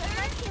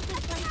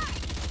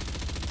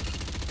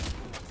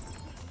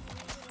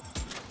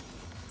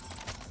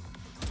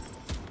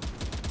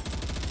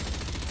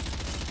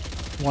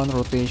 One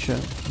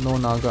rotation, no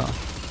Naga. Why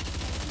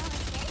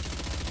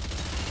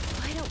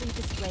don't we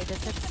display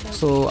this at snow?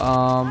 So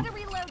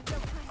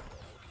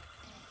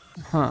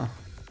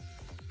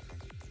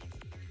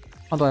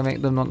how do I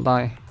make them not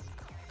die?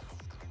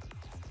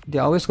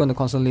 They're always going to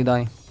constantly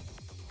die.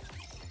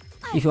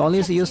 If you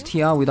only use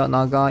Tia without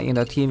Naga in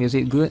the team, is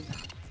it good?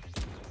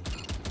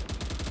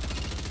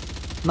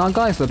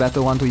 Naga is the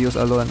better one to use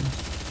alone.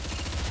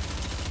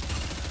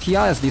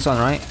 Tia is this one,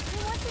 right?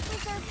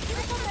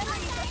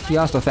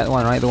 Tia's the fat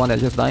one, right? The one that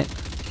just died.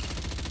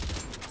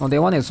 Oh,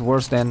 that one is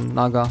worse than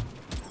Naga.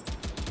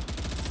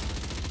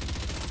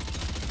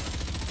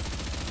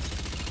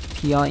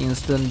 Tia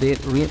instant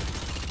dead rip.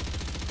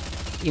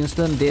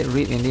 Instant dead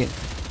rip indeed.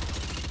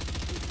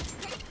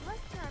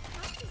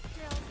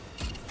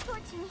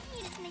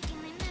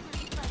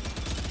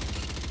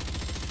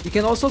 You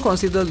can also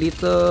consider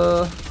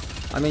little,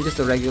 I mean just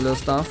the regular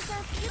stuff.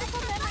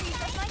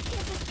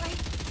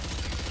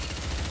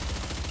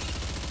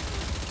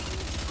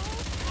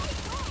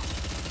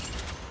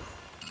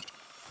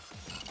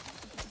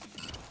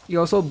 You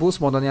also boost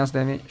Modernia's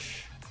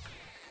damage.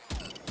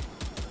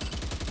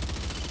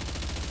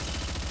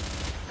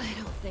 I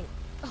don't think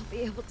I'll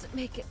be able to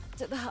make it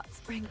to the hot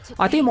spring today.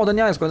 I think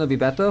Modernia is going to be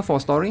better for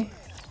story.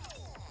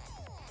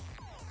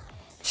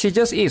 She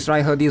just is,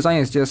 right? Her design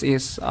is just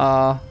is.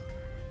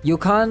 You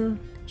can't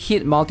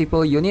hit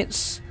multiple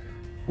units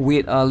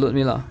with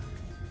LUDMILLA.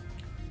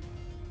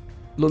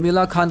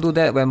 LUDMILLA can't do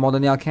that when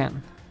Modernia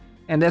can.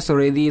 And that's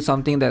already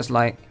something that's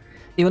like,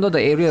 even though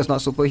the area is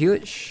not super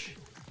huge,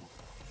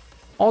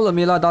 all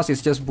LUDMILLA does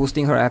is just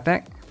boosting her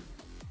attack.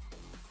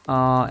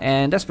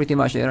 And that's pretty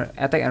much it.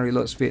 Attack and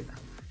reload speed.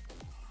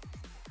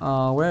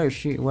 Where is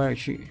she? Where is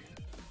she?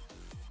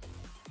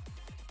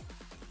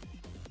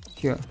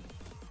 Here.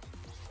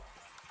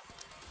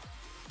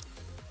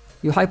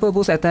 You hyper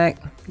boost attack,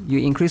 you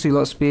increase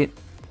reload speed,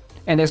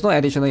 and there's no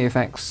additional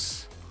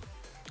effects.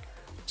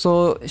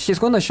 So she's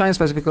going to shine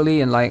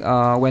specifically in like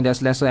when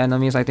there's lesser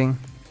enemies, I think.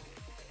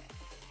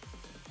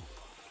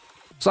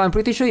 So I'm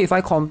pretty sure if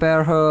I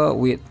compare her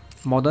with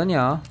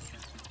Modernia,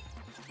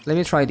 Let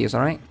me try this,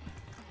 alright?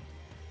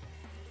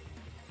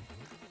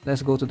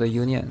 Let's go to the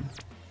union.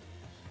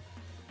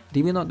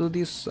 Did we not do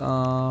this?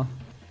 I'll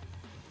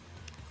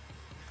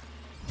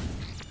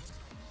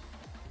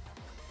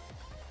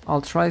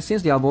try,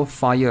 since they are both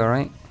fire,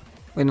 right?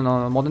 Wait, no,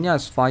 Modernia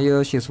is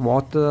fire, she's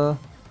water.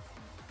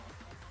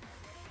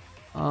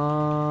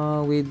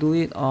 We do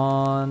it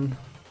on...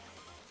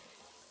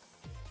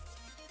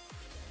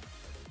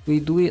 We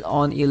do it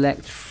on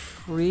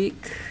electric.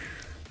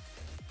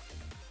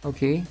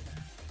 Okay.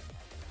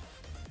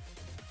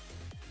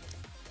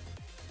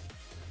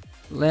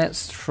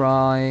 Let's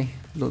try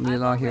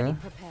LUDMILLA here.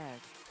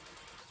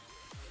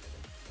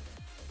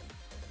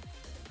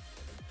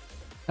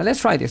 And let's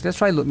try this. Let's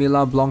try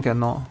LUDMILLA Blanc and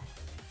Nord.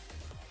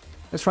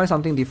 Let's try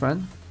something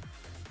different.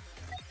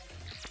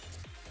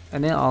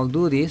 And then I'll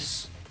do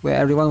this where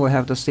everyone will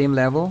have the same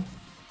level.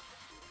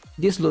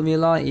 This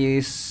LUDMILLA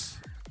is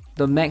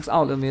the max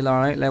out LUDMILLA,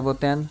 right? Level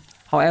 10.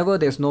 However,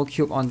 there's no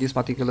cube on this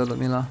particular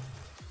LUDMILLA.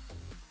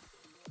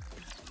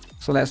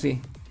 So let's see.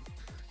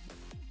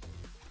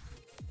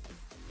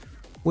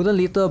 Wouldn't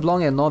Little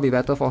Blanc and Nord be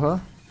better for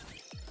her?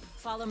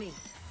 Follow me.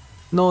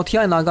 No,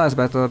 Tia and Naga is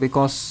better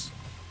because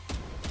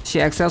she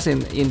excels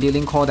in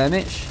dealing core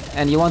damage,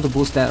 and you want to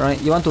boost that, right?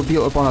 You want to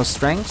build upon her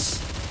strengths.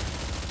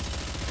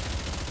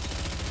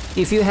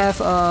 If you have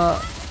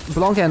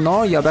Blanc and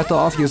Nord, you're better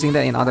off using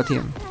that in other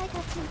team.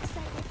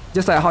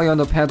 Just like how you want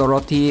to pair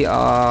Dorothy,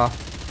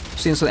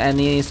 Swimsuit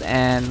Anise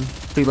and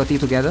Puberty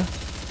together.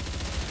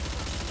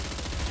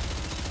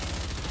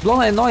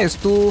 Blanc and Nord is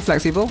too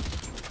flexible,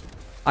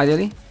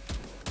 ideally.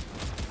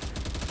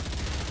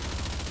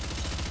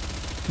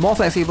 More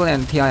flexible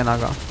than Tia and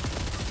Naga.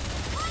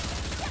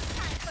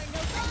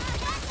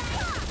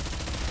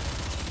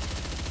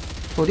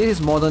 So this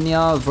is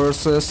Modernia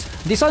versus...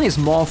 This one is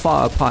more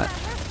far apart.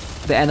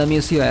 The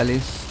enemies here at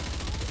least.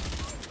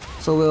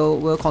 So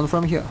we'll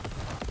confirm here.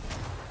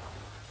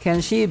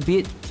 Can she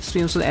beat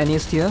Swimsuit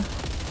Anise here?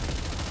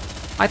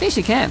 I think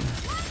she can.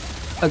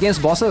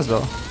 Against bosses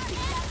though.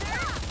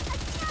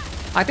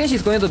 I think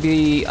she's going to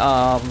be...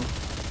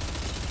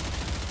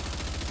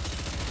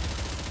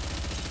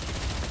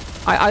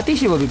 I think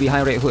she will be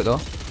behind Red Hood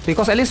though.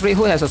 Because at least Red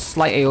Hood has a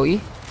slight AoE.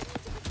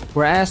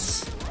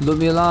 Whereas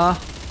LUDMILLA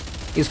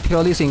is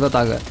purely single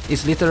target.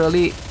 It's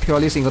literally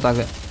purely single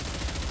target.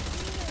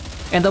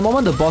 And the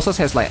moment the bosses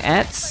has like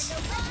ads,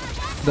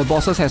 the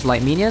bosses has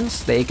like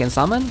minions that it can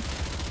summon,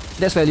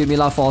 that's where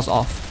LUDMILLA falls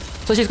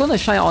off. So she's gonna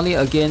shine only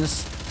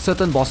against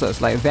certain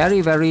bosses, like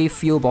very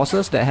few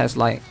bosses that has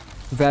like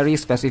very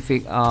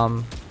specific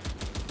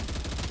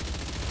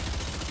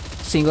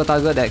single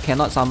target that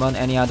cannot summon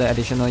any other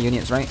additional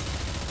units, right?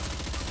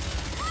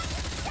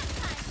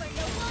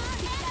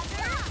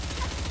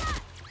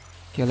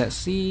 Okay, let's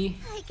see.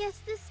 I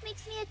guess this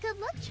makes me a good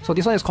luck charm. So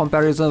this one is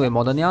comparison with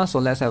Modernia, so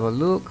let's have a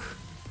look.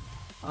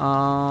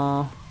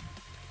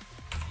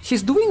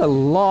 She's doing a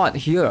lot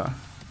here.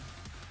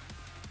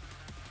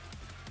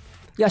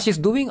 Yeah, she's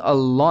doing a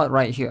lot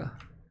right here.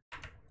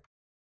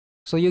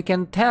 So you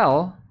can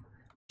tell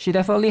she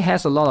definitely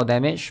has a lot of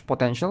damage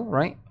potential,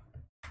 right?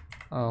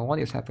 What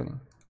is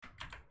happening?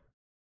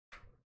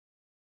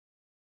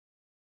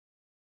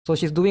 So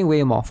she's doing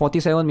way more.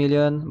 47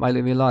 million. My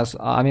LUDMILLA is,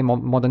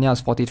 Modernia is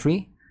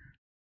 43.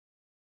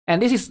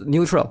 And this is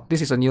neutral.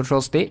 This is a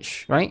neutral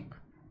stage, right?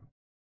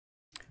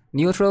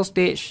 Neutral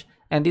stage,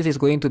 and this is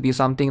going to be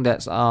something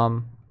that's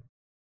no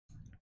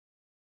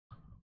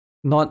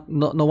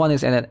one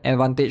is at an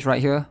advantage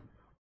right here.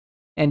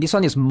 And this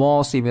one is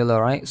more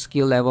similar, right?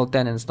 Skill level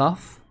 10 and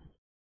stuff.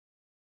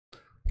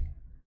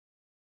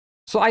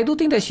 So I do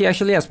think that she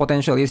actually has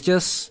potential. It's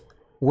just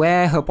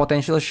where her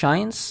potential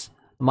shines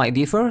might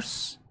differ.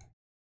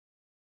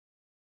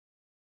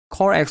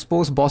 Core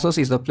exposed bosses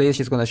is the place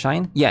she's gonna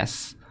shine.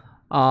 Yes.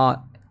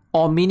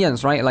 Or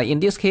minions, right? Like in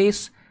this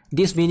case,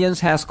 these minions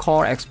has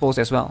core exposed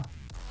as well.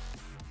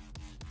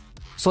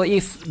 So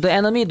if the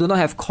enemy do not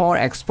have core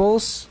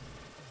exposed,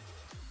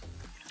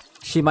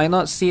 she might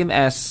not seem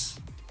as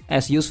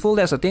useful.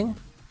 That's the thing.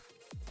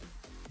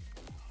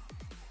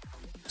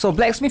 So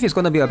Blacksmith is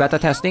going to be a better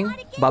testing,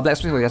 but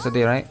Blacksmith was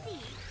yesterday, right?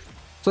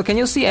 So can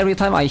you see every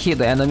time I hit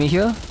the enemy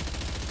here,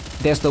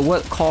 there's the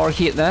word core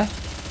hit there.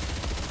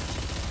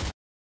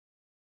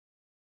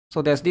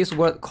 So there's this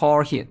word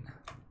core hit.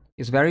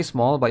 It's very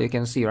small, but you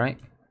can see, right?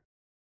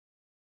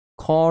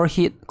 Core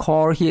hit,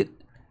 core hit.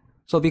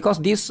 So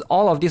because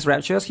all of these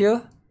raptures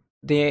here,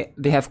 they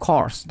have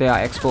cores, they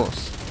are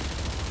exposed.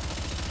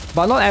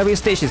 But not every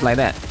stage is like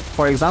that.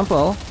 For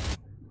example,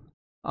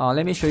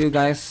 let me show you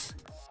guys.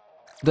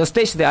 The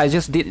stage that I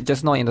just did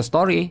just now in the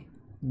story,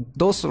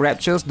 those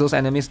raptures, those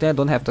enemies there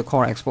don't have the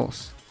core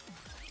exposed.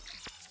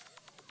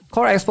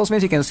 Core exposed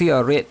means you can see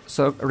a red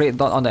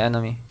dot on the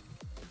enemy.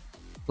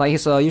 Like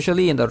it's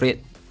usually in the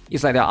red.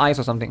 It's like their eyes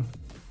or something.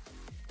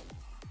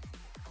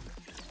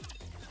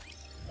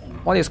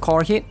 What is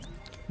core hit?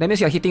 That means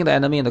you're hitting the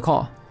enemy in the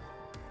core.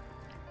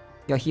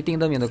 You're hitting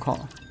them in the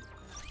core.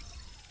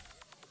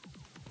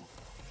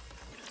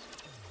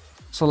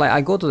 So like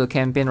I go to the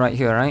campaign right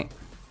here, right?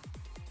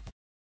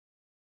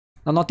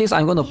 Now notice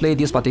I'm going to play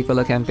this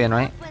particular campaign,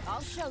 right?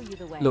 I'll show you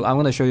the way. Look, I'm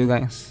going to show you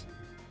guys.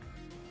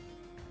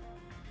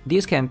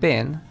 This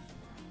campaign,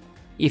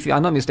 if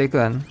I'm not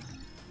mistaken,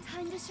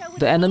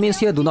 the enemies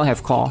here do not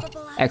have core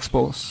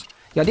exposed.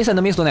 Yeah, these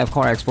enemies don't have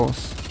core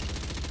exposed.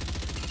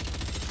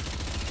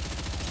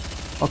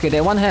 Okay,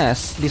 that one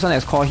has. This one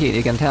has core hit,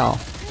 you can tell.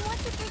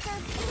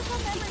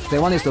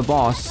 That one is the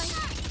boss.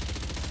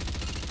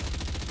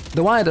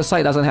 The one at the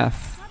side doesn't have.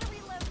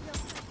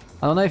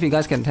 I don't know if you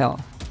guys can tell.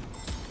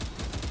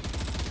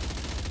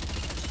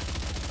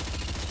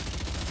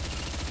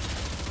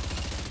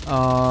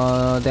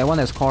 That one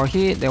has core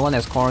hit, that one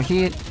has core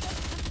hit.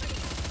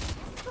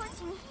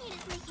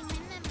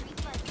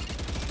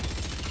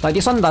 Like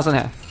this one doesn't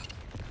have.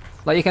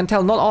 Like you can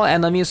tell not all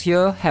enemies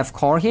here have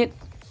core hit.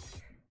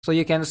 So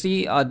you can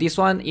see this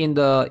one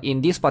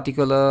in this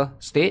particular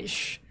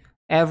stage,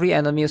 every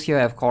enemies here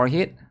have core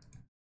hit.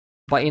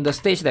 But in the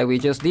stage that we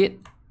just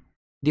did,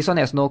 this one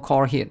has no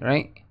core hit,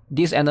 right?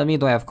 This enemy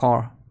don't have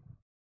core.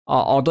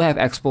 Or don't have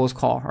exposed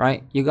core,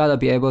 right? You gotta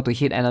be able to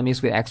hit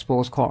enemies with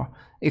exposed core.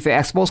 If you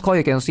expose core,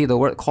 you can see the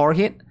word core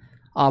hit.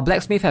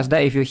 Blacksmith has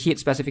that if you hit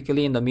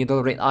specifically in the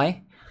middle red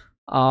eye.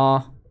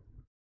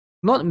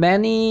 Not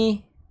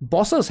many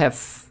bosses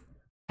have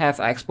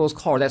exposed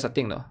core, that's the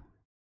thing though.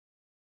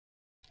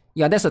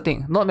 Yeah, that's the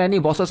thing. Not many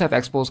bosses have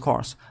exposed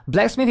cores.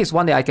 Blacksmith is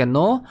one that I can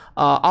know.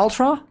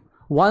 Ultra,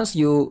 once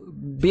you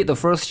beat the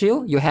first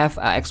shield, you have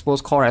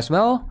exposed core as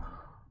well.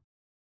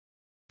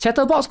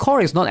 Chatterbox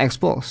core is not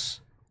exposed.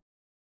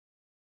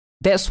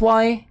 That's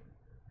why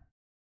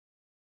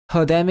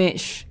her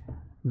damage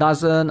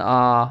doesn't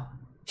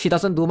she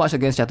doesn't do much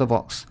against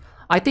Chatterbox.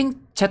 I think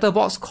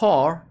Chatterbox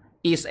core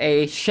is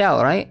a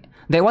shell, right?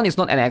 That one is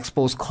not an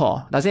exposed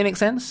core. Does it make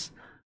sense?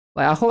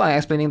 Like, I hope I'm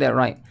explaining that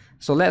right.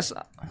 So let's...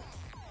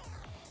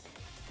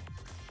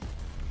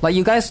 Like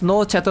you guys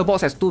know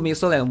Chatterbox has 2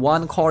 missile and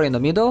 1 core in the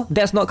middle.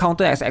 That's not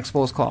counted as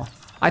exposed core.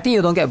 I think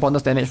you don't get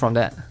bonus damage from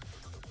that.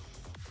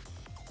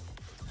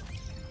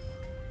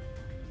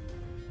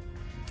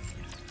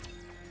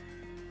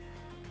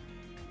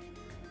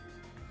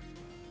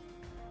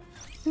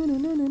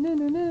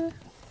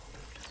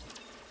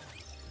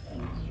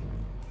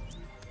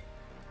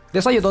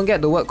 That's why you don't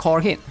get the word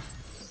core hit.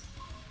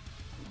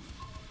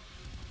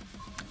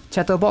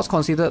 Chatterbox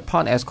considered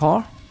part as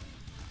core.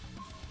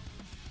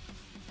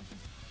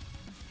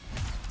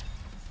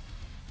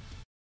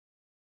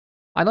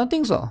 I don't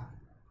think so.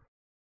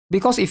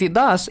 Because if it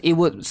does, it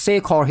would say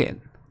core hit.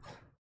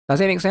 Does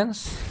that make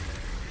sense?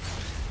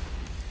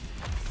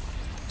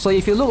 So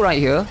if you look right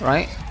here,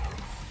 right?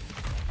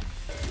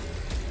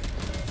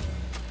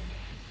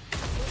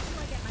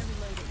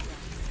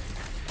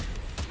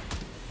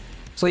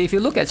 So if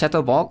you look at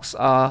Chatterbox,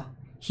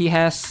 he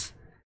has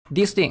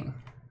this thing.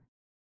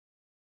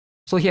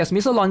 So he has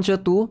Missile Launcher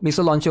 2,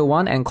 Missile Launcher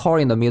 1, and core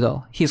in the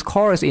middle. His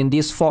core is in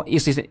this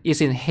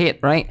is in head,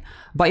 right?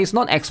 But it's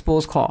not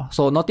exposed core.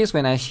 So notice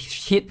when I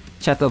hit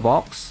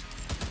Chatterbox,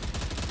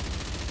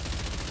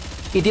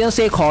 it didn't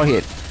say core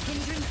hit.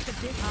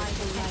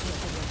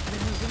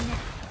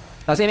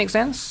 Does it make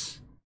sense?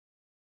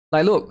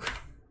 Like look.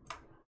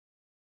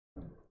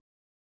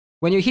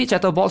 When you hit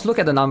Chatterbox, look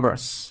at the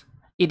numbers.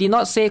 It did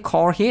not say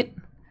core hit,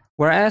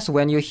 whereas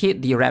when you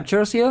hit the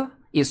Raptures here,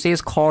 it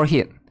says core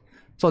hit.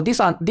 So this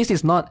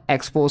is not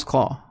exposed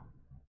core.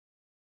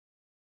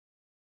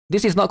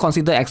 This is not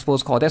considered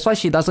exposed core. That's why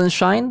she doesn't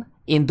shine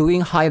in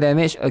doing high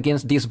damage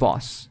against this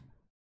boss.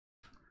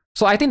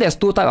 So I think there's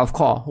 2 types of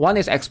core. One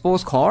is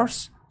exposed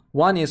cores.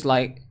 One is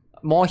like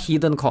more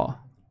hidden core.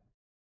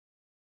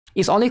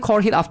 Is only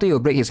core hit after you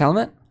break his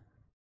helmet?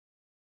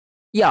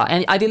 Yeah,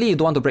 and ideally you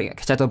don't want to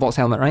break Chatterbox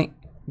helmet, right?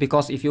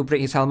 Because if you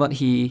break his helmet,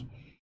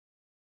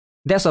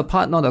 that's a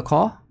part, not a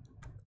core.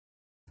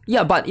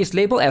 Yeah, but it's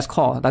labeled as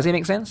core. Does it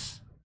make sense?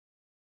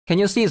 Can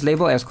you see it's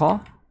labeled as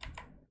core?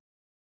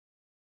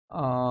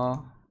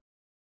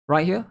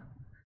 Right here.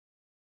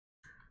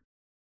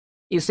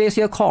 It says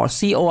here core,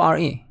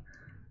 C-O-R-E.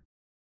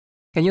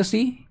 Can you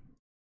see?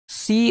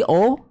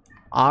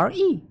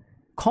 C-O-R-E.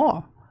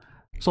 Core.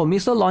 So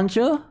missile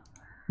launcher,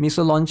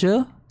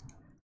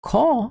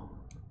 core.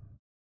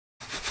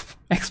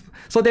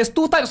 So there's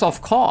 2 types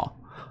of core.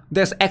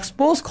 There's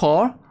exposed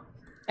core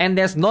and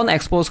there's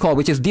non-exposed core,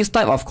 which is this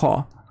type of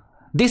core.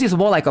 This is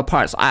more like a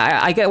parts.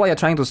 I get what you're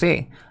trying to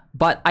say.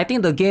 But I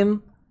think the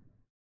game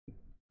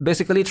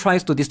basically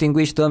tries to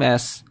distinguish them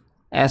as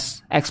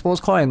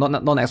exposed core and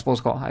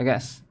non-exposed core, I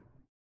guess.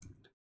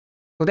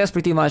 So that's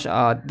pretty much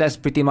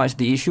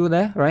the issue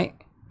there, right?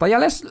 But yeah,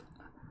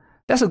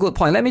 that's a good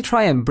point. Let me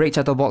try and break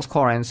Chatterbox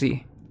core and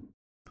see.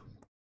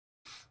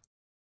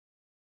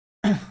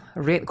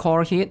 Red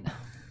core hit.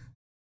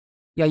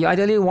 Yeah, you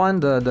ideally want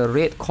the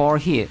red core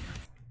hit.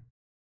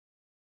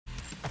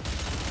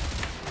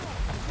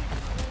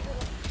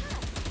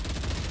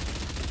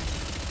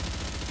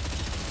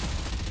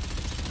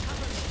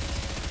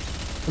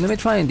 Let me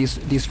try and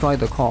destroy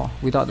the core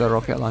without the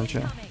rocket launcher.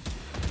 I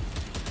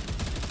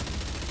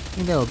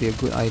think that would be a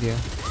good idea.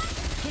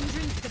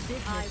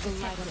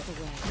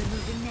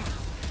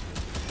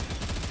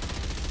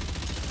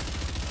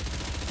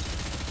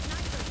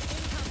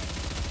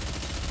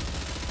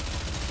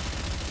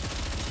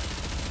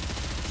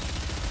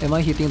 Am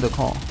I hitting the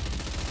core?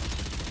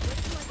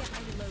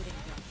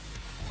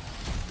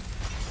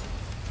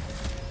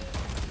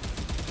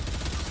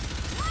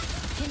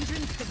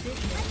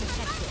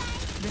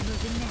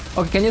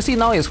 Okay, can you see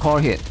now it's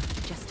core hit?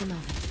 Just a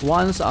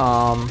moment.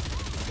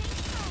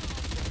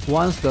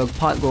 Once the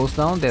part goes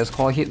down, there's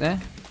core hit there.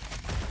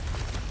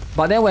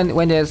 But then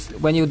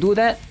when you do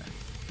that,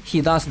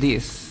 he does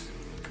this.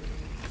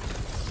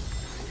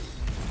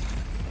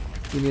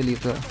 Give me a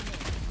little.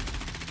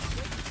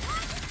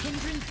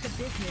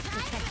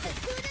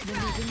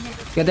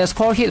 Yeah, there's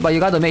core hit, but you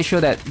gotta make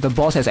sure that the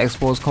boss has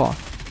exposed core.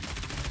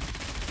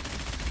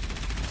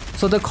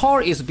 So the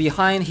core is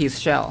behind his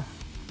shell.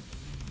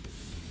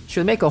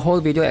 Should make a whole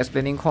video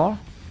explaining core.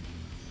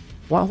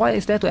 Why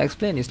is there to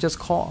explain? It's just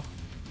core.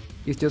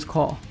 It's just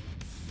core.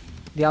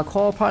 There are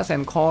core parts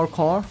and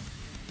core.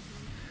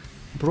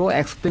 Bro,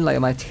 explain like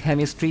my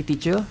chemistry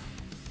teacher.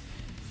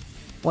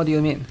 What do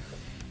you mean?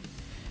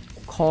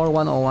 Core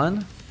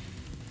 101?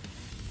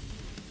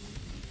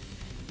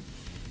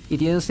 It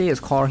didn't say it's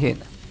core hit.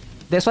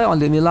 That's why on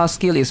the LUDMILLA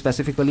skill it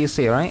specifically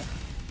say, right?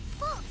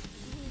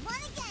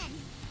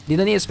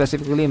 Didn't it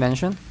specifically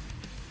mention?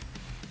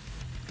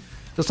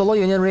 The solo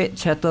union rate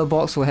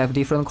chatterbox will have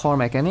different core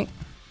mechanic.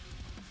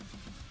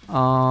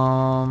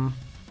 So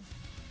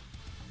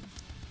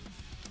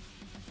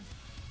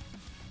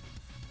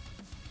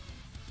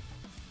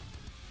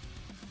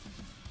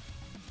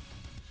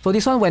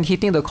this one, when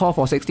hitting the core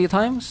for 60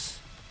 times,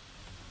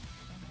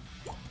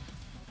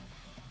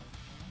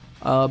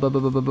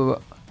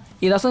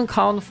 it doesn't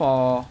count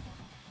for.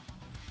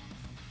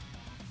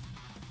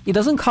 It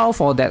doesn't count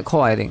for that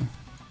core, I think.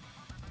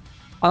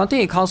 I don't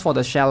think it counts for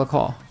the shell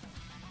core.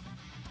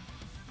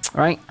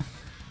 Right?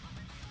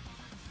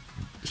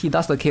 He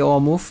does the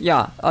KO move.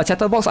 Yeah,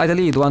 chatterbox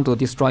ideally you don't want to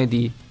destroy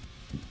the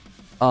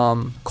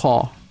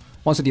core.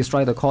 Once you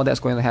destroy the core,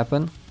 that's going to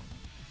happen.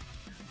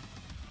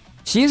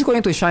 She is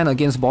going to shine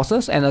against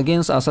bosses, and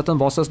against certain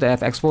bosses that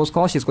have exposed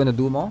core, she's going to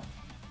do more.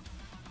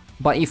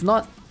 But if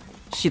not,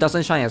 she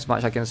doesn't shine as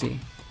much, I can see.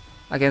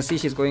 I can see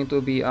she's going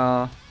to be...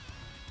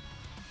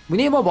 we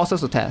need more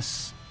bosses to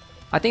test.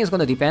 I think it's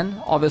going to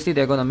depend. Obviously,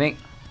 they're going to make...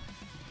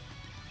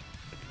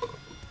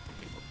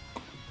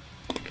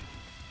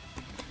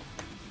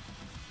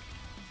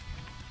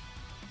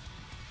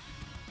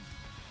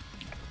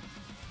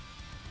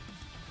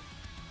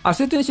 I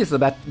still think she's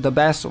the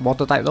best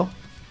water type though.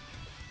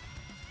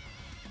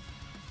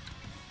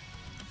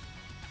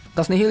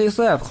 Does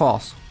Nihilista have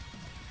cores?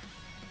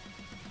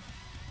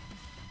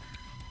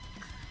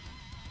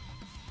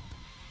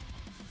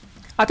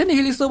 I think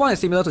Nihilista one is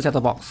similar to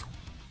Chatterbox.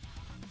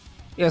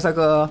 It's like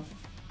a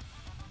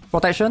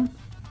protection,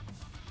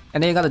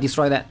 and then you gotta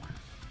destroy that.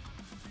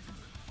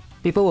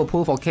 People will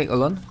pull for cake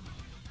alone.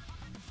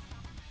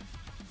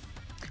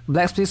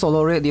 Blacksmith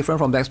solo rate different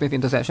from Blacksmith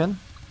intersection.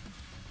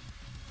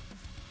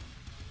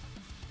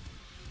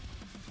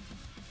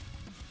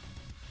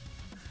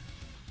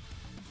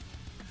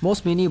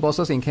 Most mini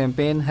bosses in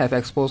campaign have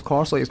exposed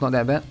core, so it's not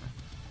that bad.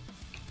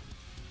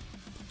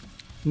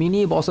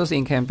 Mini bosses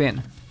in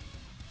campaign.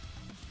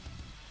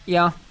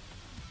 Yeah.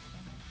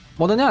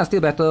 Modernia is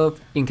still better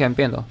in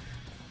campaign though.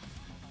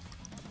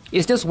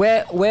 It's just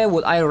where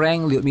would I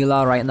rank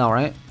LUDMILLA right now,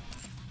 right?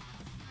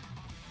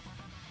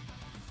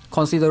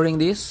 Considering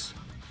this.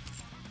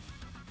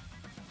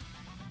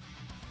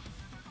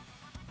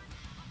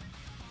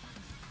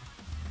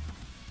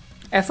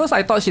 At first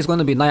I thought she's going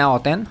to be 9 out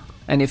of 10,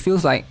 and it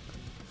feels like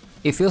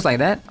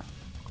that.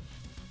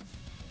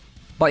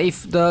 But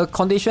if the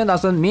condition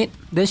doesn't meet,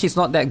 then she's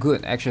not that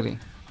good actually.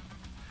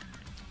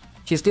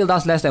 She still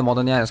does less than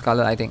Modernia and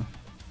Scarlet, I think.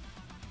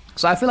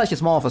 So I feel like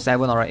she's more of a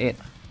 7 or an 8.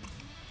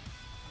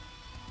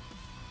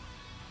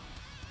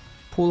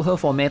 Pull her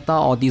for meta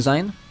or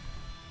design.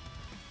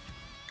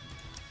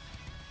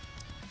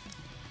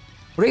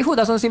 Red Hood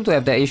doesn't seem to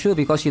have that issue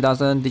because she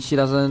doesn't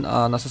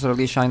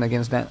necessarily shine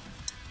against that.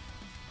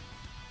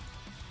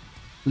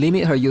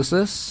 Limit her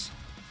uses.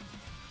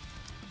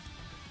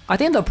 I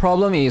think the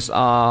problem is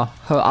her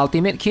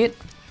ultimate kit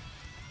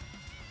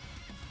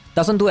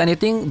doesn't do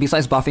anything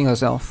besides buffing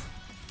herself.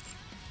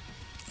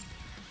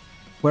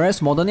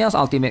 Whereas Modernia's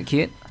ultimate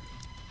kit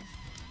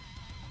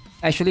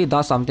actually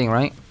does something,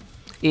 right?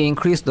 It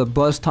increased the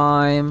burst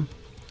time.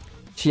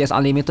 She has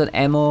unlimited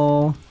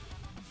ammo.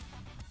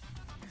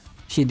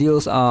 She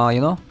deals,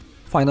 you know,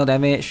 final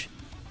damage.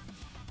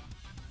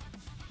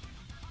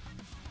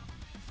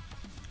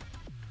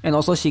 And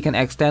also she can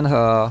extend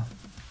her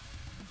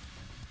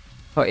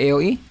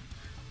AoE.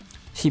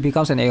 She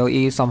becomes an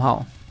AoE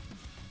somehow.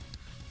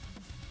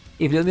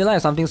 If LUDMILLA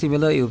has something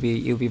similar, it'll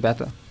be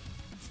better.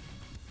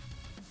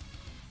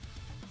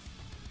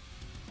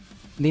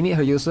 Limit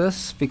her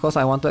uses because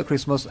I wanted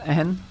Christmas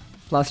and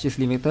plus she's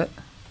limited.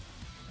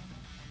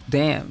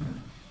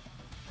 Damn.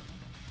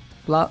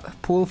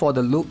 Pull for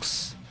the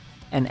looks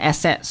and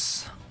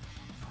assets.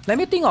 Let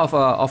me think of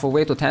a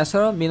way to test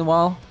her.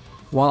 Meanwhile,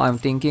 while I'm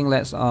thinking,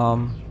 let's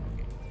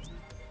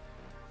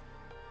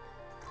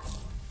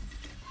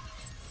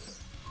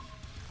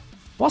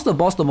what's the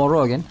boss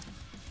tomorrow again?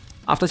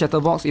 After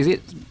Chatterbox, is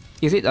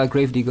it a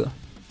Gravedigger?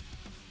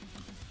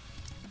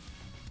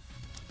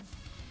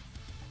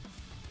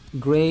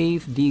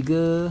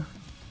 Gravedigger.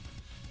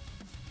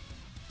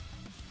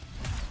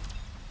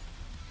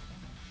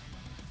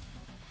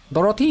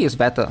 Dorothy is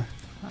better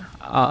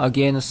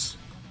against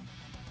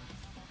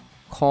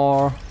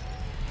core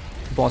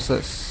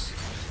bosses.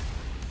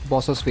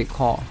 Bosses with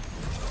core.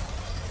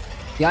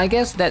 Yeah, I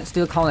guess that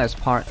still counts as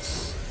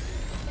parts.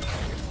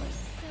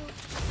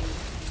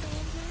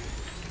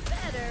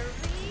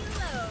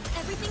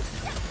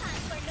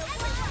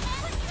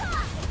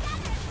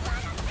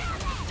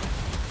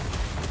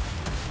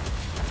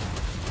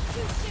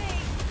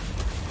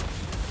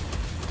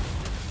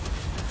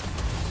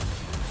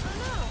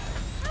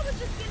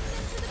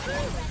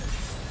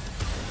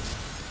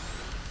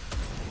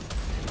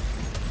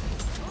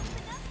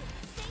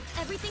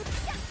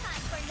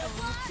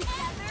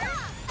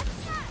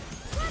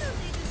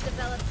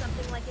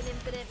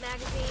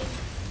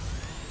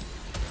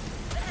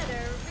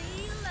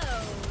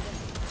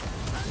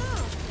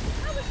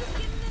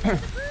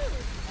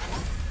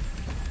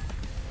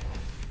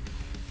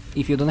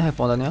 If you don't have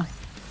Polonia.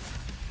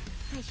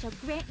 I shall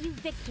grant you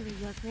victory,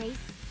 Your Grace.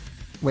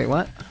 Wait,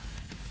 what?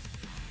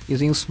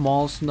 Using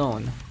small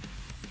known.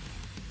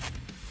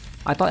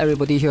 I thought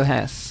everybody here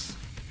has.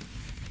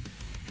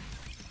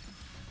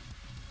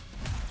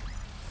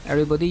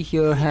 Everybody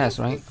here has,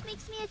 right? This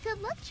makes me a good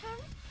luck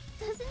charm,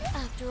 doesn't it?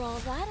 After all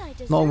that, I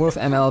just Not worth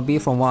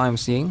MLB from what I'm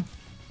seeing.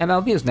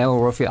 MLB is never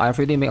worth it. I've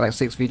already made like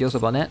 6 videos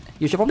about that.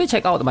 You should probably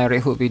check out my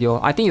Red Hood video.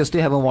 I think you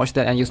still haven't watched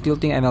that and you still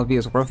think MLB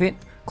is worth it.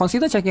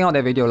 Consider checking out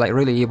that video, like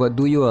really, it will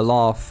do you a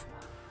lot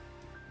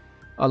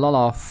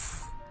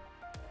of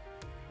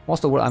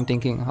what's the word I'm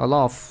thinking? A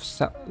lot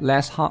of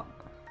less harm.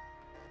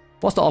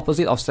 What's the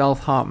opposite of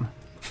self-harm?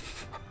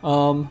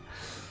 A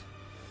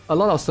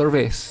lot of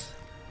service.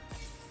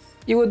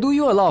 It will do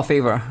you a lot of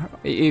favor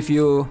if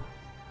you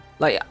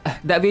like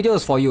that video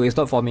is for you, it's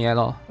not for me at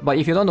all. But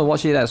if you don't want to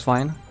watch it, that's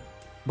fine.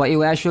 But it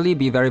will actually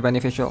be very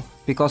beneficial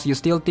because you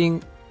still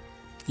think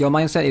your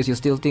mindset is you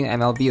still think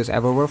MLB is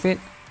ever worth it.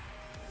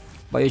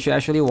 But you should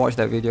actually watch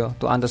that video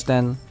to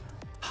understand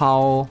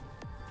how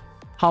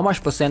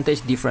much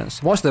percentage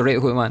difference. Watch the Red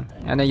Hood one,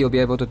 and then you'll be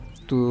able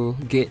to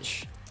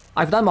gauge.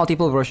 I've done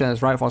multiple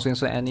versions, right, for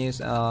Swimsuit Annie's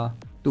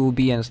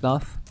 2B and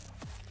stuff.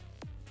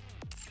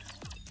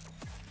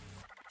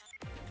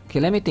 Okay,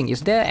 let me think.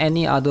 Is there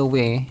any other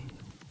way?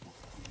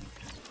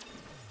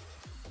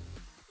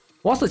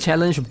 What's the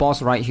challenge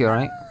boss right here,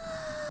 right?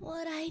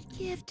 What I'd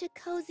give to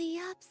cozy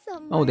up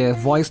somewhere. Oh, they have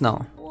voice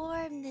now.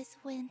 Warm this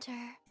winter.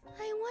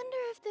 I wonder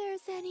if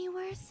there's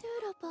anywhere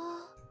suitable.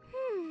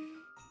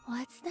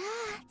 What's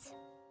that?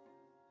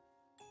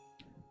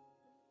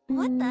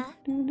 What the?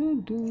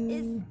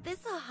 Is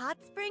this a hot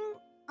spring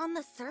on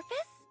the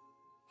surface?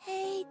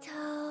 Hey,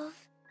 Tove.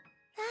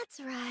 That's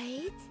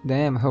right.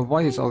 Damn, her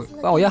voice is all...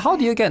 Oh yeah, how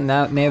do you get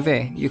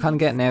Neve? You can't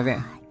get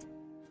Neve.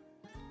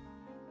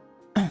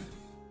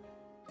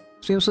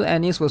 Swimsuit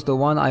Annie's was the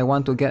one I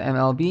want to get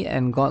MLB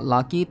and got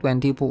lucky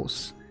 20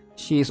 pulls.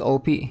 She is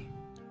OP.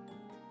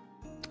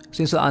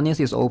 Swimsuit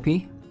Annie's is OP.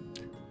 And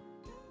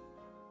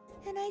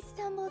I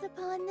stumbled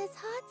upon this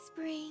hot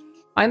spring.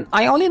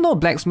 I only know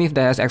Blacksmith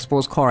that has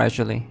exposed core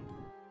actually.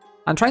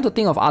 I'm trying to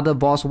think of other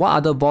boss. What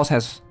other boss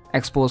has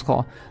exposed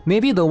core?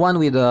 Maybe the one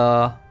with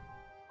the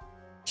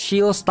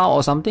shield stout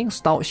or something?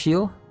 Stout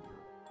shield?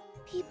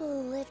 People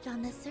who lived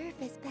on the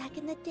surface back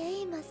in the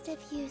day must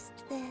have used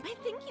this. I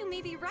think you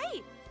may be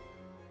right.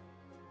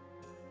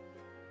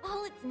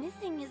 All it's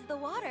missing is the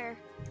water.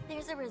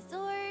 There's a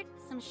resort,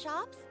 some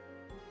shops,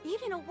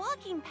 even a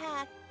walking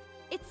path.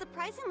 It's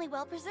surprisingly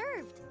well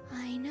preserved.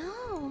 I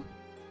know.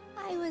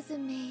 I was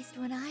amazed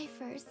when I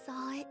first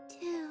saw it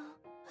too.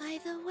 By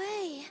the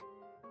way,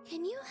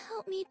 can you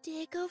help me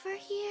dig over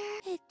here?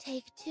 It'd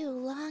take too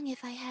long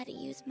if I had to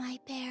use my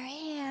bare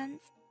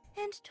hands.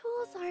 And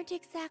tools aren't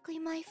exactly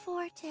my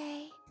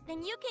forte.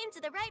 Then you came to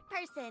the right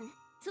person.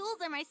 Tools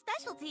are my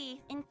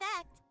specialty. In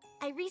fact,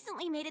 I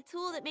recently made a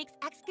tool that makes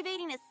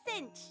excavating a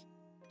cinch.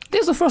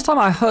 This is the first time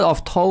I heard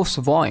of Tove's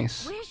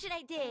voice. Where should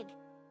I dig?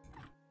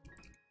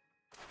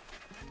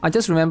 I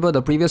just remember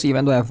the previous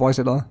event don't have voice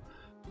at all.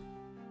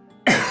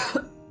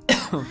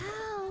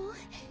 Wow.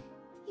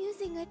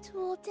 Using a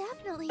tool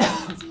definitely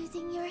means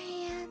using your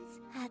hands.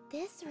 At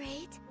this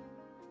rate,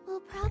 we'll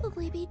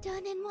probably be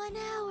done in 1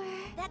 hour.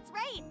 That's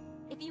right.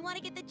 If you want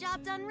to get the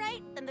job done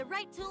right, then the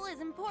right tool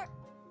is important.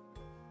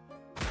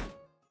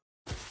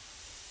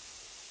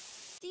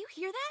 Do you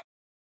hear that?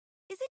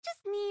 Is it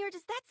just me, or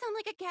does that sound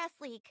like a gas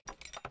leak?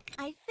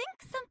 I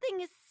think something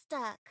is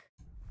stuck.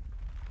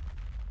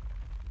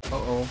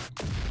 Uh-oh.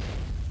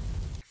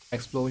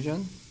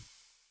 Explosion.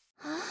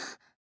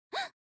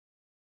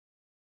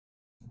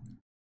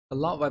 A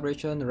loud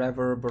vibration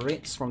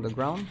reverberates from the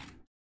ground,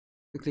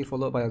 quickly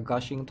followed by a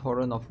gushing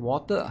torrent of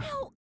water.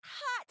 Ow!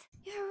 Hot!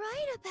 You're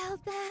right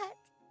about that.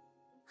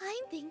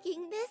 I'm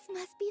thinking this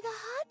must be the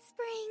hot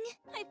spring.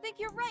 I think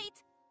you're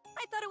right.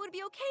 I thought it would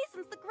be okay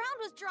since the ground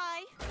was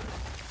dry.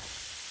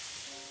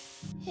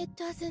 It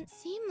doesn't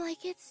seem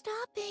like it's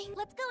stopping.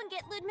 Let's go and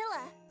get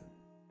Ludmilla.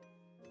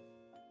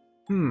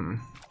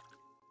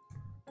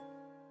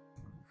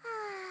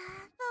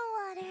 The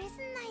water is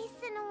nice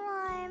and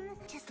warm.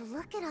 Just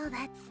look at all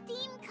that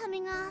steam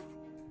coming off.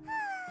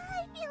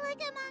 I feel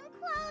like I'm on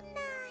cloud 9.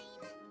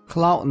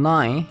 Cloud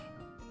 9?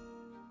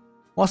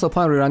 What's the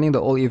point of rerunning the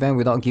old event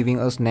without giving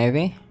us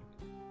Neve?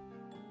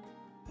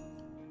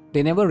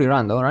 They never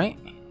rerun though, right?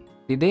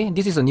 Did they?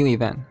 This is a new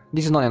event.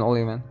 This is not an old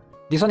event.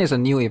 This one is a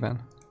new event.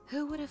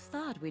 Who would have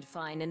thought we'd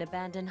find an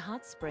abandoned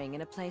hot spring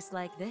in a place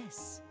like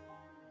this?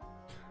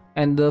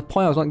 And the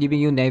point of not giving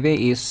you Neve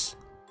is...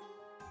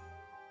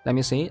 Let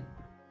me say it.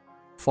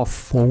 For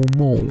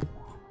FOMO.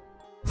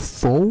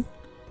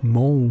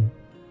 FOMO.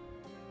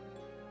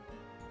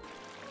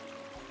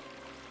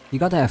 You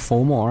gotta have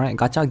FOMO, right?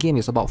 Gacha game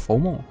is about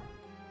FOMO.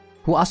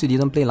 Who asked you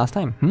didn't play last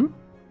time?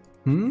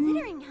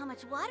 Considering how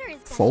much water is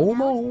gushing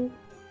FOMO. out,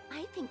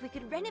 I think we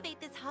could renovate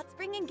this hot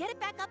spring and get it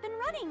back up and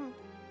running.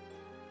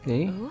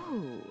 Okay.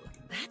 Ooh,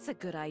 that's a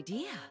good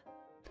idea.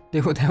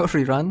 They would never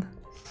rerun?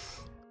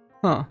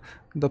 Huh.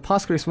 The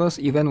past Christmas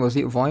event, was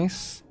it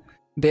voice?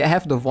 They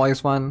have the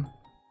voice one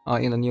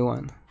in the new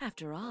one.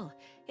 After all,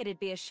 it'd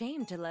be a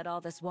shame to let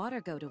all this water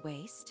go to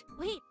waste.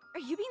 Wait, are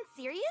you being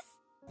serious?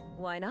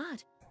 Why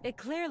not? It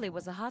clearly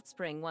was a hot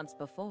spring once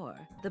before.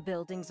 The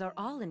buildings are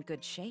all in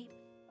good shape.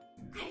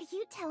 Are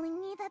you telling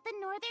me that the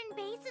northern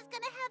base is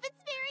gonna have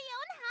its very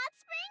own hot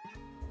spring?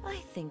 I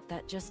think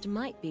that just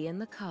might be in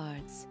the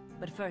cards.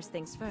 But first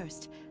things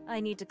first, I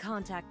need to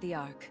contact the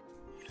Ark.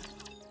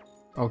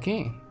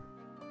 Okay.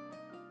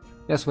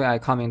 That's where I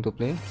come into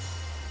play.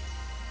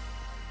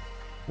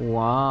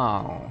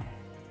 Wow.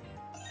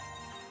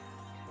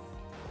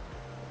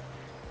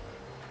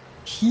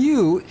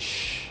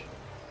 Huge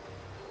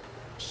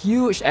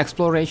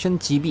exploration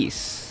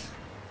GBs.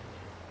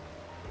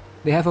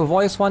 They have a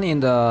voice one in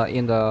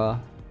the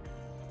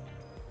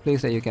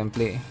place that you can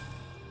play.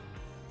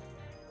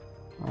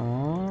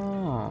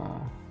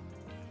 Oh.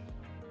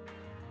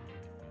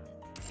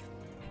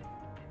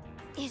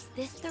 Is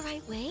this the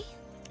right way?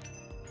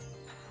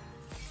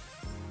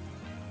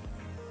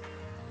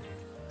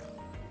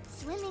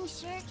 Swimming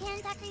sure can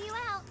tucker you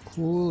out.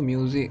 Cool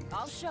music.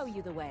 I'll show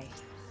you the way.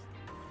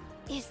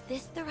 Is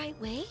this the right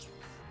way?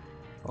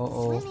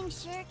 Uh-oh. Swimming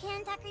sure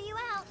can tucker you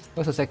out.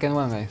 Where's the second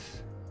one,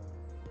 guys?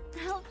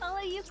 I'll follow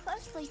you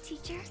closely,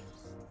 teacher.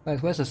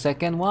 Guys, where's the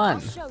second I'll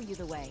one? show you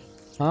the way.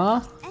 Huh?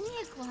 Any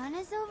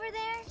iguanas over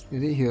there?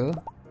 Is it here?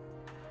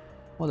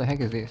 What the heck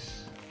is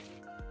this?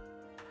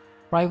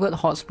 Private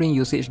hot spring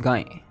usage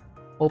guide.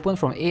 Open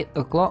from 8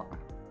 o'clock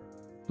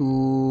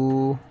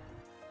to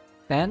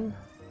 10.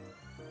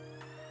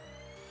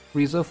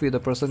 Reserve with the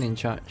person in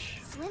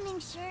charge. Swimming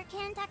sure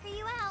can tucker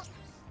you out.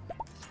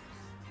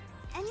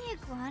 Any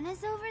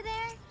iguanas over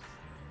there?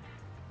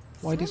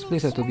 Why this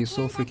place has to be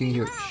so freaking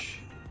huge?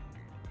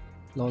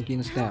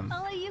 Login stamp.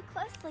 I'll follow you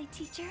closely,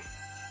 teacher.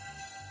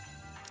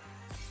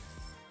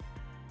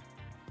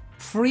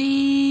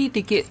 Free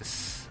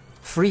tickets.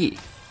 Free.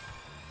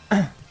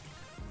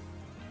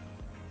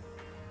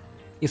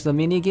 Is the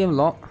minigame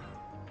locked?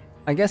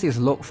 I guess it's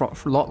locked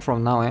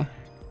from now, eh?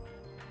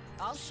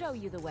 I'll show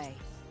you the way.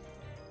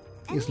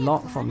 It's Any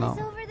locked from now.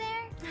 iguanas over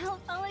there? I'll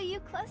follow you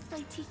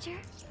closely, teacher.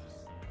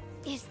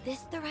 Is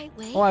this the right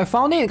way? Oh, I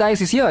found it,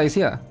 guys. It's here. It's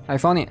here. I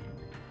found it.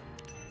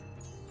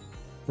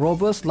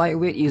 Robust,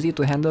 lightweight, easy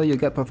to handle. You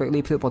get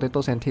perfectly peeled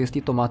potatoes and tasty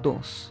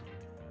tomatoes.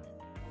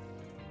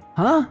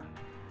 Huh?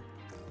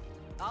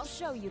 I'll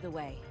show you the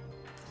way.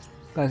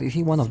 Guys, is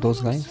he one of those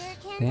Swimming guys? sure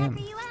can Damn.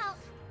 tucker you out.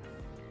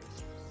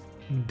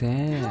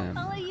 Damn.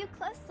 I'll follow you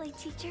closely,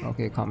 teacher.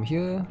 Okay, come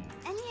here.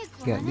 Any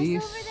Get iguanas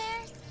these. over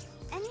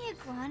there? Any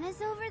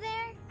iguanas over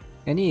there?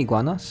 Any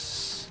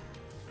iguanas?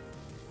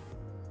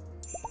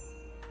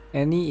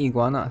 Any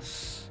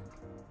iguanas?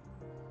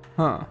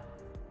 Huh.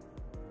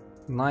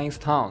 Nice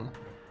town.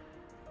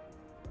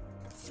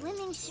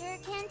 Swimming sure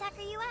can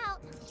tucker you out.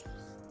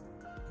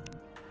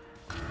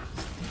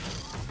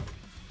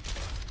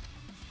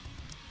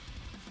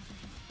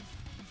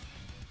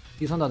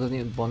 This one doesn't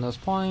need bonus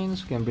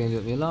points. We can bring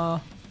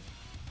LUDMILLA.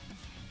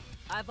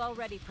 I've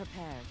already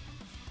prepared.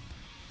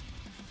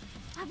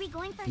 Are we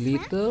going for a swim?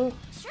 Little,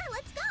 Sure,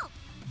 let's go.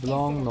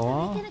 Blanc Are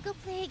Noir, we gonna go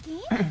play a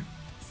game?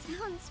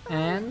 Sounds fun.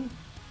 and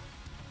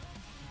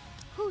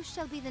Who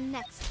shall be the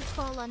next to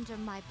fall under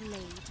my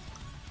blade?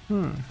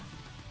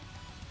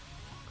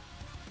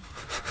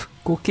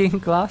 cooking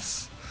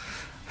class.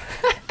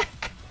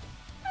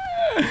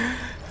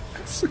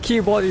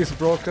 Keyboard is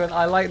broken.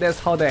 I like that's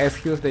how the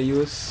excuse they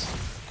use.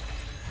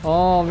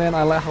 Oh man,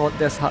 I like how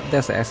that's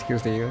the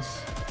excuse they use.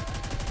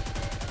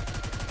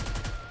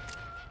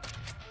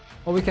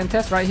 Oh, we can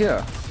test right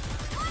here.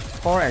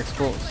 Core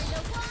expose.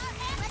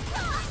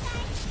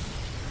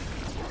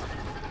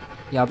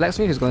 Yeah,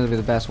 blacksmith is going to be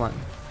the best one.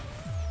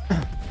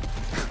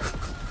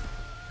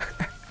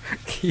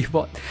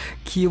 Keyboard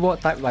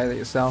type by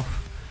itself.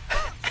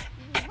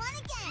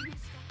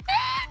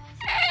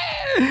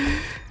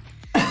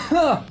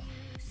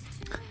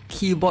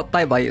 Keyboard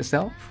type by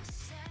itself.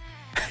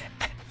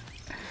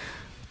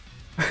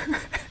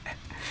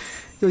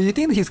 Yo, you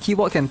think his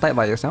keyboard can type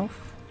by itself?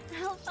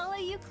 I'll follow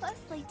you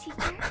closely, teacher.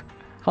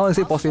 How is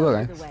it possible, I'll show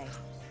you guys? the way.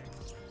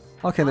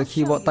 How can the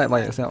keyboard type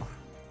by itself?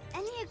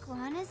 Any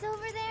iguanas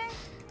over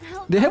there?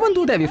 They haven't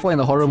do that before in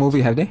a horror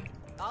movie, have they?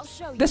 I'll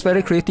show you. That's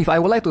very creative. I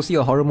would like to see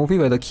a horror movie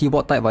where the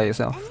keyboard type by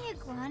itself. Any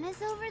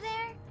iguanas over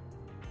there?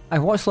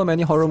 I've watched so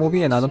many horror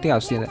movies and I don't think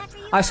I've seen it.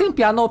 I've seen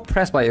piano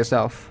press by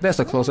itself. That's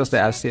the closest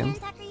that I've seen.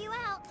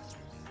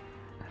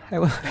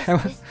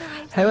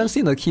 Haven't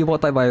seen the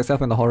keyboard type by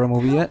itself in a horror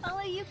movie yet.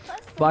 Follow you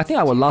closely. But I think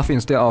I would laugh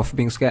instead of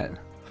being scared.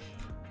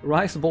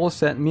 Rice bowl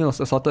set meals,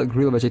 assorted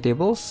grilled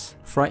vegetables,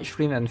 fried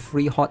shrimp and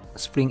free hot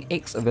spring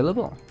eggs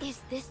available.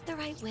 Is this the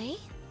right way?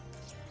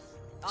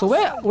 So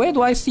where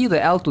do I see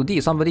the L to D?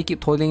 Somebody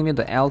keep telling me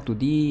the L to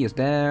D is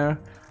there.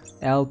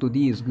 L to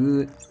D is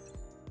good.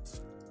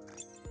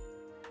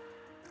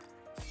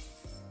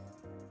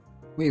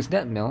 Wait, is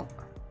that milk?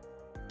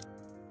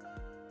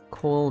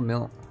 Cold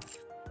milk.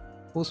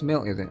 Whose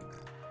milk is it?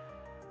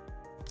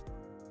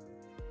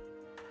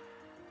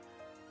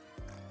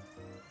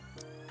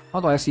 How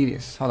do I see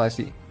this? How do I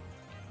see?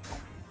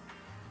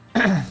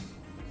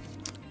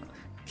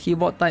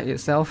 Keyboard type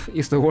itself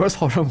is the worst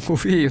horror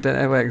movie if that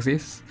ever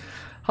exists.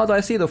 How do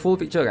I see the full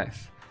picture,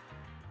 guys?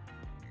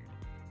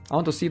 I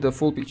want to see the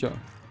full picture.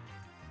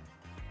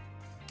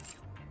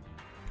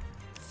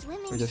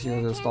 We just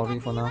hear the story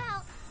for now.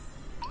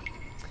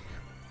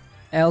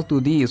 L to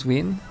D is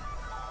win.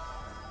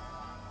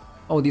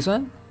 Oh, this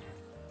one?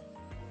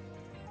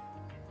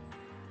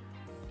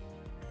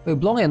 Wait,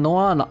 Blanc and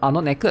Noah are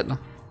not naked.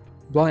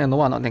 Blanc and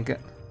Noah are not naked.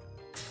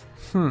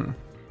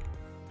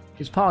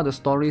 It's part of the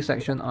story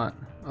section art.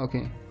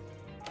 Okay.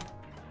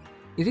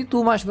 Is it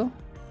too much though?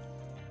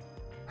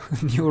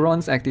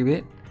 Neurons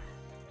activate.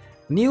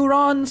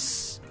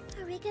 Neurons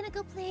Are we gonna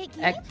go play a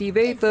game?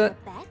 activated.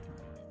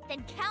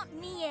 Then count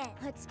me in.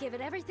 Let's give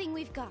it everything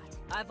we've got.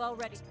 I've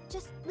already.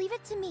 Just leave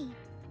it to me.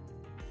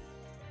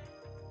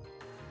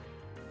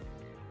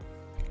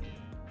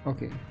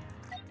 Okay.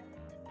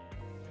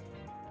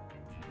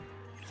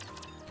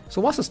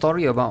 So what's the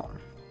story about?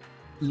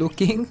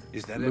 Looking?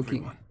 Is that looking.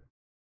 everyone?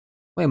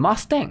 Wait,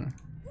 Mustang?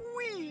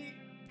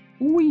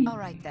 Wee.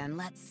 Alright then,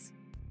 let's.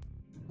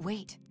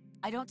 Wait,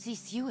 I don't see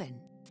Suen.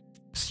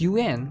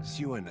 Suen?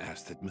 Suen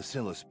asked that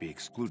Macillus be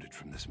excluded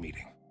from this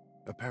meeting.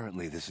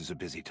 Apparently this is a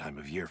busy time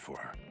of year for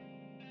her.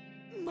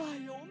 My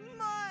oh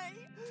my!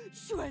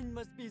 Xuan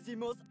must be the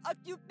most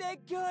occupied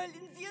girl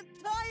in the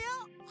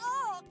entire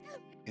arc!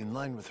 In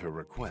line with her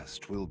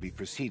request, we'll be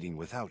proceeding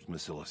without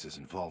Macillus's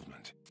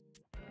involvement.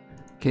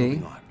 Okay.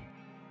 Moving on.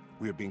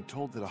 We are being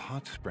told that a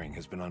hot spring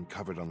has been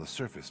uncovered on the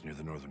surface near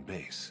the northern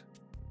base.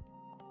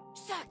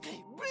 Sacre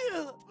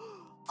bleu!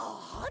 A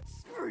hot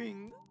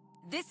spring?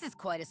 This is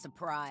quite a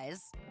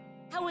surprise.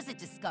 How was it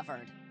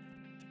discovered?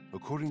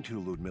 According to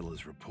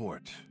Ludmilla's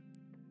report,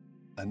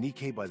 a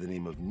NIKKE by the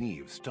name of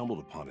Neve stumbled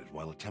upon it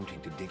while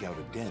attempting to dig out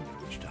a den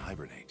in which to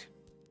hibernate.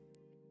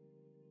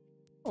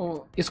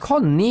 Oh, it's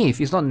called Neve,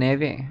 it's not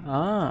Neve.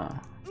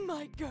 Ah.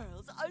 My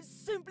girls are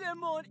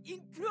simplement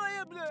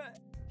incroyable!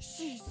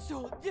 She's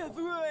so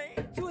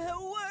devoted to her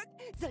work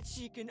that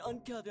she can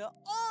uncover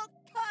all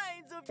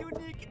kinds of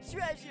unique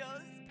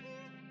treasures!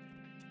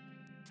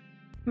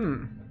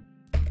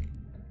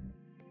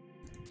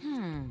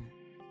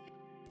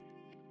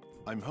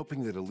 I'm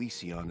hoping that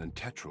Elysion and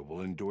Tetra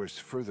will endorse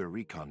further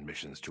recon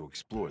missions to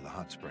explore the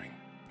hot spring.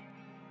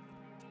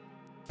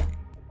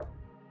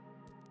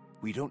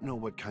 We don't know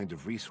what kind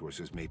of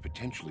resources may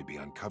potentially be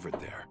uncovered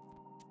there.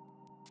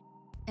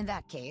 In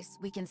that case,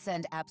 we can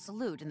send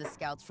Absolute and the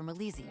scouts from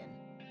Elysian.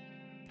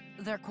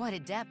 They're quite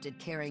adept at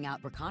carrying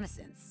out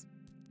reconnaissance.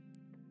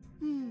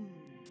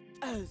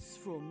 As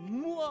for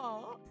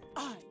moi,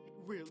 I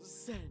will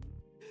send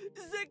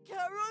the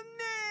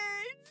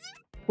Carronades!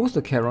 Who's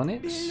the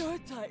Carronades?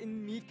 Pilota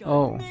and Mika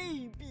Oh.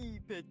 may be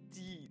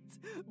petite,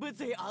 but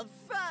they are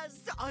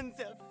fast on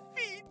their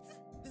feet.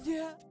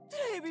 They're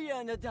très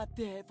bien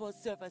adapted for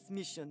surface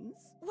missions.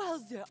 While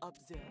they're up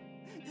there,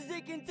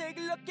 they can take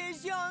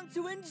l'occasion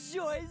to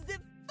enjoy the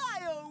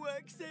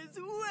fireworks as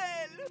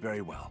well.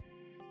 Very well.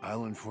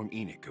 I'll inform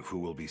Enoch of who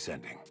we'll be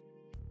sending.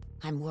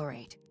 I'm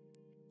worried.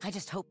 I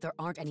just hope there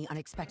aren't any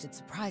unexpected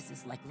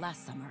surprises like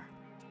last summer.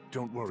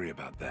 Don't worry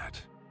about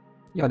that.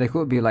 Yeah, they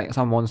could be like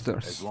some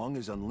monsters. As long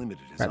as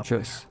Unlimited is up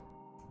Raptures.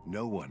 there,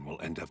 no one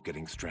will end up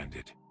getting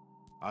stranded.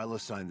 I'll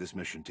assign this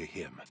mission to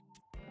him.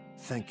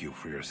 Thank you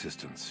for your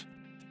assistance.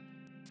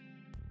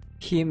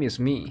 Him is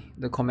me,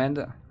 the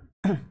commander.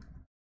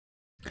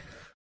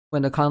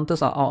 When the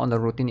counters are out on the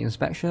routine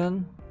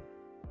inspection,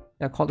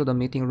 they're called to the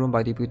meeting room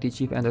by Deputy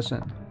Chief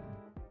Anderson.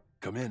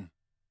 Come in.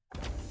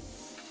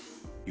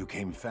 You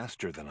came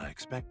faster than I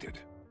expected.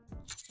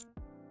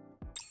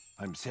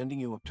 I'm sending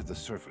you up to the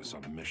surface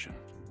on a mission.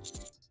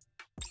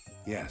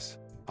 Yes,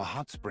 a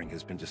hot spring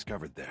has been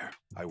discovered there.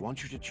 I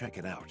want you to check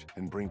it out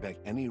and bring back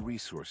any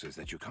resources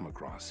that you come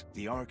across.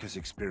 The Ark is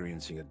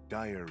experiencing a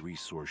dire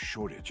resource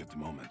shortage at the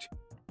moment.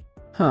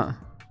 Huh.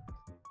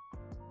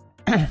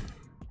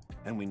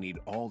 And we need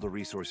all the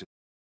resources.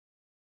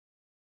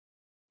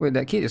 Wait,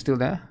 that kid is still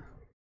there?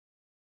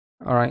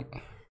 Alright.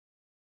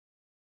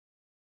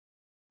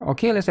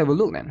 Okay, let's have a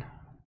look then.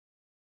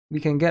 We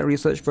can get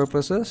research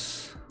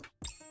purposes.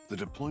 The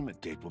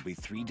deployment date will be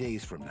 3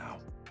 days from now,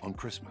 on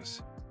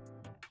Christmas.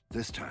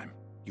 This time,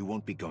 you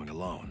won't be going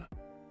alone.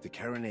 The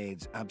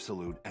Carronades,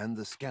 Absolute, and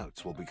the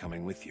Scouts will be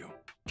coming with you.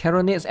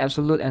 Carronades,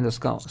 Absolute, and the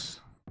Scouts.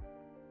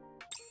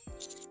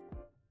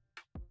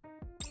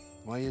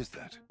 Why is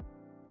that?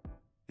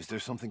 Is there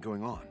something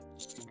going on?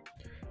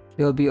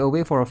 They'll be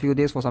away for a few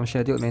days for some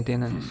scheduled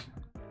maintenance.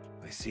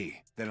 I see.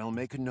 Then I'll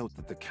make a note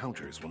that the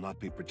Counters will not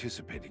be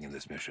participating in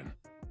this mission.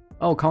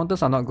 Oh,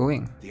 counters are not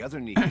going. The other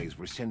NIKKEs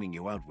were sending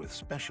you out with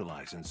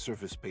specialized and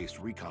surface-based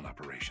recon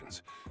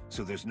operations,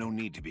 so there's no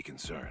need to be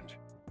concerned.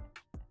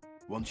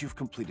 Once you've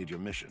completed your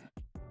mission,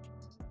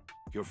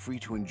 you're free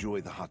to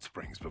enjoy the hot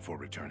springs before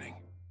returning.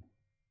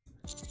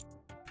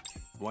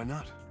 Why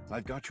not?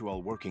 I've got you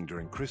all working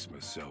during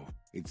Christmas, so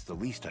it's the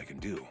least I can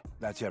do.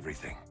 That's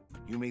everything.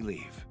 You may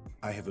leave.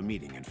 I have a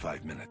meeting in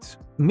 5 minutes.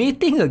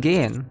 Meeting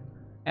again?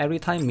 Every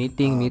time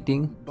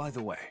meeting. By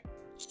the way,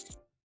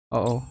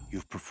 Uh-oh.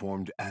 you've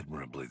performed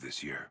admirably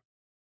this year.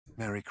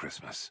 Merry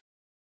Christmas.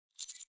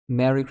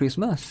 Merry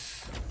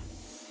Christmas.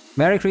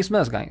 Merry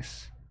Christmas,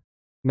 guys.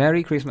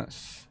 Merry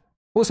Christmas.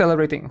 Who's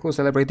celebrating? Who's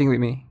celebrating with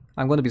me?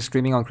 I'm going to be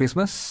streaming on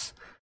Christmas.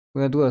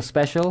 We're going to do a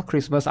special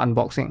Christmas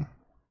unboxing.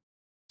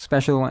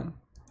 Special one.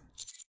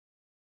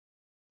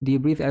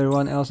 Debrief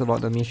everyone else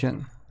about the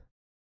mission.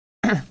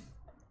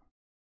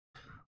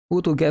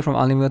 Who to get from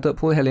unlimited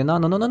pool? Helena?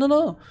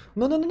 No.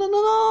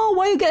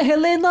 Why you get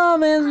Helena,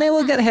 man?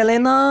 Never get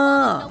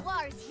Helena.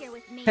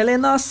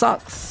 Helena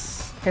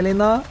sucks.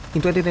 Helena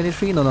in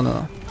 2023?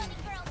 No.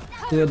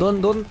 Yeah,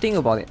 don't think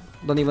about it.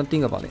 Don't even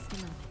think about it.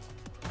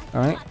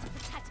 Alright?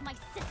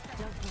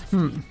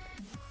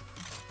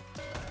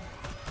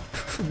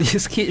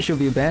 This kid should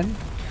be banned.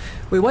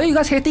 Wait, why are you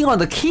guys hating on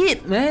the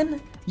kid,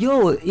 man?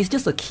 Yo, it's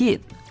just a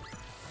kid.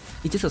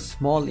 It's just a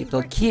small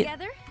little kid.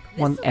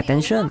 Want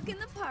attention.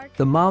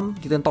 The mom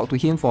didn't talk to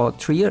him for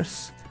 3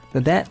 years. The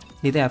dad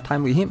didn't have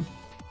time with him.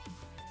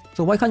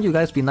 So why can't you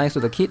guys be nice to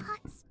the kid?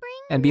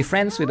 And be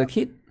friends with the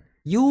kid?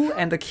 You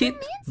and the kid,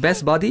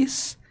 best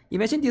buddies?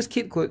 Imagine this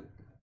kid could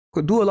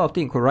do a lot of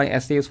things. Could write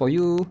essays for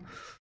you.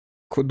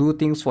 Could do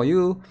things for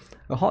you.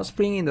 A hot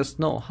spring in the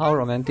snow. How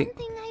romantic.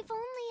 Something I've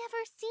only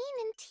ever seen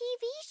in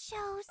TV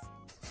shows.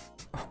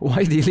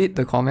 Why delete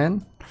the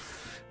comment?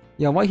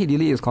 Yeah, why he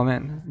delete his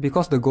comment?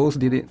 Because the ghost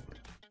did it.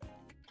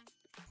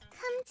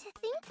 Come to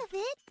think of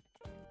it,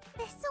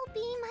 this'll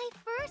be my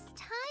first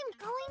time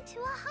going to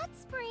a hot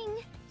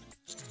spring.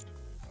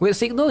 Wait,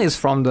 Signal is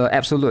from the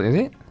Absolute, is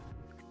it?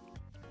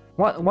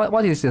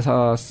 What is this,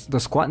 the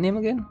squad name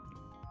again?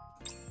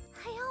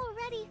 I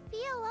already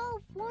feel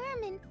all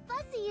warm and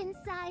fuzzy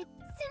inside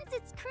since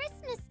it's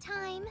Christmas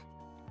time.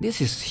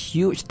 This is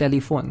huge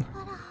telephone.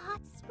 But a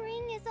hot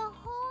spring is a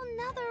whole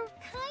nother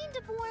kind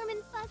of warm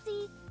and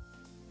fuzzy.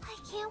 I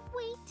can't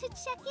wait to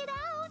check it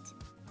out.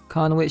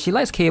 Can't wait. She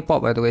likes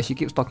K-pop, by the way. She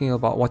keeps talking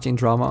about watching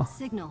drama.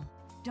 Signal,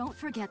 don't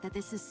forget that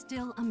this is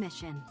still a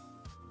mission.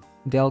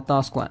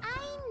 Delta Squad.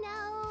 I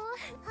know.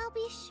 I'll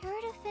be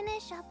sure to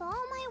finish up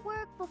all my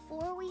work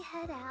before we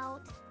head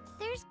out.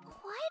 There's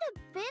quite a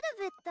bit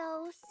of it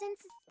though, since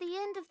it's the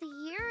end of the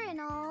year and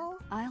all.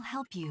 I'll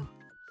help you.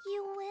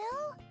 You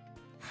will?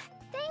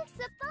 Thanks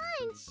a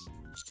bunch.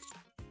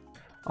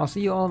 I'll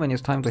see you all when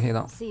it's time to head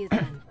out. See you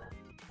then.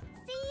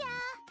 See ya.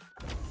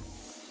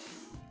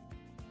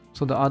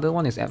 So the other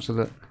one is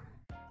Absolute.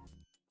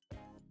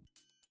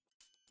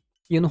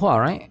 Yunhua,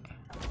 right?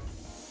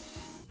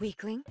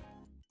 Weakling,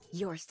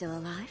 you're still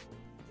alive?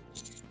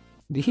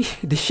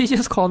 Did she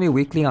just call me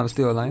weakling? I'm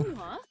still alive.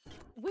 Huh?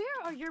 Where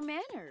are your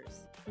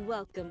manners?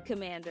 Welcome,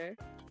 Commander.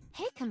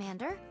 Hey,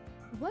 Commander.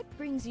 What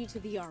brings you to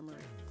the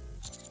armory?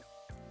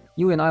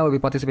 You and I will be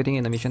participating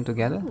in the mission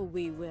together. Oh,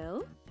 we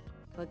will?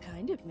 What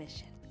kind of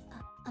mission?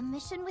 A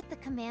mission with the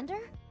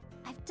Commander?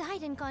 I've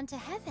died and gone to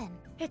heaven.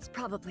 It's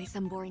probably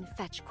some boring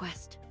fetch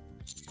quest.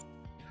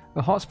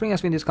 A hot spring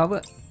has been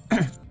discovered.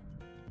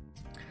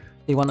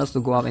 They want us to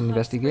go out and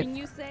investigate. Spring,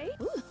 you say?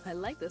 Ooh, I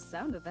like the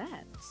sound of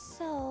that.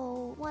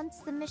 So, once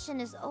the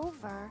mission is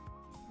over,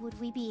 would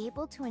we be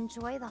able to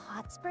enjoy the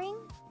hot spring?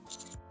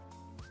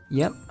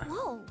 Yep.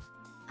 Whoa!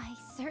 I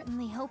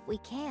certainly hope we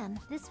can.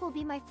 This will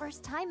be my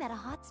first time at a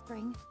hot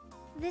spring.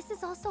 This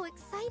is also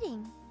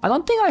exciting. I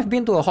don't think I've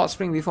been to a hot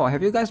spring before.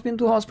 Have you guys been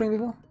to a hot spring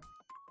before?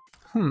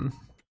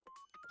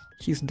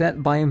 He's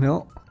dead buying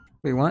milk.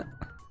 Wait, what?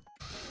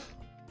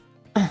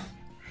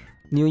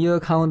 New Year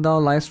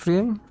countdown live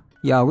stream?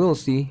 Yeah, we'll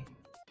see.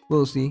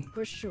 We'll see.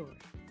 For sure.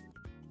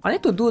 I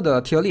need to do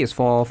the tier list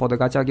for the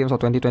gacha games of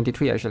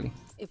 2023 actually.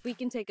 If we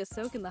can take a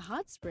soak in the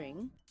hot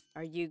spring,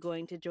 are you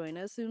going to join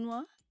us,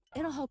 Unhwa?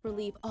 It'll help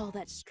relieve all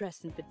that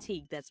stress and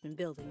fatigue that's been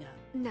building up.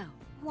 No.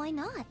 Why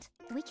not?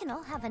 We can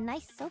all have a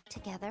nice soak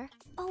together.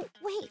 Oh,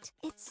 wait.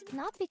 It's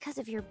not because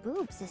of your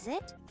boobs, is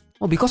it?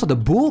 Oh, because of the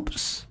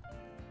boobs!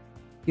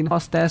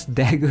 Yunhua stares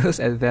daggers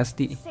at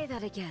Vesti. Say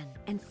that again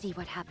and see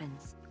what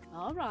happens.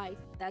 Alright,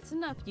 that's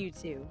enough, you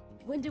two.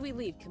 When do we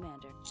leave,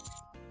 Commander?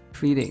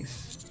 3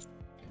 days.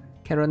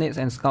 Carronades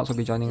and Scouts will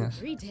be joining us.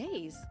 3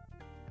 days?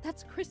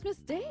 That's Christmas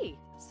Day.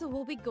 So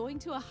we'll be going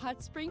to a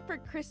hot spring for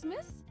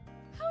Christmas?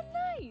 How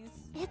nice!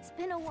 It's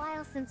been a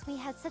while since we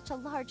had such a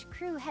large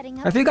crew heading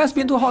up. Have you guys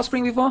been to a hot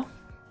spring before?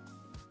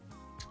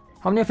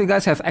 How many of you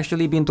guys have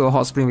actually been to a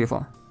hot spring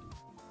before?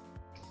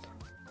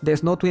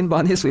 There's no twin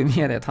bunnies with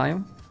me at that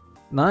time.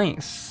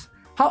 Nice.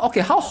 How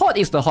hot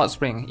is the hot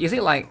spring? Is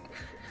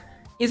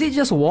it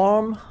just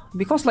warm?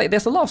 Because like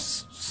there's a lot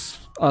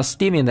of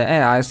steam in the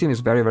air. I assume it's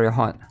very, very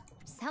hot.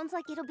 Sounds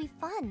like it'll be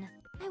fun.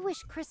 I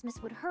wish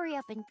Christmas would hurry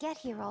up and get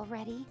here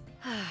already.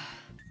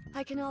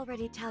 I can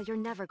already tell you're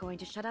never going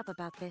to shut up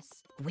about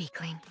this.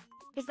 Weakling.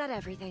 Is that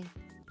everything?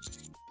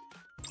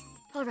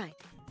 Alright,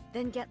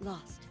 then get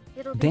lost.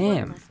 It'll be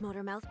one less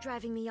motor mouth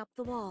driving me up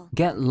the wall.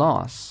 Get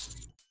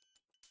lost.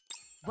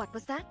 What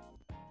was that?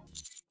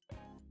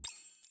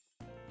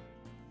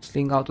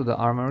 Sling out to the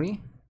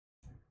armory.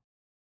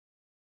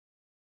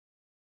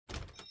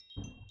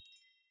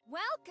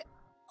 Welcome,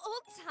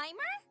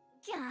 old-timer?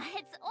 Yeah,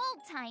 it's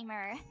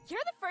old-timer. You're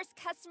the first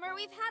customer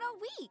we've had all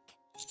week.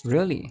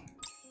 Really?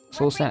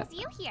 So What sad.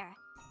 brings you here?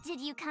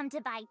 Did you come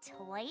to buy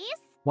toys?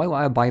 Why would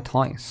I buy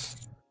toys?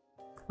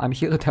 I'm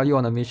here to tell you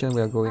on a mission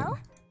we are going. Oh?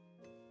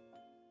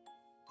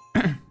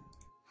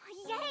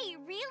 Yay,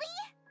 really?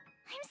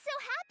 I'm so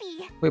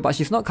happy. Wait, but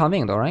she's not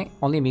coming though, right?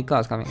 Only Mika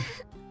is coming.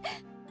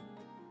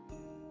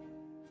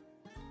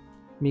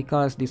 Mika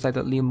is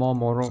decidedly more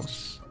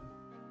morose.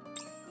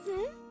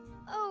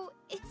 Oh,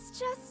 it's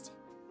just...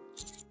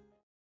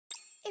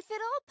 If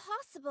at all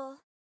possible,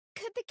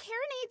 could the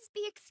Carronades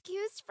be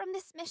excused from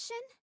this mission?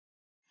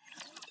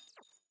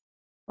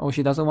 Oh,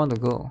 she doesn't want to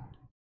go.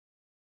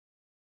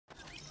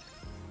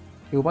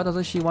 Yo, why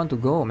doesn't she want to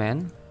go,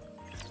 man?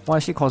 Why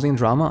is she causing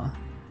drama?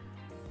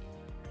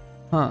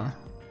 Huh.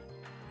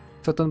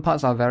 Certain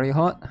parts are very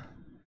hot.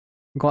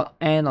 Got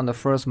N on the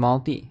first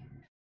multi.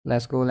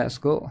 Let's go, let's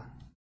go.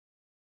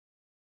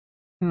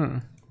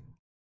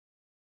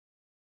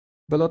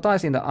 Belota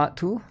is in the art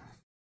too.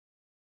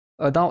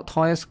 Adult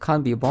toys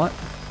can't be bought.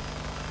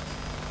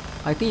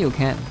 I think you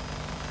can.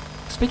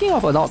 Speaking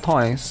of adult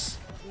toys,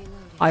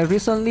 I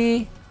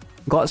recently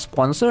got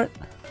sponsored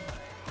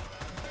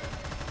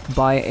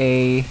by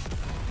a...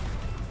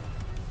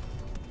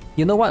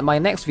 You know what? My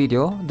next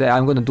video that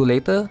I'm going to do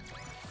later,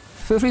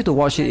 feel free to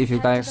watch it if you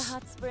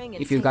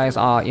guys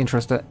are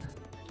interested.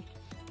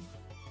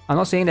 I'm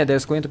not saying that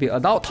there's going to be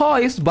adult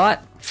toys,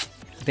 but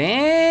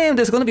damn,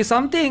 there's going to be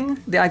something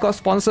that I got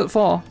sponsored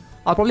for.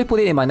 I'll probably put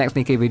it in my next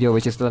NIKKE video,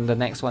 which is the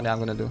next one that I'm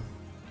going to do.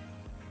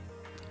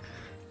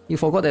 You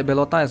forgot that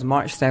Belota is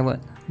March 7.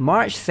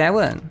 March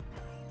 7!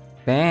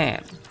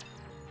 Damn.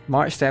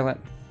 March 7.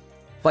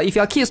 But if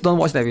your kids, don't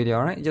watch that video,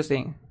 alright? Just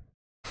saying.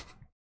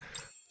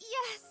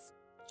 Yes.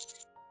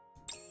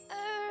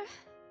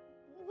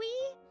 We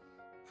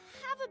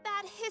have a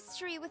bad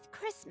history with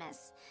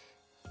Christmas.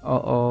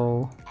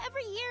 Uh-oh.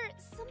 Every year,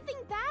 something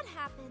bad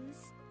happens.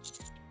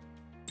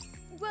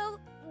 Well,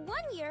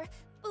 one year,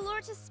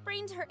 Belorta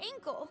sprained her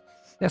ankle.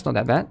 That's not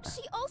that bad.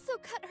 She also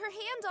cut her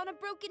hand on a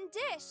broken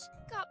dish,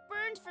 got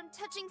burned from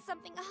touching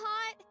something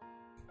hot.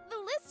 The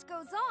list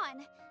goes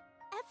on.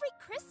 Every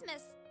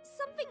Christmas,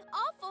 something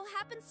awful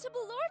happens to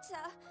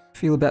Belorta.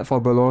 Feel bad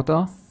for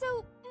Belota.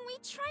 So, we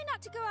try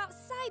not to go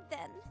outside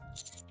then.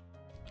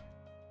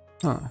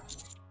 Huh.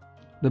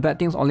 The bad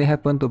things only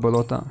happen to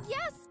Belota.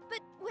 Yes, but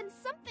when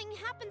something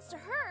happens to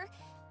her,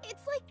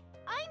 it's like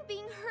I'm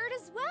being hurt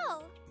as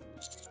well.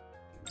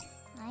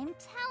 I'm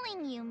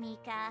telling you,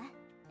 Mika.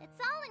 It's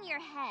all in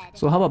your head.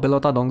 So how about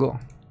Belota don't go?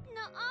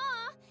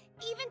 Nuh-uh.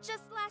 Even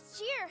just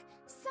last year,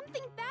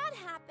 something bad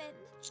happened.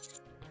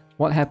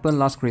 What happened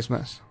last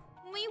Christmas?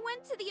 We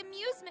went to the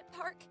amusement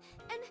park,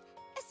 and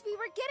as we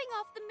were getting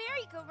off the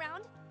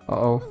merry-go-round,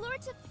 Uh-oh.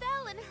 Belorta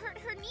fell and hurt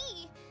her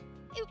knee.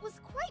 It was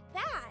quite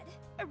bad.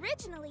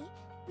 Originally,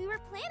 we were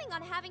planning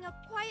on having a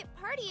quiet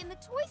party in the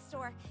toy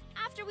store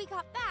after we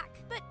got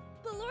back, but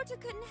Belorta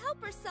couldn't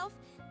help herself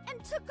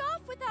and took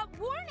off without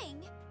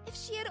warning. If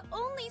she had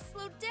only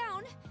slowed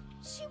down,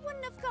 she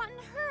wouldn't have gotten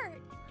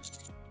hurt.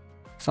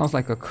 Sounds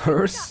like a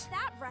curse. Got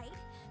that right.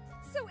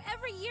 So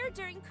every year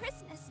during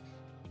Christmas,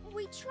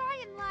 we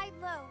try and lie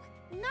low.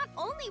 Not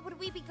only would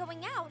we be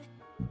going out,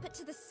 but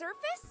to the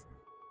surface,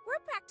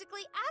 we're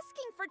practically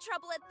asking for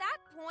trouble at that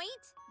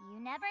point. You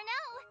never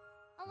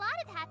know. A lot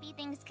of happy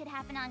things could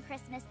happen on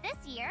Christmas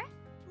this year.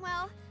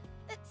 Well,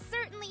 that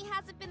certainly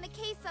hasn't been the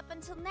case up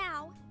until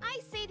now. I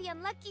say the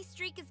unlucky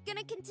streak is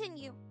gonna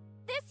continue.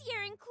 This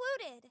year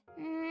included.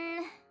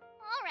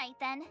 Alright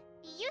then.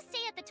 You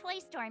stay at the toy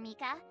store,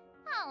 Mika.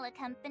 I'll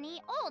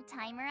accompany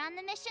Old-Timer on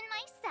the mission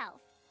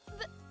myself.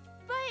 But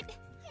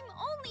I'm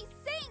only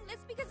saying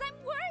this because I'm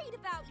worried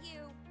about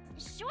you.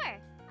 Sure.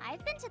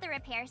 I've been to the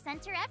repair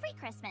center every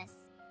Christmas.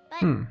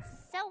 But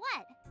so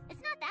what?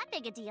 It's not that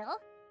big a deal.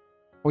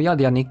 Oh yeah,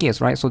 they are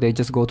NIKKEs, right? So they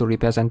just go to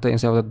repair center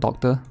instead of the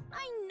doctor.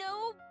 I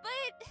know,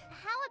 but...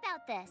 How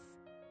about this?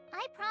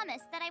 I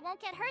promise that I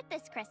won't get hurt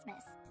this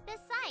Christmas.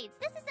 Besides,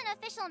 this is an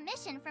official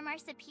mission from our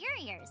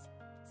superiors.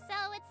 So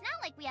it's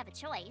not like we have a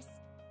choice.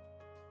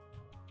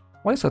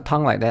 Why is her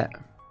tongue like that?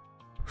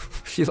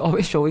 She's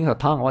always showing her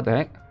tongue, what the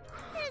heck?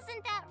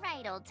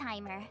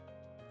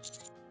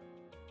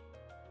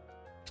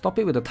 Stop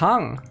it with the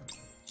tongue.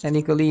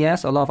 Technically,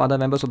 yes, a lot of other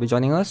members will be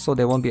joining us, so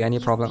there won't be any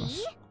problems.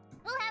 See?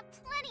 We'll have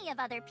plenty of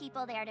other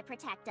people there to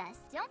protect us.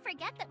 Don't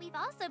forget that we've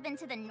also been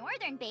to the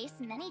northern base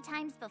many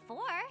times before.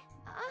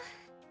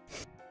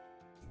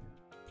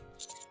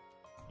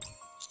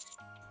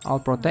 I'll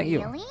protect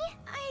you. Really?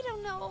 I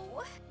don't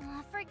know.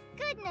 For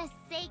goodness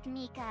sake,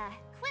 Mika.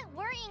 Quit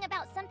worrying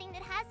about something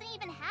that hasn't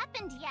even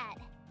happened yet.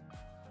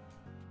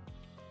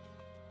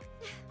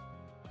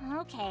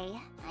 Okay,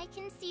 I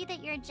can see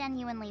that you're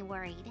genuinely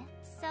worried.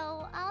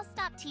 So I'll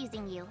stop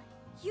teasing you.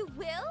 You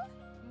will?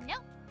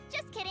 Nope,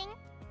 just kidding.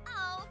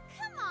 Oh,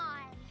 come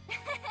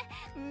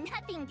on.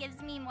 Nothing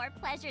gives me more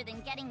pleasure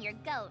than getting your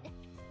goat.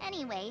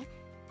 Anyway,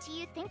 do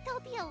you think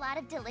there'll be a lot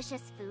of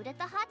delicious food at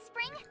the hot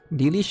spring?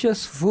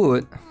 Delicious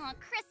food? Oh,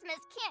 Christmas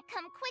can't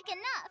come quick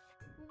enough.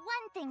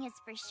 One thing is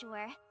for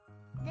sure.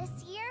 This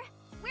year,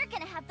 we're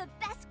gonna have the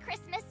best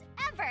Christmas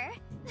ever.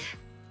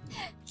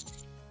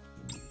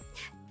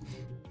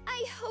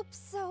 I hope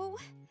so.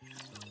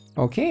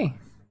 Okay.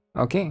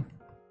 Okay.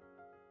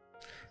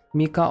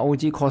 Mika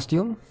OG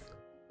costume.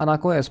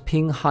 Anako has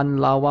pink Han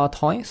Lava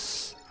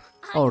toys.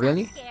 Oh,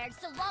 really? Scared,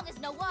 so long as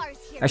Noir is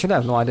here. Actually, I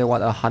have no idea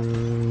what a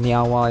Han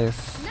Niawa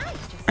is.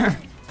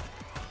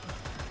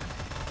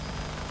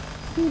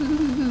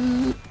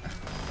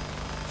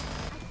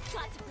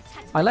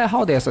 I like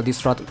how there's a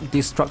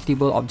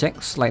destructible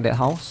objects like that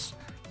house.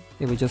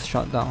 It will just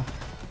shut down.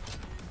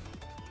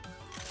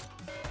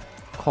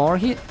 Core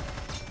hit.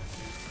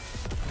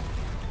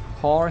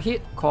 Core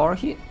hit. Core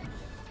hit.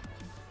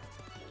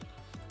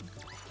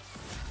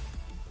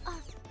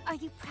 Are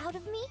you proud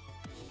of me?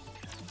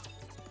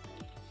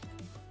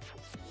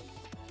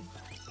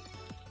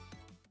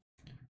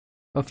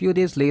 A few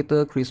days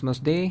later, Christmas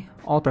Day.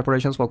 All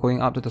preparations for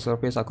going up to the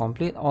surface are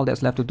complete. All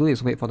that's left to do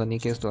is wait for the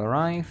NIKKEs to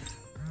arrive.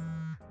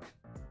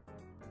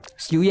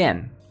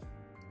 Xiuyan.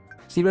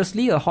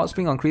 Seriously, a hot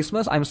spring on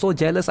Christmas? I'm so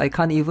jealous I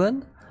can't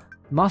even.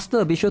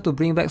 Master, be sure to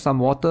bring back some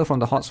water from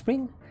the hot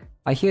spring.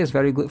 I hear it's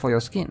very good for your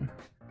skin.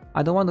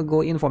 I don't want to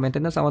go in for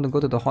maintenance, I want to go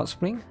to the hot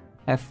spring.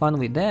 Have fun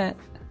with that.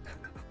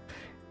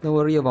 Don't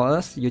worry about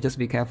us, you just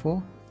be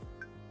careful.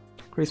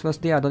 Christmas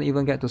Day, I don't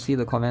even get to see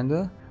the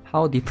commander.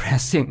 How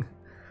depressing.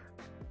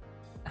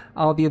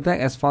 I'll be back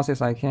as fast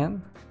as I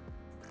can.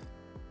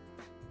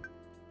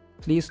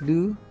 Please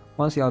do.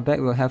 Once you're back,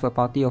 we'll have a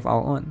party of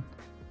our own.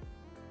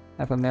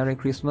 Have a Merry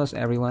Christmas,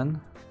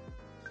 everyone.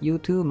 You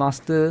too,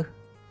 Master.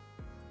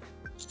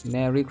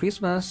 Merry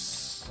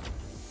Christmas.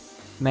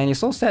 Man, it's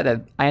so sad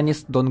that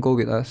Ionis don't go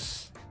with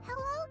us.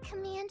 Hello,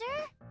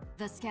 Commander.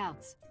 The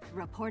scouts,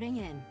 reporting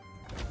in.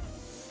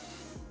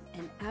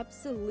 An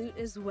absolute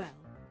as well.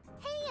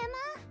 Hey,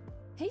 Emma.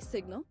 Hey,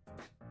 Signal.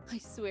 I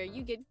swear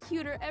you get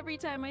cuter every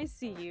time I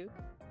see you.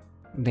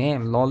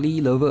 Damn,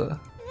 lolly lover.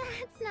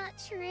 That's not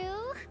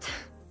true.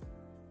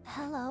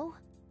 Hello.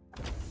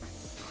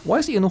 Why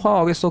is Inhua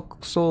always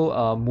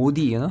so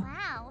moody, you know?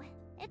 Wow,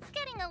 it's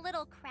getting a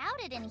little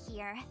crowded in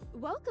here.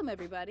 Welcome,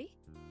 everybody.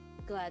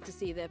 Glad to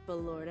see that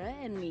Ballorda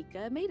and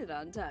Mika made it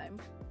on time.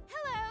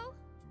 Hello.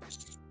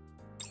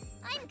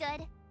 I'm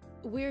good.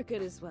 We're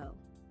good as well.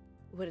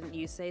 Wouldn't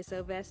you say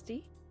so,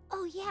 Bestie?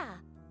 Oh yeah,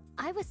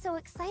 I was so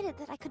excited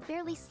that I could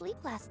barely sleep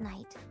last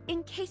night.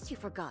 In case you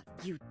forgot,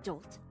 you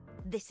dolt,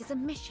 this is a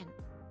mission,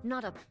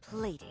 not a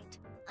playdate.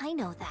 I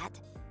know that.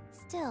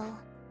 Still,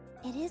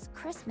 it is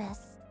Christmas.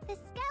 The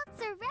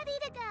scouts are ready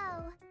to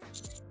go.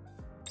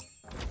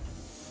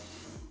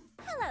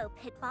 Hello,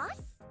 Pit Boss.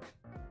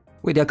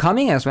 Wait, they're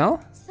coming as well?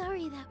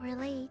 Sorry that we're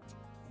late.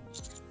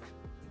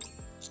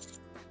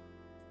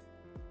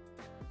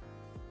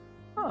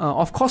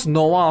 Of course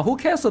Noah, who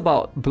cares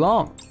about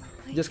Blanc?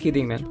 Just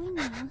kidding, man.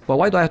 But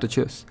why do I have to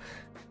choose?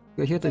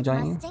 You're here to Did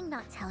join you? Mustang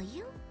not tell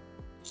you?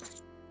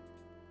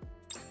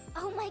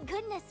 Oh my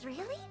goodness,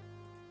 really?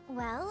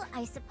 Well,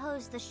 I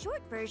suppose the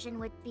short version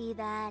would be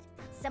that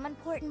some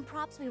important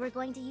props we were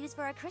going to use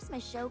for our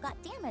Christmas show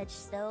got damaged,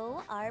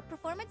 so our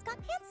performance got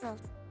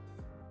cancelled.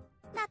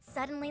 That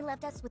suddenly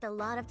left us with a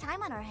lot of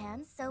time on our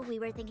hands, so we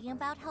were thinking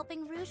about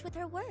helping Rouge with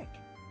her work.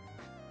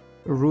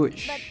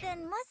 Rouge. But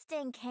then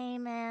Mustang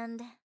came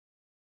and...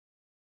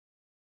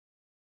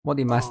 What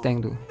did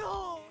Mustang do?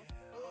 No!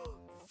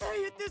 Say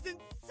it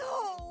isn't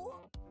so!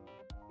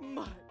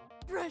 My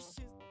precious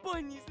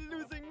bunny's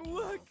losing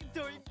work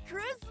during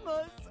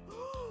Christmas!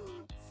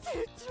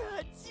 C'est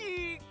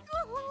tragique!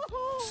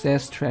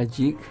 Says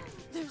tragic.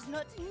 There's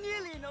not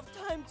nearly enough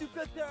time to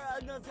prepare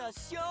another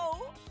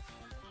show!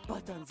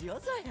 But on the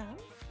other hand,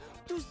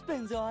 to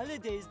spend the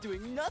holidays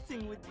doing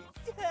nothing would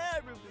be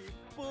terribly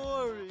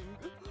boring.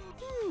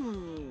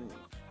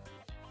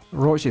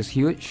 Roach is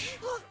huge.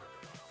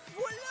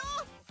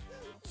 Voila!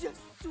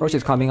 Just Roach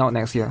is coming out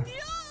next year.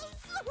 Yes!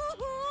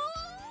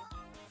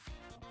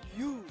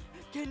 You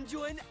can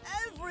join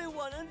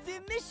everyone on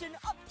the mission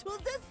up to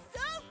the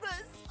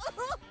surface!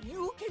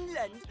 You can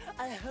lend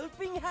a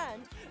helping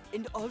hand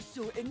and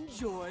also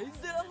enjoy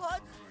the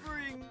hot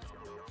springs.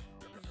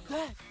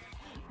 That,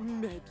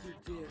 my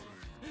dear,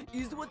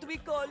 is what we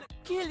call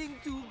killing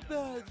two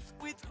birds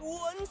with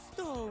one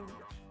stone.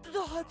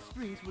 The hot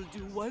springs will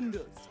do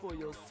wonders for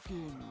your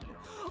skin.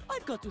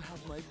 I've got to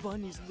have my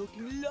bunnies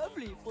looking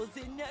lovely for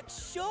the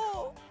next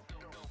show.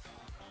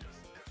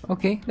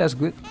 Okay, that's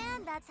good.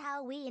 And that's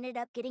how we ended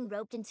up getting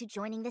roped into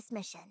joining this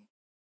mission.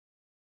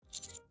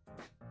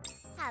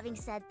 Having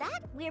said that,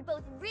 we're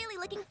both really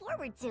looking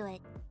forward to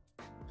it.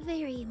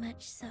 Very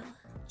much so.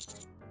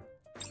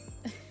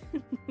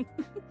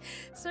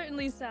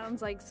 Certainly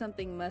sounds like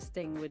something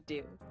Mustang would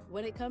do.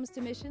 When it comes to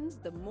missions,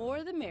 the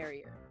more the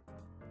merrier.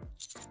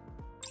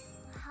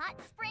 Hot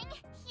spring,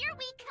 here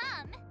we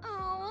come!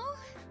 Oh,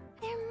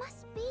 there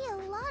must be a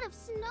lot of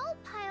snow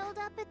piled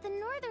up at the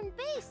northern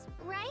base,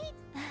 right?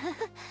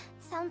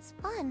 Sounds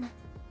fun.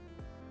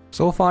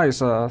 So far,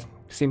 it's a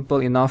simple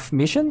enough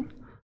mission.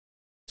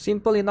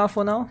 Simple enough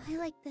for now. I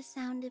like the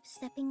sound of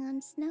stepping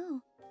on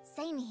snow.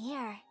 Same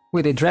here.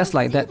 Wait, they dress So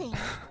like that. soothing.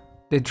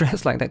 They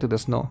dress like that to the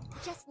snow.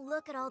 Just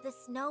look at all the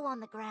snow on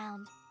the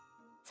ground.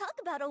 Talk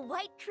about a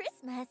white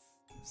Christmas.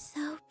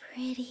 So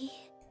pretty.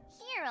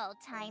 Here,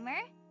 old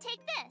timer. Take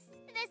this.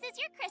 This is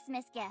your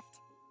Christmas gift.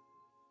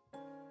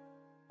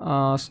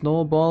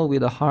 Snowball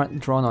with a heart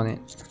drawn on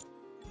it.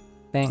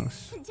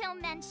 Thanks. Don't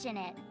mention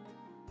it.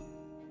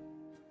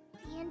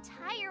 The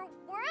entire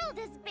world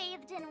is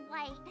bathed in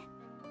white.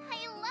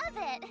 I love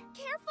it.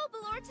 Careful,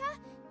 Belorta!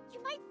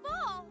 You might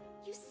fall!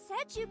 You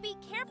said you'd be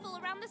careful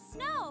around the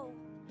snow!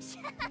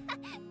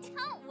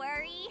 Don't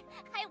worry.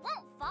 I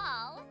won't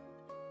fall.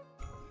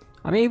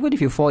 I mean, even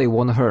if you fall, it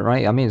won't hurt,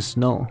 right? I mean, it's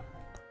snow.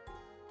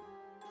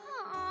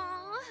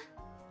 Aww.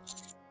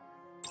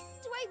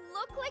 Do I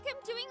look like I'm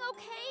doing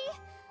okay?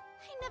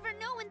 I never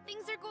know when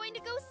things are going to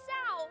go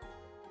south.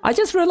 I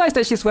just realized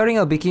that she's wearing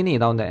a bikini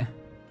down there.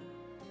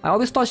 I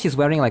always thought she's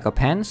wearing like a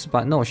pants,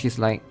 but no, she's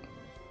like...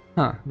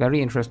 Huh,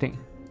 very interesting.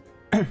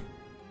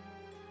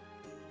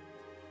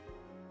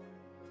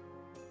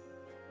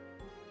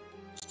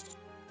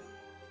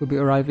 We'll be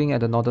arriving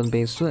at the northern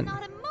base soon.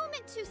 Not a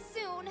moment too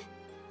soon.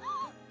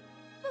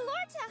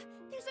 Belorta,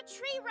 there's a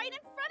tree right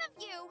in front of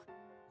you.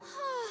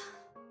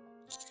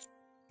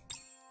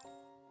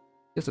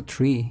 Just a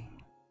tree.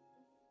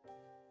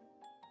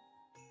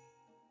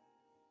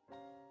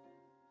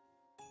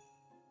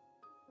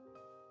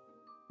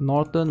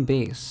 Northern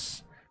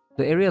base.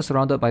 The area is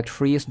surrounded by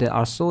trees that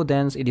are so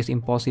dense it is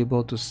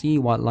impossible to see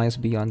what lies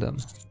beyond them.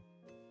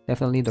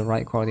 Definitely the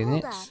right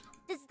coordinates.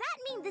 Does that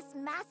mean this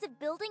massive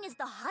building is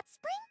the hot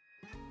spring?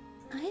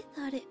 I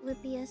thought it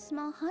would be a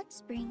small hot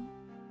spring,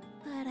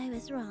 but I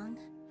was wrong.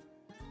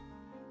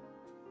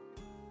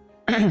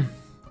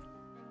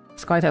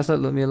 Sky tested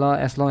Ludmilla.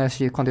 As long as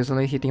she's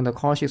continuously hitting the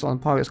core, she's on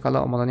par with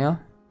Scarlet or Mononia.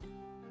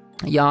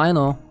 Yeah, I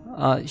know.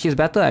 She's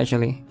better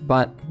actually,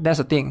 but that's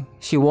the thing.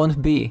 She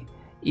won't be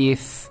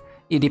if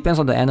it depends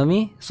on the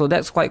enemy, so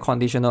that's quite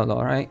conditional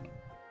though, right?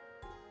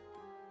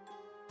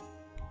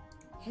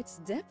 It's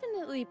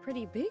definitely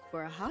pretty big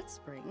for a hot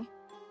spring.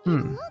 It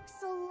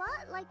looks a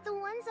lot like the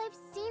ones I've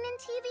seen in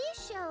TV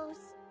shows.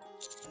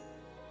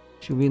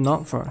 Should we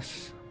knock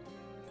first?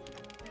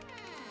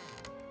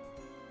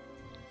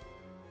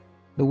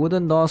 The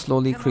wooden door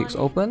slowly creaks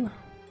open.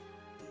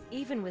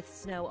 Even with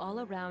snow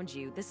all around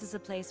you, this is a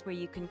place where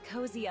you can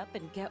cozy up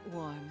and get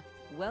warm.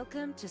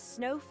 Welcome to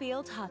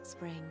Snowfield Hot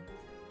Spring.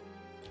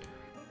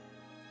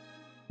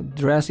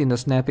 Dress in the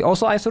snappy.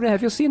 Also, Isori,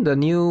 have you seen the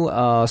new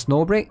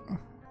Snowbreak?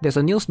 There's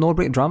a new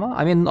Snowbreak drama.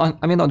 I mean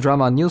not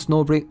drama. New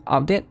Snowbreak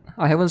update.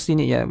 I haven't seen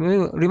it yet.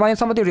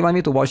 Somebody remind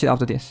me to watch it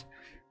after this.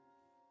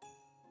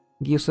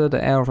 Gives her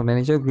the air of a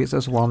manager. Greets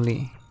us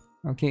warmly.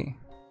 Okay.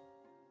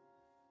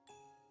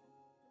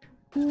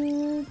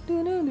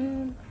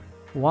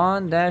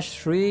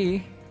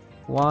 1-3,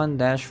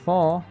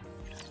 1-4.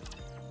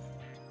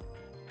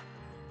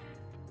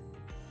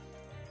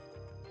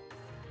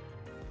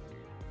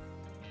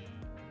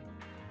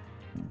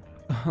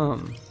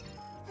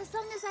 As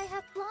long as I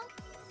have Blanc,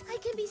 I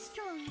can be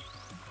strong.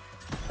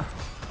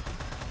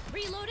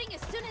 Reloading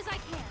as soon as I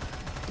can.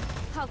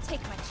 I'll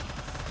take my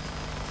chance.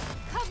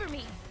 Cover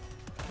me.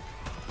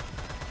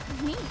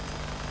 Neat.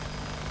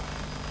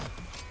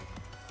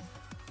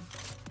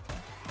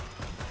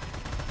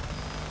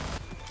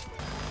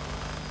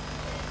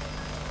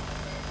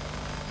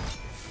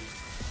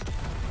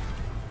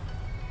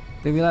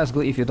 Ludmilla is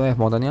good if you don't have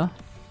Modernia.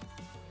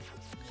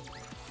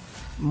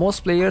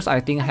 Most players I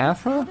think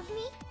have her.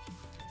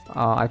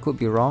 I could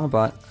be wrong,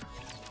 but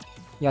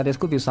yeah, there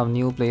could be some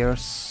new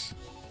players.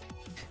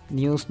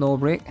 New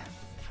Snowbreak.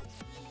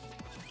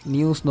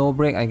 New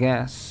Snowbreak, I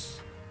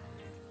guess.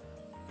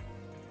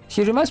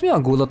 She reminds me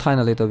of Guillotine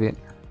a little bit,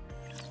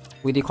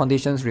 with the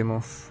conditions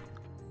removed,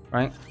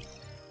 right?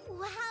 Wow,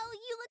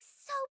 you look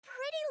so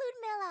pretty,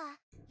 Ludmilla.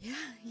 Yeah,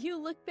 you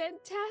look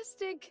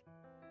fantastic.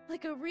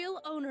 Like a real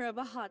owner of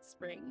a hot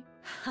spring.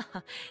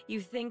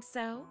 You think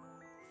so?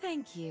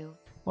 Thank you.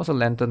 What's a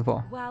lantern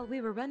for? While we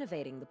were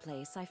renovating the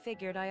place, I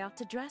figured I ought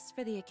to dress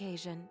for the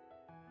occasion.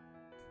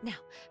 Now,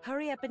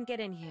 hurry up and get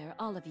in here,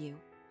 all of you.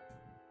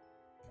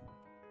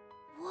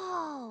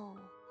 Whoa.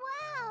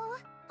 Wow.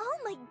 Oh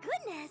my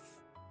goodness.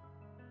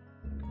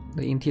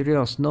 The interior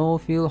of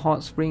Snowfield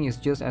Hot Spring is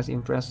just as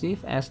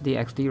impressive as the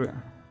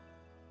exterior.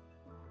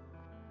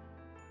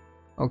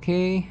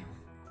 Okay.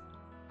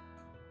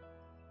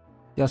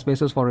 There are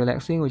spaces for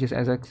relaxing, which is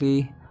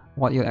exactly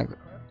what you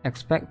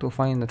expect to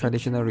find in the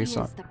traditional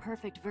resort. It is the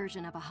perfect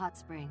version of a hot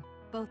spring,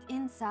 both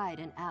inside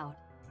and out.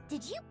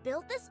 Did you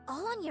build this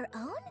all on your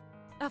own?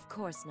 Of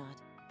course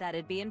not.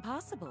 That'd be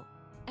impossible.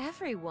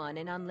 Everyone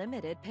in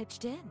Unlimited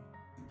pitched in.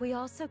 We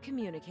also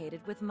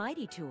communicated with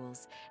Mighty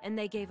Tools, and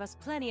they gave us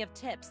plenty of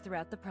tips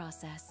throughout the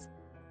process.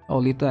 Oh,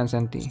 Lita and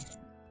Senti.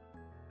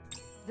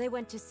 They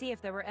went to see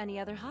if there were any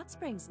other hot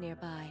springs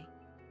nearby.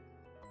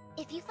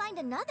 If you find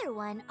another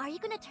one, are you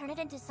gonna turn it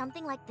into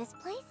something like this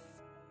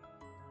place?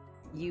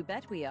 You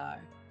bet we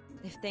are.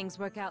 If things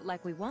work out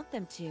like we want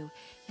them to,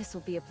 this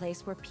will be a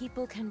place where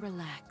people can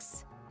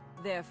relax.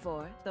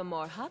 Therefore, the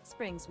more hot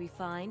springs we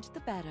find, the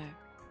better.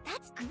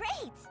 That's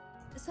great!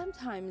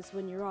 Sometimes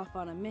when you're off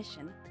on a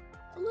mission,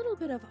 a little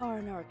bit of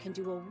R&R can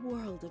do a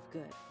world of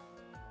good.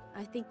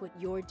 I think what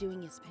you're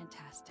doing is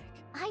fantastic.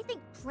 I think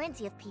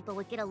plenty of people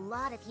would get a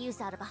lot of use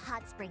out of a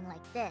hot spring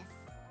like this.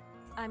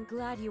 I'm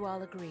glad you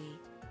all agree.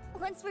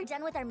 Once we're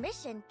done with our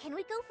mission, can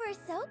we go for a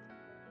soak?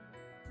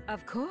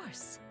 Of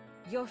course.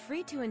 You're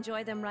free to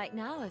enjoy them right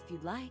now if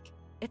you'd like.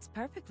 It's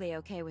perfectly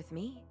okay with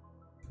me.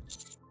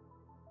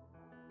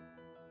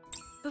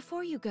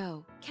 Before you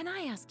go, can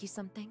I ask you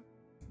something?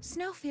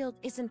 Snowfield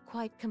isn't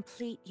quite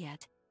complete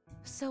yet,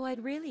 so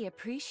I'd really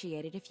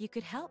appreciate it if you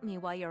could help me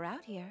while you're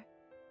out here.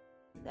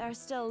 There are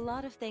still a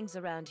lot of things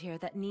around here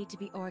that need to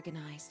be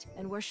organized,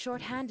 and we're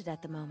short-handed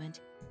at the moment.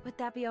 Would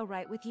that be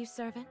alright with you,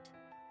 Servant?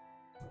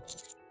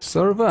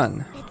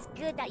 Servant! It's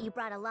good that you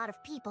brought a lot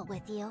of people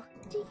with you.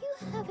 Do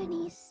you have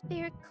any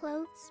spare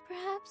clothes,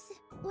 perhaps?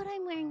 What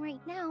I'm wearing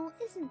right now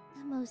isn't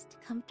the most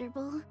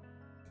comfortable.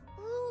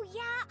 Ooh,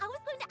 yeah, I was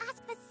going to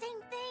ask the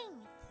same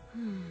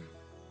thing.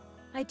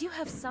 I do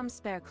have some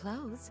spare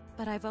clothes,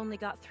 but I've only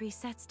got 3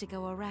 sets to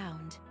go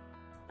around.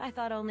 I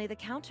thought only the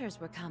counters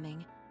were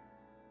coming.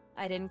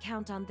 I didn't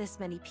count on this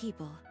many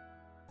people.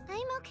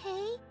 I'm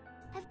okay.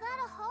 I've got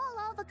to haul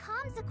all the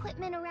comms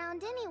equipment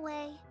around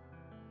anyway.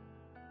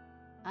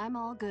 I'm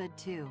all good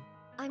too.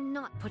 I'm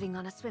not putting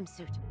on a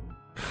swimsuit.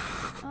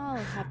 I'll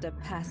have to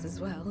pass as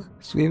well.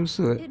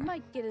 Swimsuit. It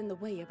might get in the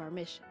way of our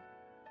mission.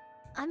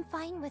 I'm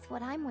fine with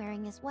what I'm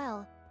wearing as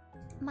well.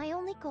 My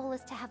only goal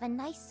is to have a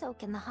nice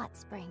soak in the hot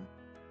spring.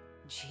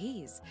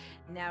 Jeez,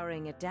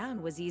 narrowing it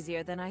down was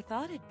easier than I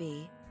thought it'd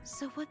be.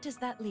 So what does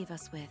that leave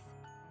us with?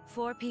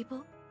 4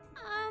 people?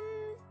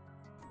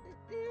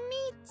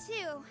 Me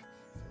too.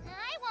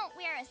 I won't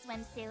wear a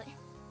swimsuit.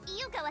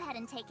 You go ahead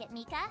and take it,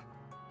 Mika.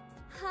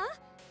 Huh?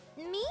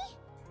 Me?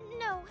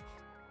 No,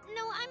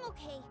 I'm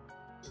okay.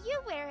 You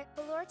wear it,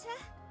 Belorta.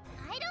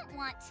 I don't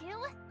want to.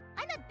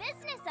 I'm a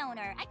business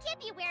owner. I can't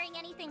be wearing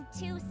anything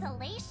too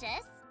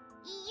salacious.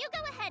 You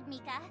go ahead,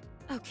 Mika.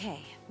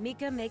 Okay,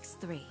 Mika makes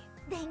 3.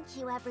 Thank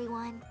you,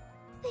 everyone.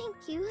 Thank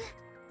you.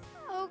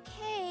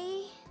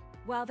 Okay.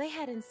 While they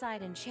head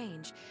inside and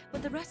change,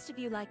 would the rest of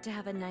you like to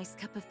have a nice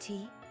cup of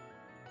tea?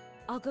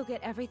 I'll go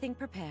get everything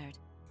prepared.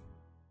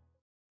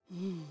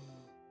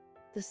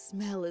 The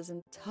smell is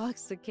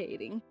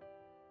intoxicating.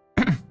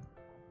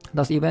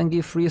 Does event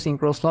give free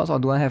synchro slots or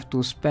do I have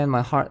to spend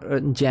my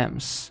hard-earned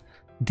gems?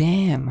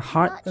 Damn,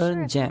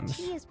 hard-earned gems.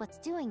 Tea is what's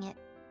doing it,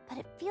 but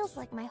it feels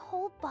like my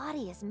whole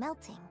body is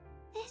melting.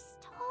 This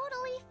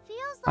totally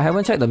feels like I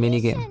haven't checked the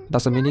mission, minigame.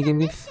 Does the not a minigame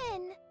give?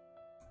 mission.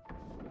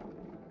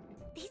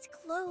 These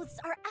clothes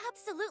are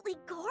absolutely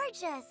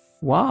gorgeous.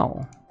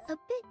 Wow. A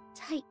bit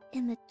tight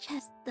in the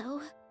chest,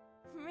 though.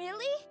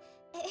 Really?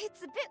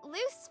 It's a bit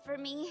loose for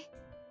me.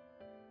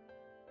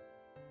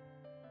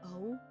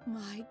 Oh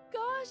my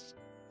gosh!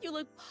 You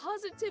look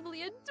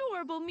positively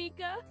adorable,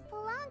 Mika!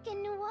 Blanc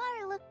and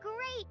Noir look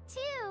great,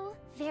 too.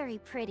 Very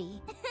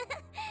pretty.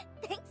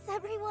 Thanks,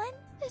 everyone.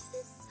 This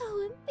is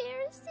so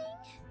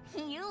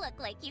embarrassing. You look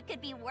like you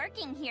could be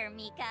working here,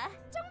 Mika.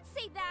 Don't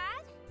say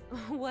that!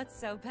 What's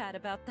so bad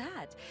about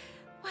that?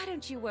 Why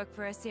don't you work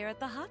for us here at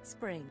the hot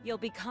spring? You'll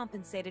be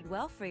compensated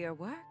well for your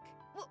work.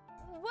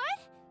 What?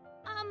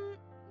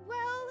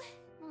 Well...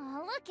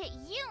 Oh, look at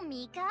you,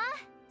 Mika.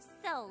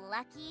 So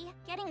lucky.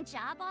 Getting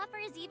job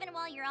offers even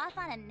while you're off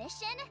on a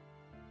mission?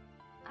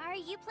 Are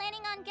you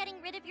planning on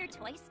getting rid of your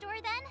toy store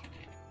then?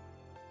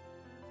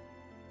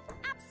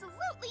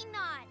 Absolutely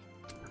not!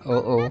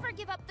 Uh-oh. I'll never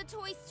give up the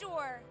toy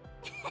store!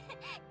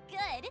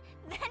 Good.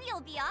 Then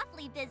you'll be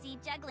awfully busy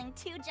juggling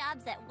 2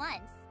 jobs at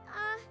once.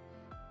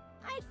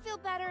 I'd feel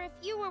better if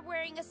you were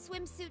wearing a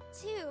swimsuit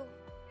too.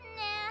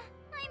 Nah,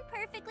 I'm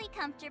perfectly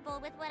comfortable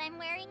with what I'm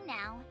wearing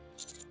now.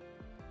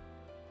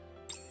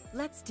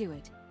 Let's do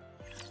it.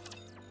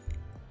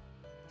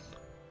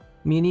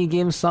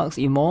 Minigame sucks,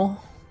 emo.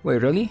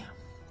 Wait, really?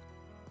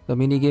 The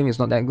minigame is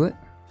not that good?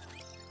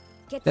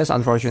 That's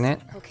unfortunate.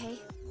 Okay.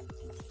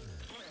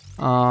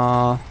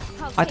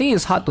 I think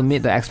it's hard to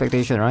meet the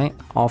expectation, right?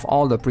 Of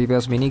all the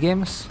previous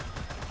minigames.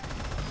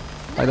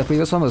 Like the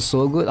previous one was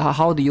so good,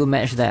 how do you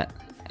match that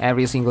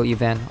every single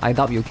event? I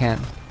doubt you can.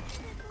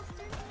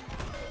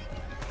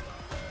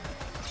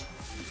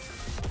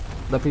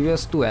 The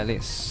previous 2 at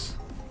least.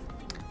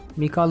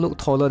 Mika look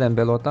taller than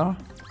Belota.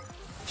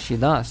 She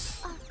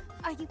does.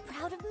 Are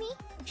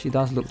She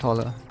does look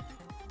taller.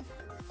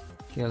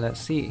 Okay,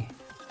 let's see.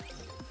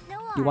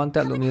 Noah, You want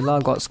that come and Ludmilla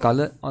help got me.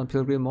 Scarlet on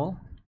Pilgrim Mall?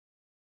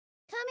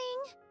 Coming.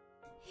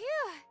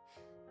 Phew.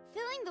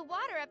 Filling the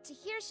water up to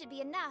here should be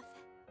enough,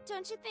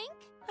 don't you think?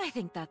 I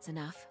think that's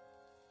enough.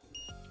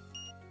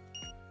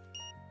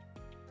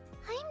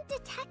 I'm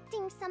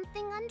detecting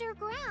something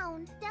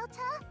underground.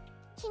 Delta,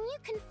 can you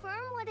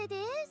confirm what it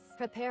is?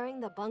 Preparing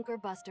the bunker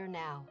buster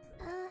now.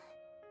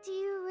 Do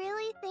you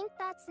really think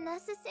that's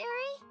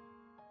necessary?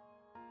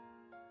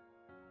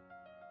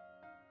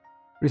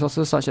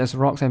 Resources such as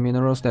rocks and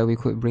minerals that we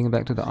could bring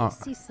back to the I Ark.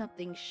 see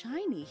something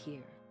shiny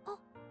here. Oh,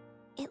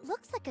 it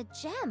looks like a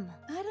gem.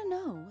 I don't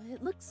know.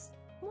 It looks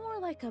more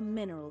like a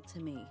mineral to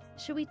me.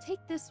 Should we take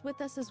this with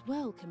us as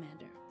well,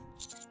 Commander?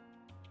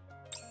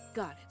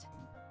 Got it.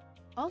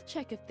 I'll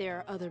check if there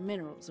are other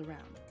minerals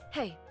around.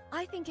 Hey,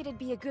 I think it'd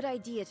be a good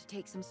idea to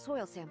take some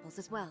soil samples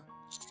as well.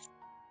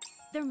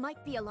 There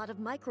might be a lot of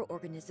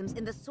microorganisms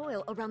in the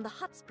soil around the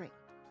hot spring.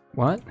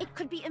 What? It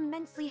could be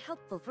immensely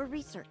helpful for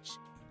research.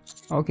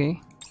 Okay.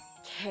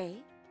 Okay,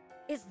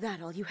 is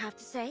that all you have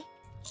to say?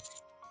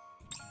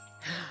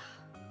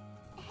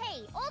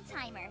 Hey,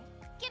 old-timer,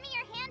 give me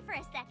your hand for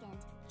a second.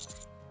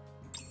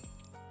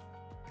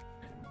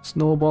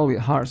 Snowball with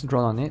hearts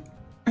drawn on it.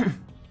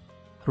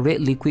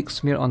 Red liquid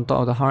smeared on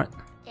top of the heart.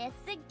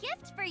 It's a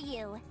gift for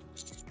you.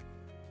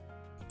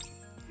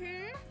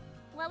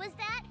 What was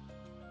that?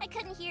 I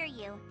couldn't hear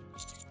you.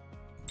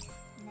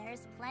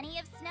 There's plenty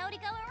of snow to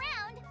go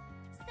around,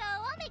 so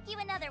I'll make you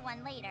another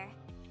one later.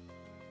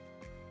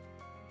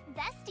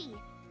 Vesty,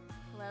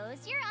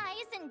 close your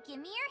eyes and give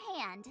me your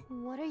hand.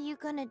 What are you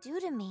gonna do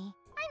to me?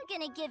 I'm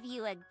gonna give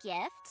you a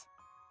gift.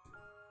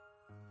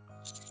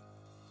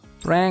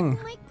 Prank!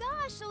 Oh my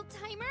gosh,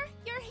 old-timer,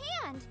 your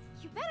hand!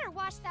 You better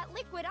wash that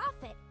liquid off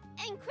it,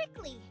 and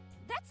quickly.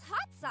 That's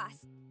hot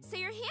sauce, so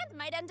your hand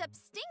might end up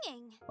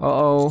stinging.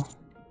 Uh-oh.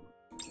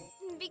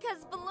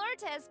 Because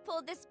Valorta has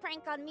pulled this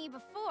prank on me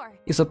before.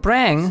 It's a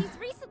prank! She's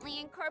recently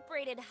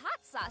incorporated hot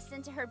sauce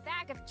into her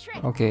bag of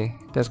tricks. Okay,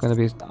 that's gonna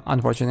be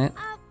unfortunate.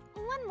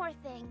 One more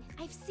thing.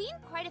 I've seen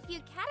quite a few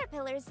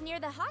caterpillars near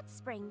the hot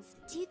springs.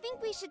 Do you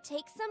think we should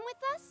take some with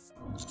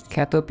us?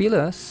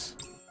 Caterpillars?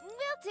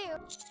 Will do.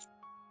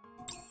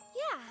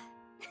 Yeah.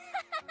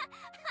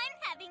 I'm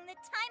having the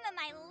time of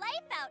my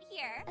life out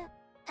here.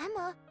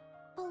 Emma,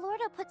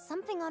 Valorta put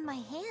something on my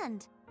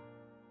hand.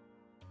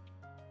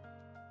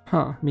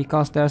 Huh,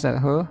 Mika stares at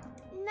her.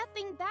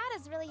 Nothing bad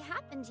has really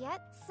happened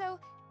yet, so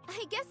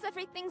I guess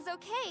everything's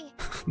okay.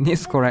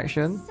 Needs But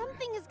correction.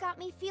 something has got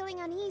me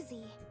feeling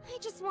uneasy. I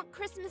just want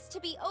Christmas to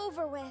be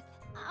over with.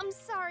 I'm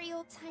sorry,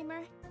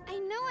 old-timer. I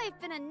know I've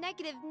been a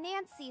negative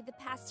Nancy the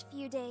past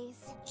few days.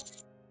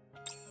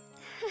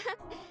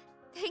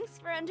 Thanks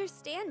for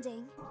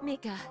understanding.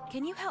 Mika,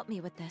 can you help me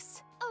with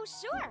this? Oh,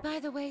 sure. By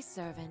the way,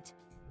 servant,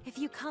 if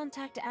you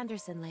contact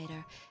Anderson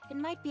later, it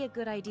might be a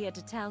good idea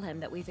to tell him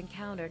that we've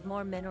encountered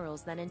more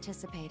minerals than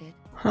anticipated.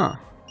 Huh.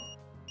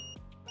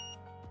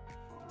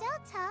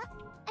 Delta,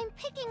 I'm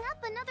picking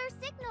up another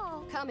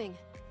signal. Coming.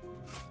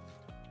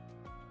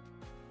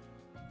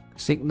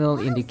 Signal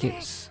Wowzers.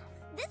 indicates.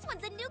 This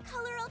one's a new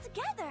color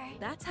altogether.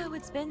 That's how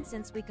it's been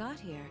since we got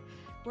here.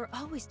 We're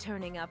always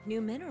turning up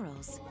new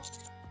minerals.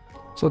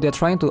 So they're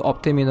trying to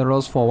obtain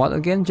minerals for what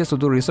again? Just to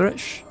do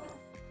research?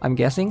 I'm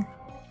guessing.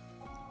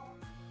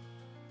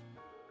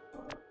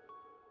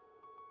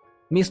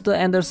 Mr.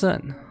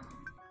 Anderson,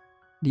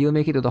 did you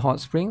make it to the hot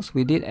springs?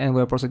 We did, and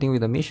we're proceeding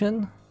with the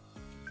mission.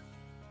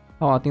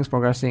 How are things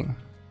progressing?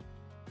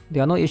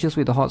 There are no issues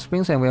with the hot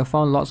springs, and we have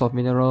found lots of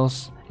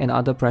minerals and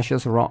other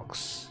precious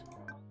rocks.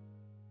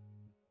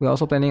 We're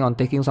also planning on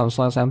taking some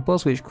soil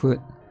samples which could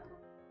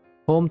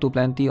home to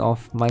plenty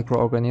of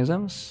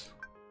microorganisms.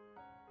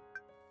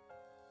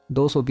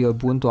 Those will be a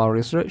boon to our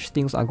research.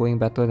 Things are going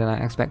better than I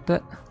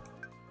expected.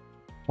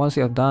 Once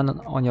you have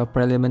done on your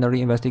preliminary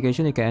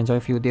investigation, you can enjoy a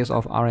few days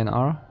of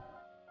R&R.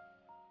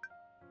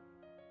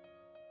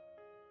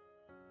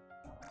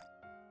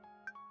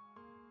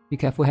 Be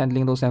careful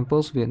handling those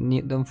samples, we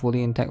need them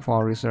fully intact for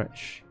our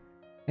research.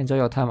 Enjoy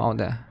your time out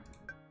there.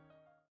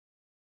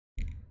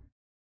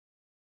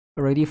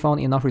 Already found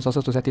enough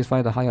resources to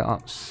satisfy the higher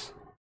ups.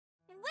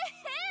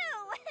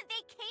 Woohoo!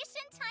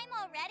 Vacation time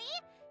already?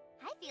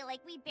 I feel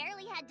like we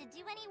barely had to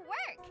do any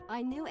work.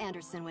 I knew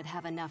Anderson would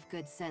have enough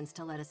good sense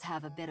to let us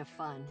have a bit of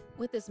fun.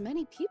 With as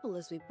many people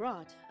as we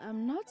brought,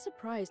 I'm not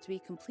surprised we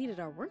completed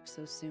our work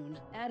so soon.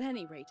 At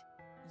any rate,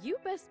 you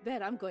best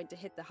bet I'm going to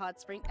hit the hot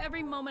spring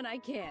every moment I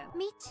can.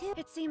 Me too.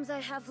 It seems I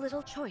have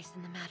little choice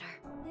in the matter.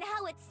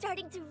 Now it's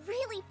starting to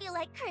really feel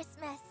like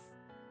Christmas.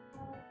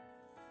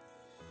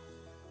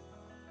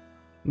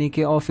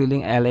 Nikke all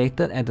feeling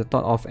elated at the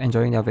thought of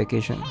enjoying their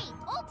vacation. Hey,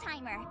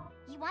 old-timer,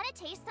 you want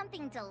to taste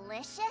something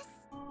delicious?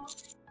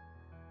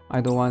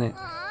 I don't want it.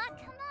 Aw,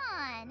 come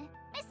on.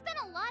 I spent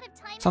a lot of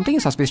time... Something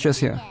is suspicious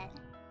here.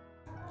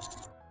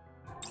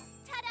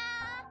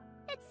 Ta-da!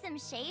 It's some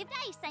shaved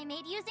ice I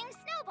made using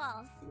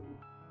snowballs.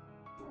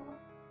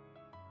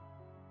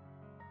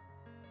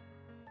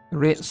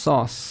 Red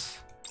sauce.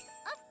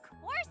 Of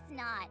course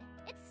not.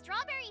 It's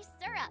strawberry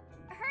syrup.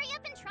 Hurry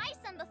up and try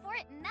some before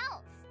it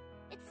melts.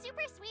 It's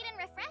super sweet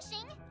and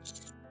refreshing.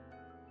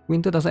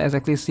 Winter doesn't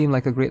exactly seem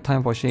like a great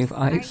time for shaved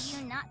ice.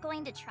 Are you not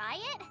going to try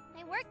it?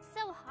 I worked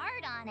so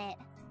hard on it.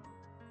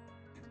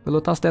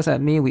 Belota stares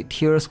at me with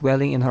tears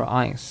welling in her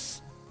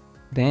eyes.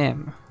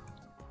 Damn.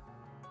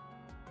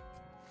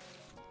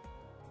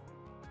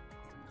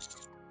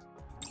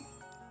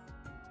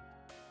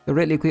 The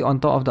red liquid on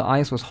top of the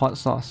ice was hot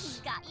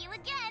sauce. Got you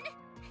again.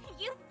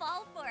 You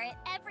fall for it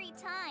every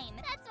time.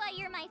 That's why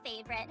you're my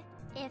favorite.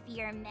 If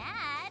you're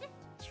mad,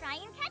 try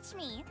and catch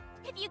me.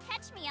 If you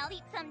catch me, I'll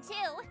eat some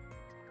too.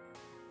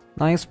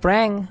 Nice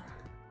prank.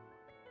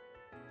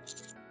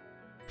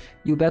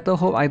 You better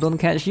hope I don't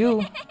catch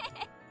you.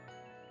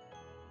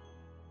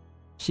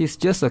 She's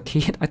just a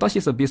kid. I thought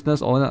she's a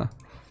business owner.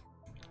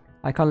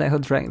 I can't let her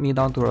drag me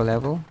down to her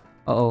level.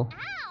 Uh-oh.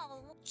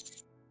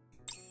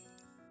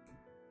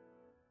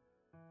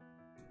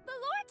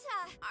 Belorta,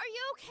 are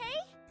you okay?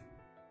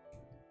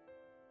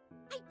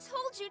 I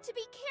told you to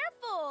be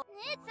careful.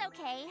 It's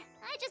okay.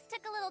 I just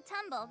took a little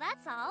tumble,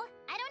 that's all.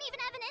 I don't even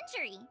have an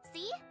injury,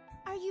 see?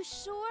 Are you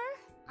sure?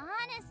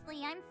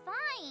 Honestly, I'm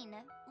fine.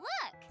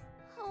 Look!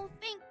 Oh,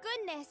 thank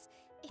goodness.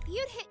 If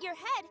you'd hit your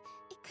head,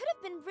 it could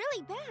have been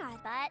really bad.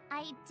 But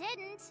I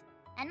didn't.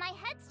 And my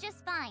head's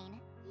just fine.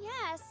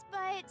 Yes,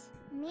 but...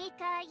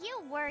 Mika,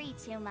 you worry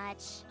too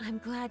much. I'm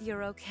glad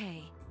you're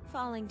okay.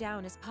 Falling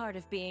down is part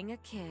of being a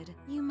kid.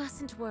 You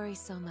mustn't worry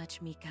so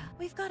much, Mika.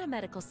 We've got a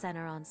medical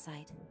center on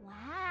site.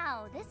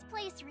 Wow, this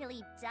place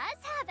really does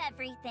have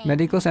everything.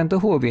 Medical center,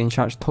 who will be in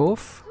charge?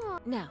 Toph?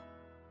 Now,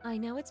 I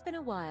know it's been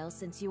a while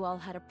since you all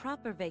had a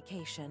proper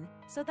vacation,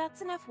 so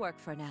that's enough work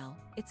for now.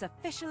 It's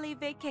officially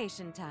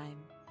vacation time.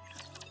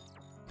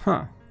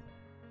 Huh.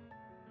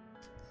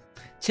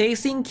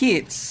 Chasing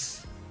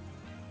kids.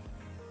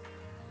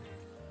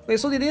 Wait,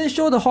 so they didn't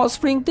show the hot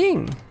spring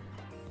thing?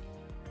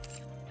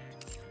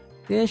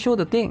 They didn't show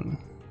the thing.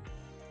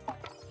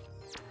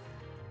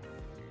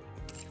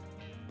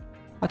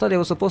 I thought they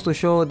were supposed to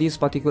show this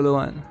particular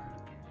one.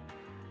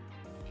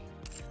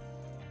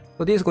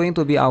 So this is going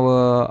to be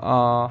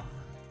our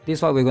this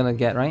is what we're gonna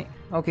get, right?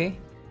 Okay.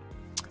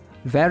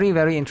 Very,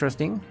 very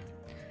interesting.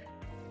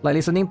 Like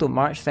listening to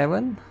March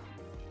 7.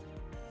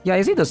 Yeah,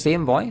 is it the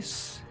same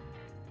voice?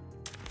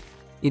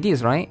 It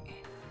is, right?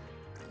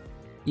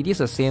 It is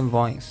the same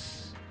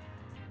voice.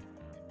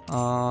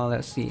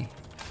 Let's see.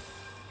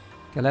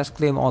 Okay, let's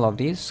claim all of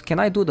these. Can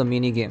I do the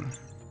mini game?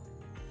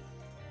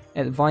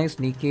 Advanced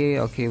NIKKE.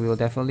 Okay, we'll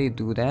definitely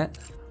do that.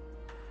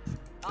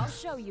 I'll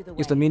show you the way.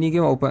 Is the mini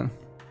game open?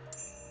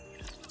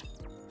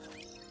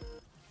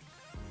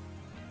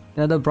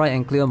 Another bright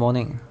and clear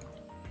morning.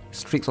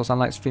 Streaks of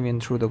sunlight stream in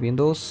through the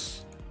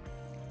windows.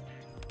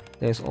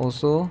 There's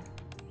also...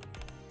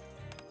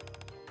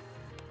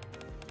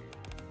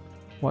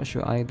 What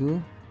should I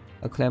do?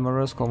 A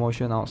clamorous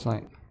commotion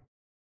outside.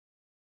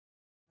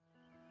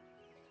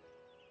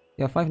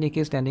 There are 5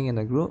 NIKKE standing in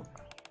the group.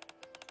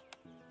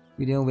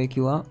 We didn't wake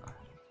you up.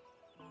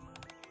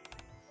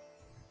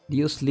 Do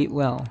you sleep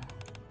well?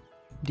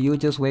 Do you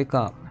just wake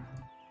up?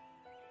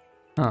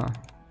 Huh.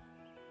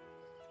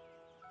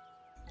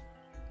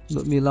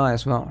 LUDMILLA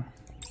as well.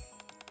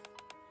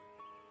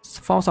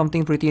 Found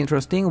something pretty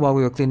interesting while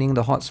we were cleaning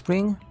the hot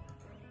spring.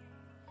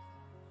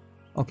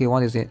 Okay,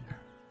 what is it?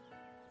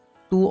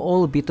 2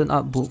 old beaten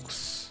up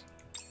books.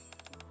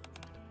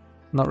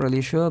 Not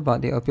really sure,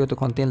 but they appear to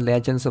contain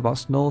legends about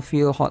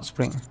Snowfield Hot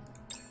Spring.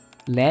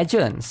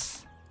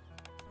 Legends!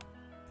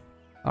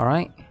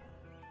 Alright.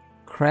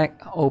 Crack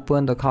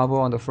open the cover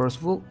on the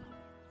first book.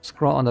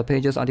 Scroll on the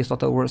pages are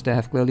distorted words that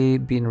have clearly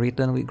been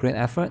written with great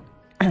effort.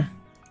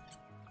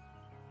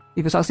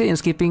 If you succeed in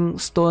skipping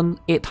stone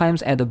 8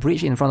 times at the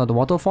bridge in front of the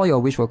waterfall, your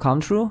wish will come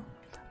true.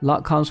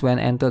 Luck comes when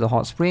enter the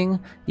hot spring.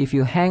 If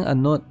you hang a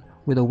note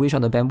with a wish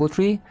on the bamboo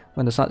tree,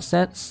 when the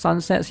sun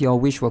sets, your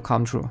wish will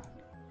come true.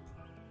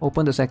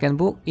 Open the second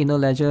book, Inner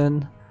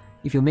Legend.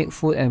 If you make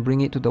food and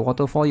bring it to the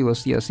waterfall, you will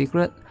see a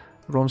secret.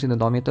 Roams in the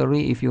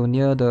dormitory. If you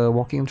near the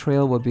walking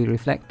trail, will be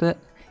reflected.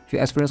 If you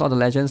experience all the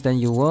legends, then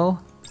you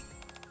will.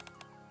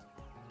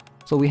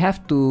 So we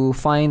have to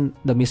find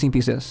the missing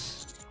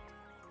pieces.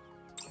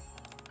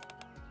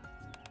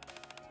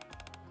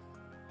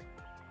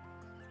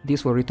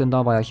 These were written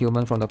down by a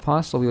human from the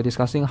past, so we were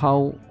discussing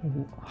how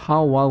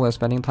while we were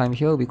spending time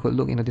here, we could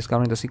look into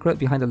discovering the secret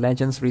behind the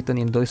legends written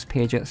in those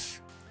pages.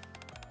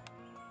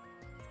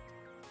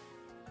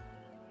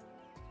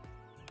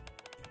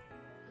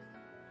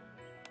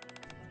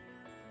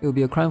 It would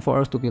be a crime for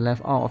us to be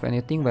left out of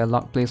anything where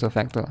luck plays a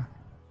factor.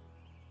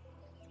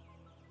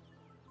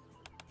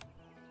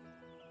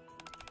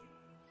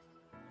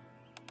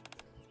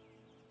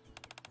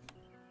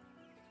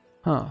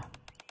 Huh.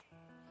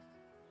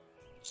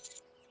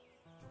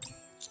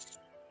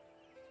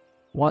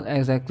 What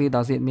exactly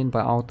does it mean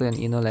by outer and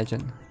inner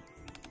legend?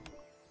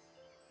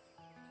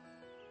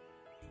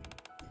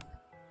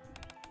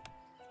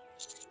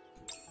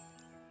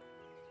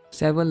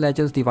 Seven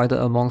legends divided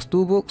amongst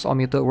 2 books,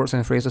 omitted words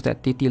and phrases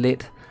that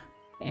titillate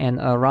and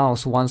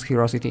arouse one's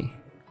curiosity.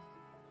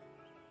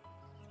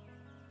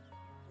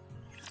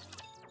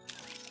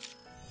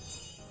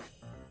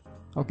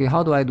 Okay,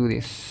 how do I do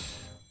this?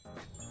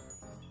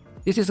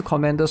 This is the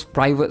commander's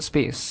private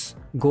space.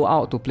 Go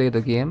out to play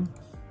the game.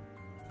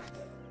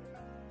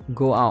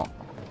 Go out.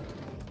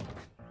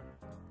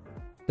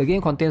 The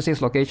game contains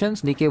 6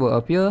 locations. NIKKE will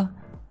appear.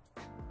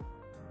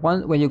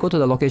 When you go to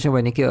the location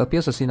where NIKKE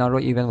appears, a scenario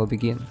event will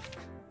begin.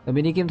 The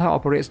minigame type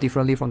operates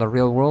differently from the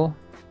real world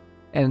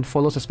and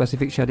follows a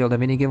specific schedule. The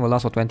minigame will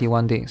last for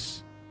 21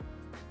 days.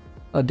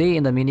 A day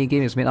in the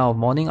minigame is made out of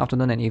morning,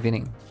 afternoon, and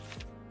evening.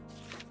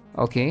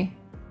 Okay.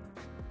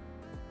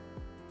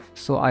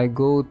 So I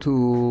go to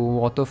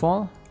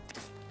waterfall.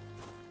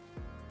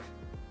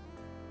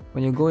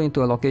 When you go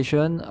into a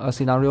location, a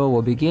scenario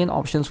will begin.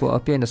 Options will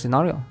appear in the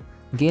scenario.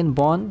 Gain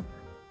bond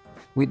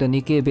with the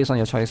NIKKE based on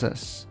your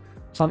choices.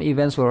 Some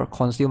events will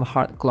consume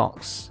heart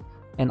clocks.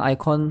 An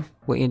icon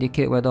will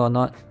indicate whether or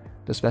not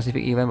the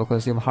specific event will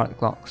consume heart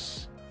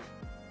clocks.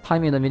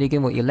 Time in the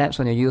minigame will elapse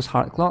when you use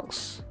heart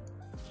clocks.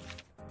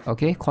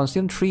 Okay,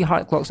 consume 3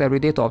 heart clocks every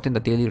day to obtain the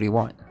daily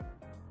reward.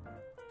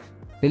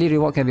 Daily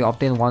reward can be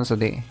obtained once a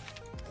day.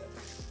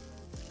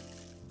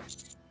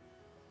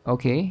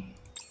 Okay.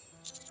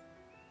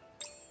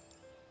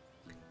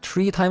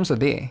 3 times a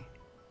day.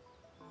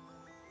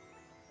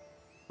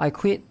 I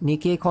quit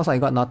NIKKE cause I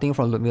got nothing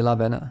from LUDMILLA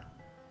banner.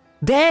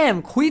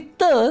 Damn!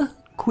 Quitter!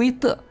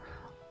 Quitter!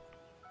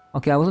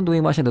 Okay, I wasn't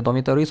doing much in the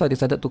dormitory, so I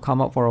decided to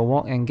come out for a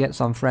walk and get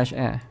some fresh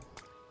air.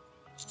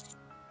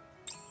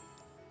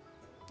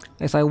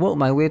 As I work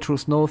my way through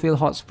snow-filled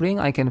hot spring,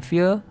 I can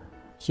hear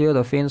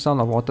the faint sound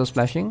of water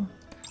splashing.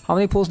 How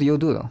many pulls do you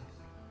do though?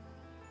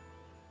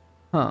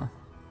 Huh.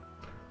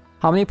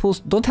 How many pulls?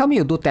 Don't tell me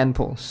you do 10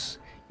 pulls.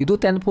 You do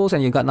 10 pulls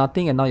and you got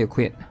nothing and now you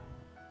quit.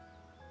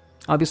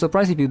 I'll be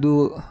surprised if you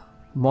do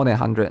more than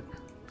 100.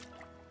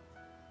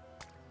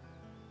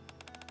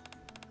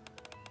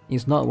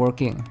 It's not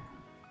working.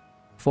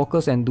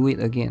 Focus and do it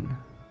again.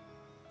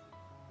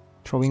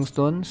 Throwing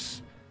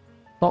stones.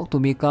 Talk to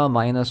Mika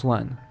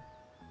 -1.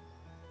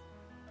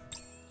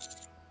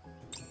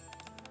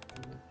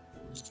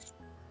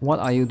 What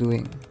are you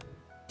doing?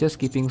 Just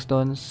skipping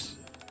stones.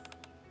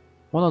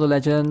 One of the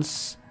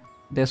legends,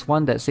 there's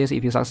one that says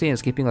if you succeed in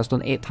skipping a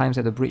stone 8 times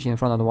at the bridge in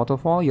front of the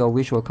waterfall, your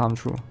wish will come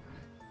true.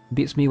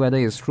 Beats me whether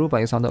it's true,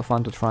 but it sounded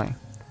fun to try.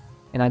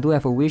 And I do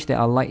have a wish that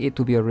I'd like it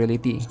to be a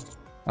reality.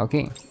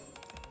 Okay.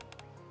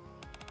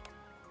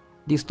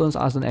 These stones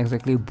aren't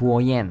exactly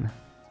buoyant.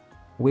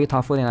 Way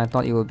tougher than I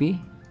thought it would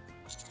be.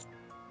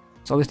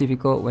 It's always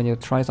difficult when you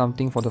try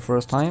something for the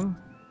first time.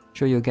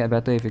 Sure, you'll get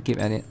better if you keep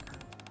at it.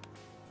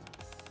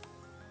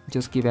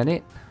 Just keep at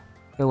it.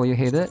 Where were you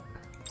headed?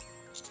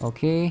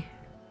 Okay.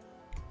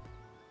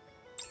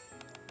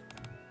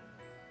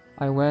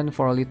 I went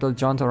for a little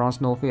jaunt around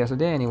Snowfield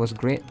yesterday and it was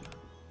great.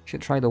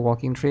 Should try the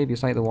walking trail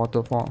beside the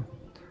waterfall.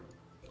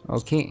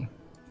 Okay.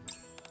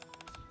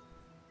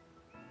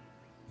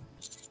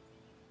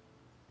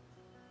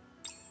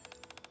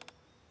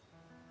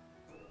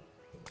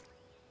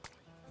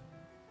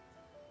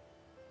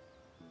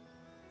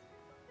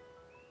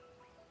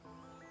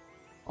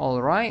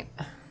 Alright.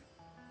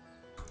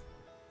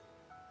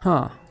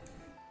 Huh.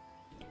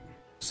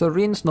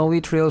 Serene snowy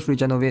trails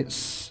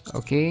regenerates.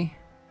 Okay.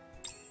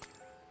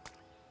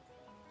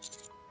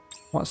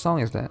 What song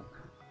is that?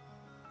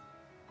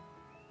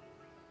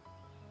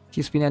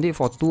 She's been at it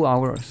for 2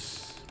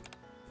 hours.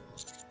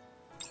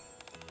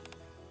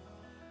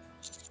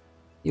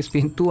 It's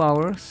been 2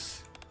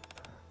 hours?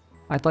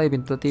 I thought it'd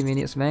been 30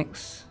 minutes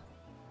max.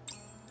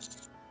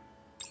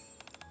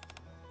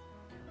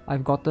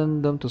 I've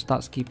gotten them to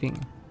start skipping.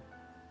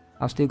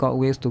 I've still got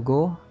ways to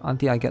go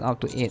until I get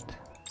up to 8.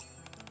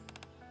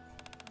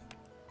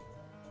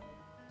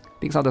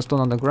 Picks up the stone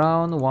on the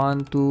ground.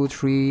 1, 2,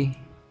 3.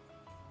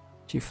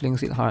 She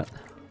flings it hard.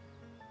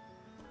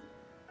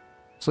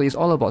 So it's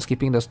all about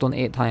skipping the stone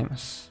 8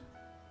 times.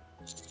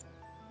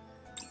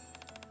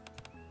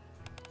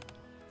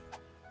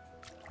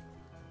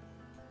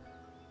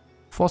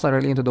 Falls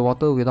directly into the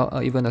water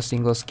without even a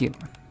single skip.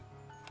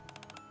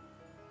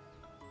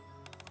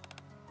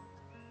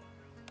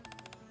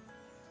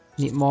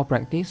 Need more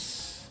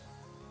practice.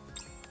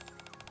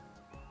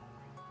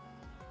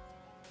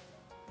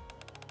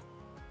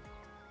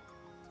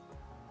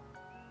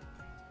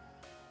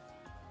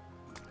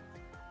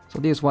 So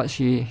this is what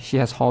she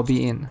has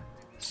hobby in.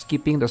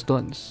 Skipping the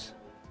stones.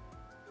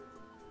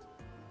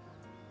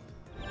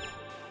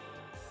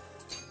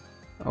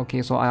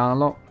 Okay, so I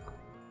unlock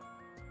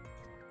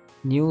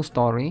new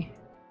story.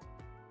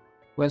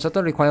 When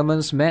certain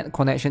requirements met,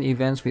 connection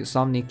events with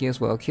some NIKKEs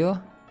will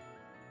occur.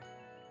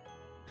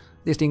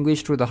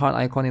 Distinguished through the heart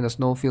icon in the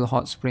snow-filled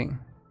hot spring.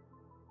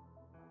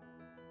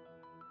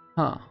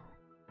 Huh.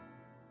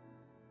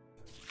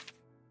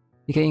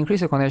 You can increase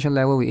your connection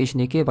level with each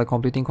NIKKE by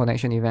completing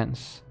connection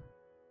events.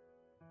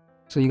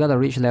 So you gotta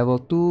reach level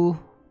 2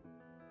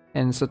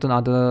 and certain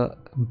other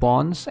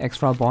bonds,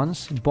 extra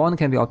bonds. Bond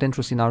can be obtained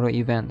through scenario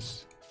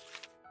events.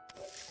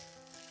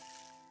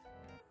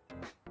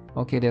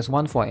 Okay, there's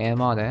one for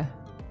Emma there.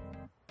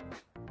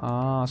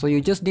 Ah, so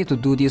you just need to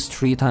do this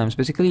 3 times.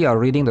 Basically, you are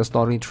reading the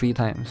story 3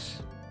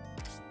 times.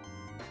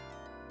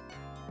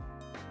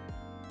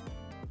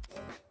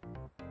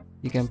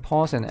 You can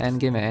pause and end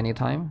game at any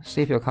time.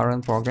 Save your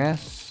current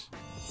progress.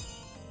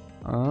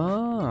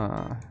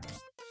 Ah.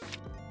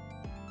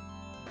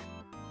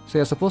 So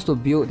you're supposed to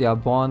build their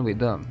bond with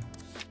them.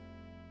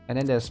 And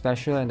then there's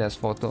special and there's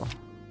photo.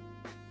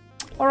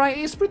 Alright,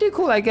 it's pretty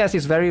cool, I guess.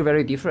 It's very,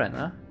 very different.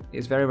 Huh?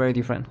 It's very, very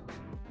different.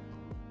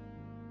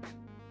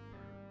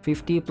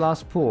 50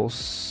 plus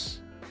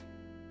pulls.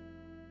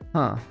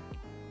 Huh.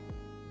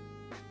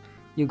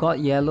 You got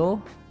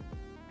yellow.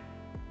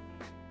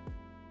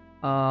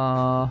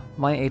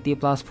 Mine 80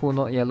 plus pull,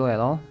 not yellow at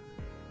all.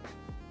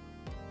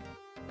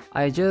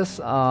 I just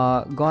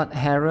got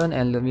Heron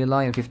and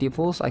LUDMILLA in 50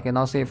 pulls. I can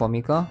now save for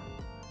Mika.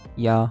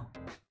 Yeah.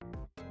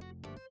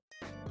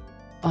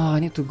 I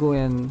need to go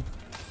and...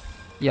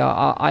 Yeah,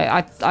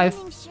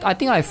 I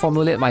think I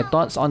formulate my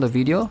thoughts on the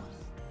video.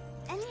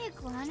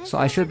 So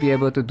I should be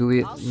able to do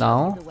it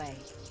now.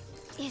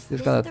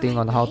 Just gotta think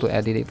on how to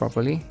edit it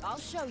properly. I'll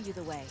show you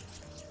the way.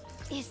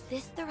 Is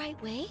this the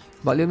right way?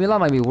 But LUDMILLA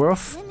might be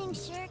worth,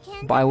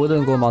 but I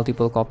wouldn't go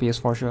multiple copies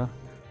for sure.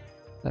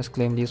 Let's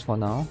claim this for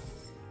now.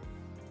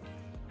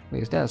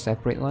 Wait, is that a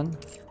separate one?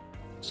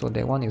 So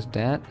that one is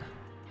that.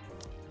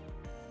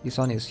 This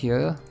one is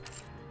here.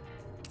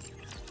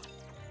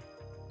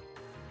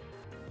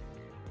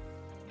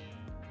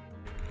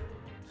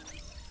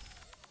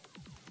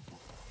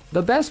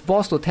 The best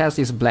boss to test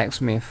is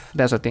Blacksmith,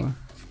 that's the thing.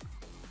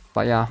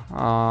 But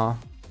yeah,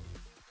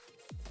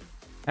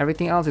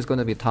 everything else is going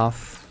to be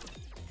tough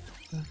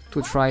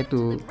to try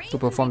to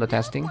perform the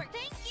testing.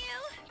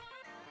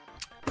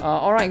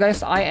 Alright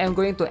guys, I am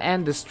going to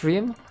end the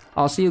stream.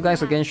 I'll see you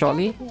guys again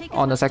shortly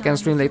on the second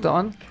stream later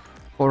on.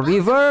 For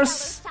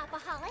Reverse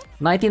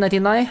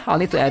 1999, I'll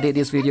need to edit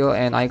this video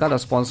and I got a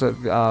sponsored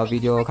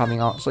video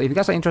coming out. So if you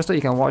guys are interested,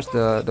 you can watch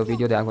the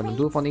video that I'm going to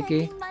do for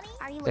NIKKE.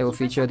 They will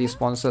feature this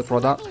sponsored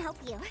product.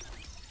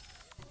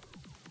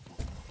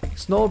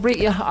 Snowbreak,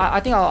 yeah, I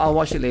think I'll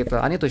watch it later.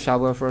 I need to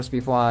shower first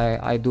before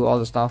I do all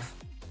the stuff.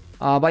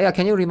 But yeah,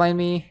 can you remind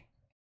me?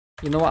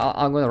 You know what,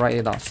 I'm going to write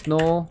it down.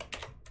 Snow.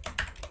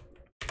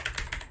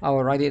 I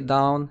will write it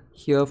down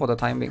here for the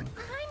timing. I'm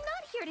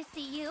not here to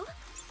see you.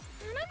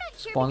 And I'm not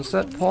here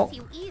Sponsored to talk.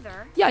 you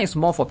either. Yeah, it's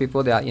more for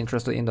people that are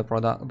interested in the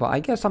product. But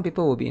I guess some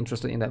people will be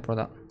interested in that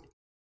product.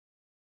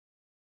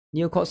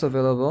 New codes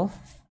available.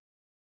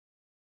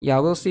 Yeah,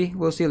 we'll see.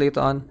 We'll see later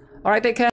on. Alright, take care.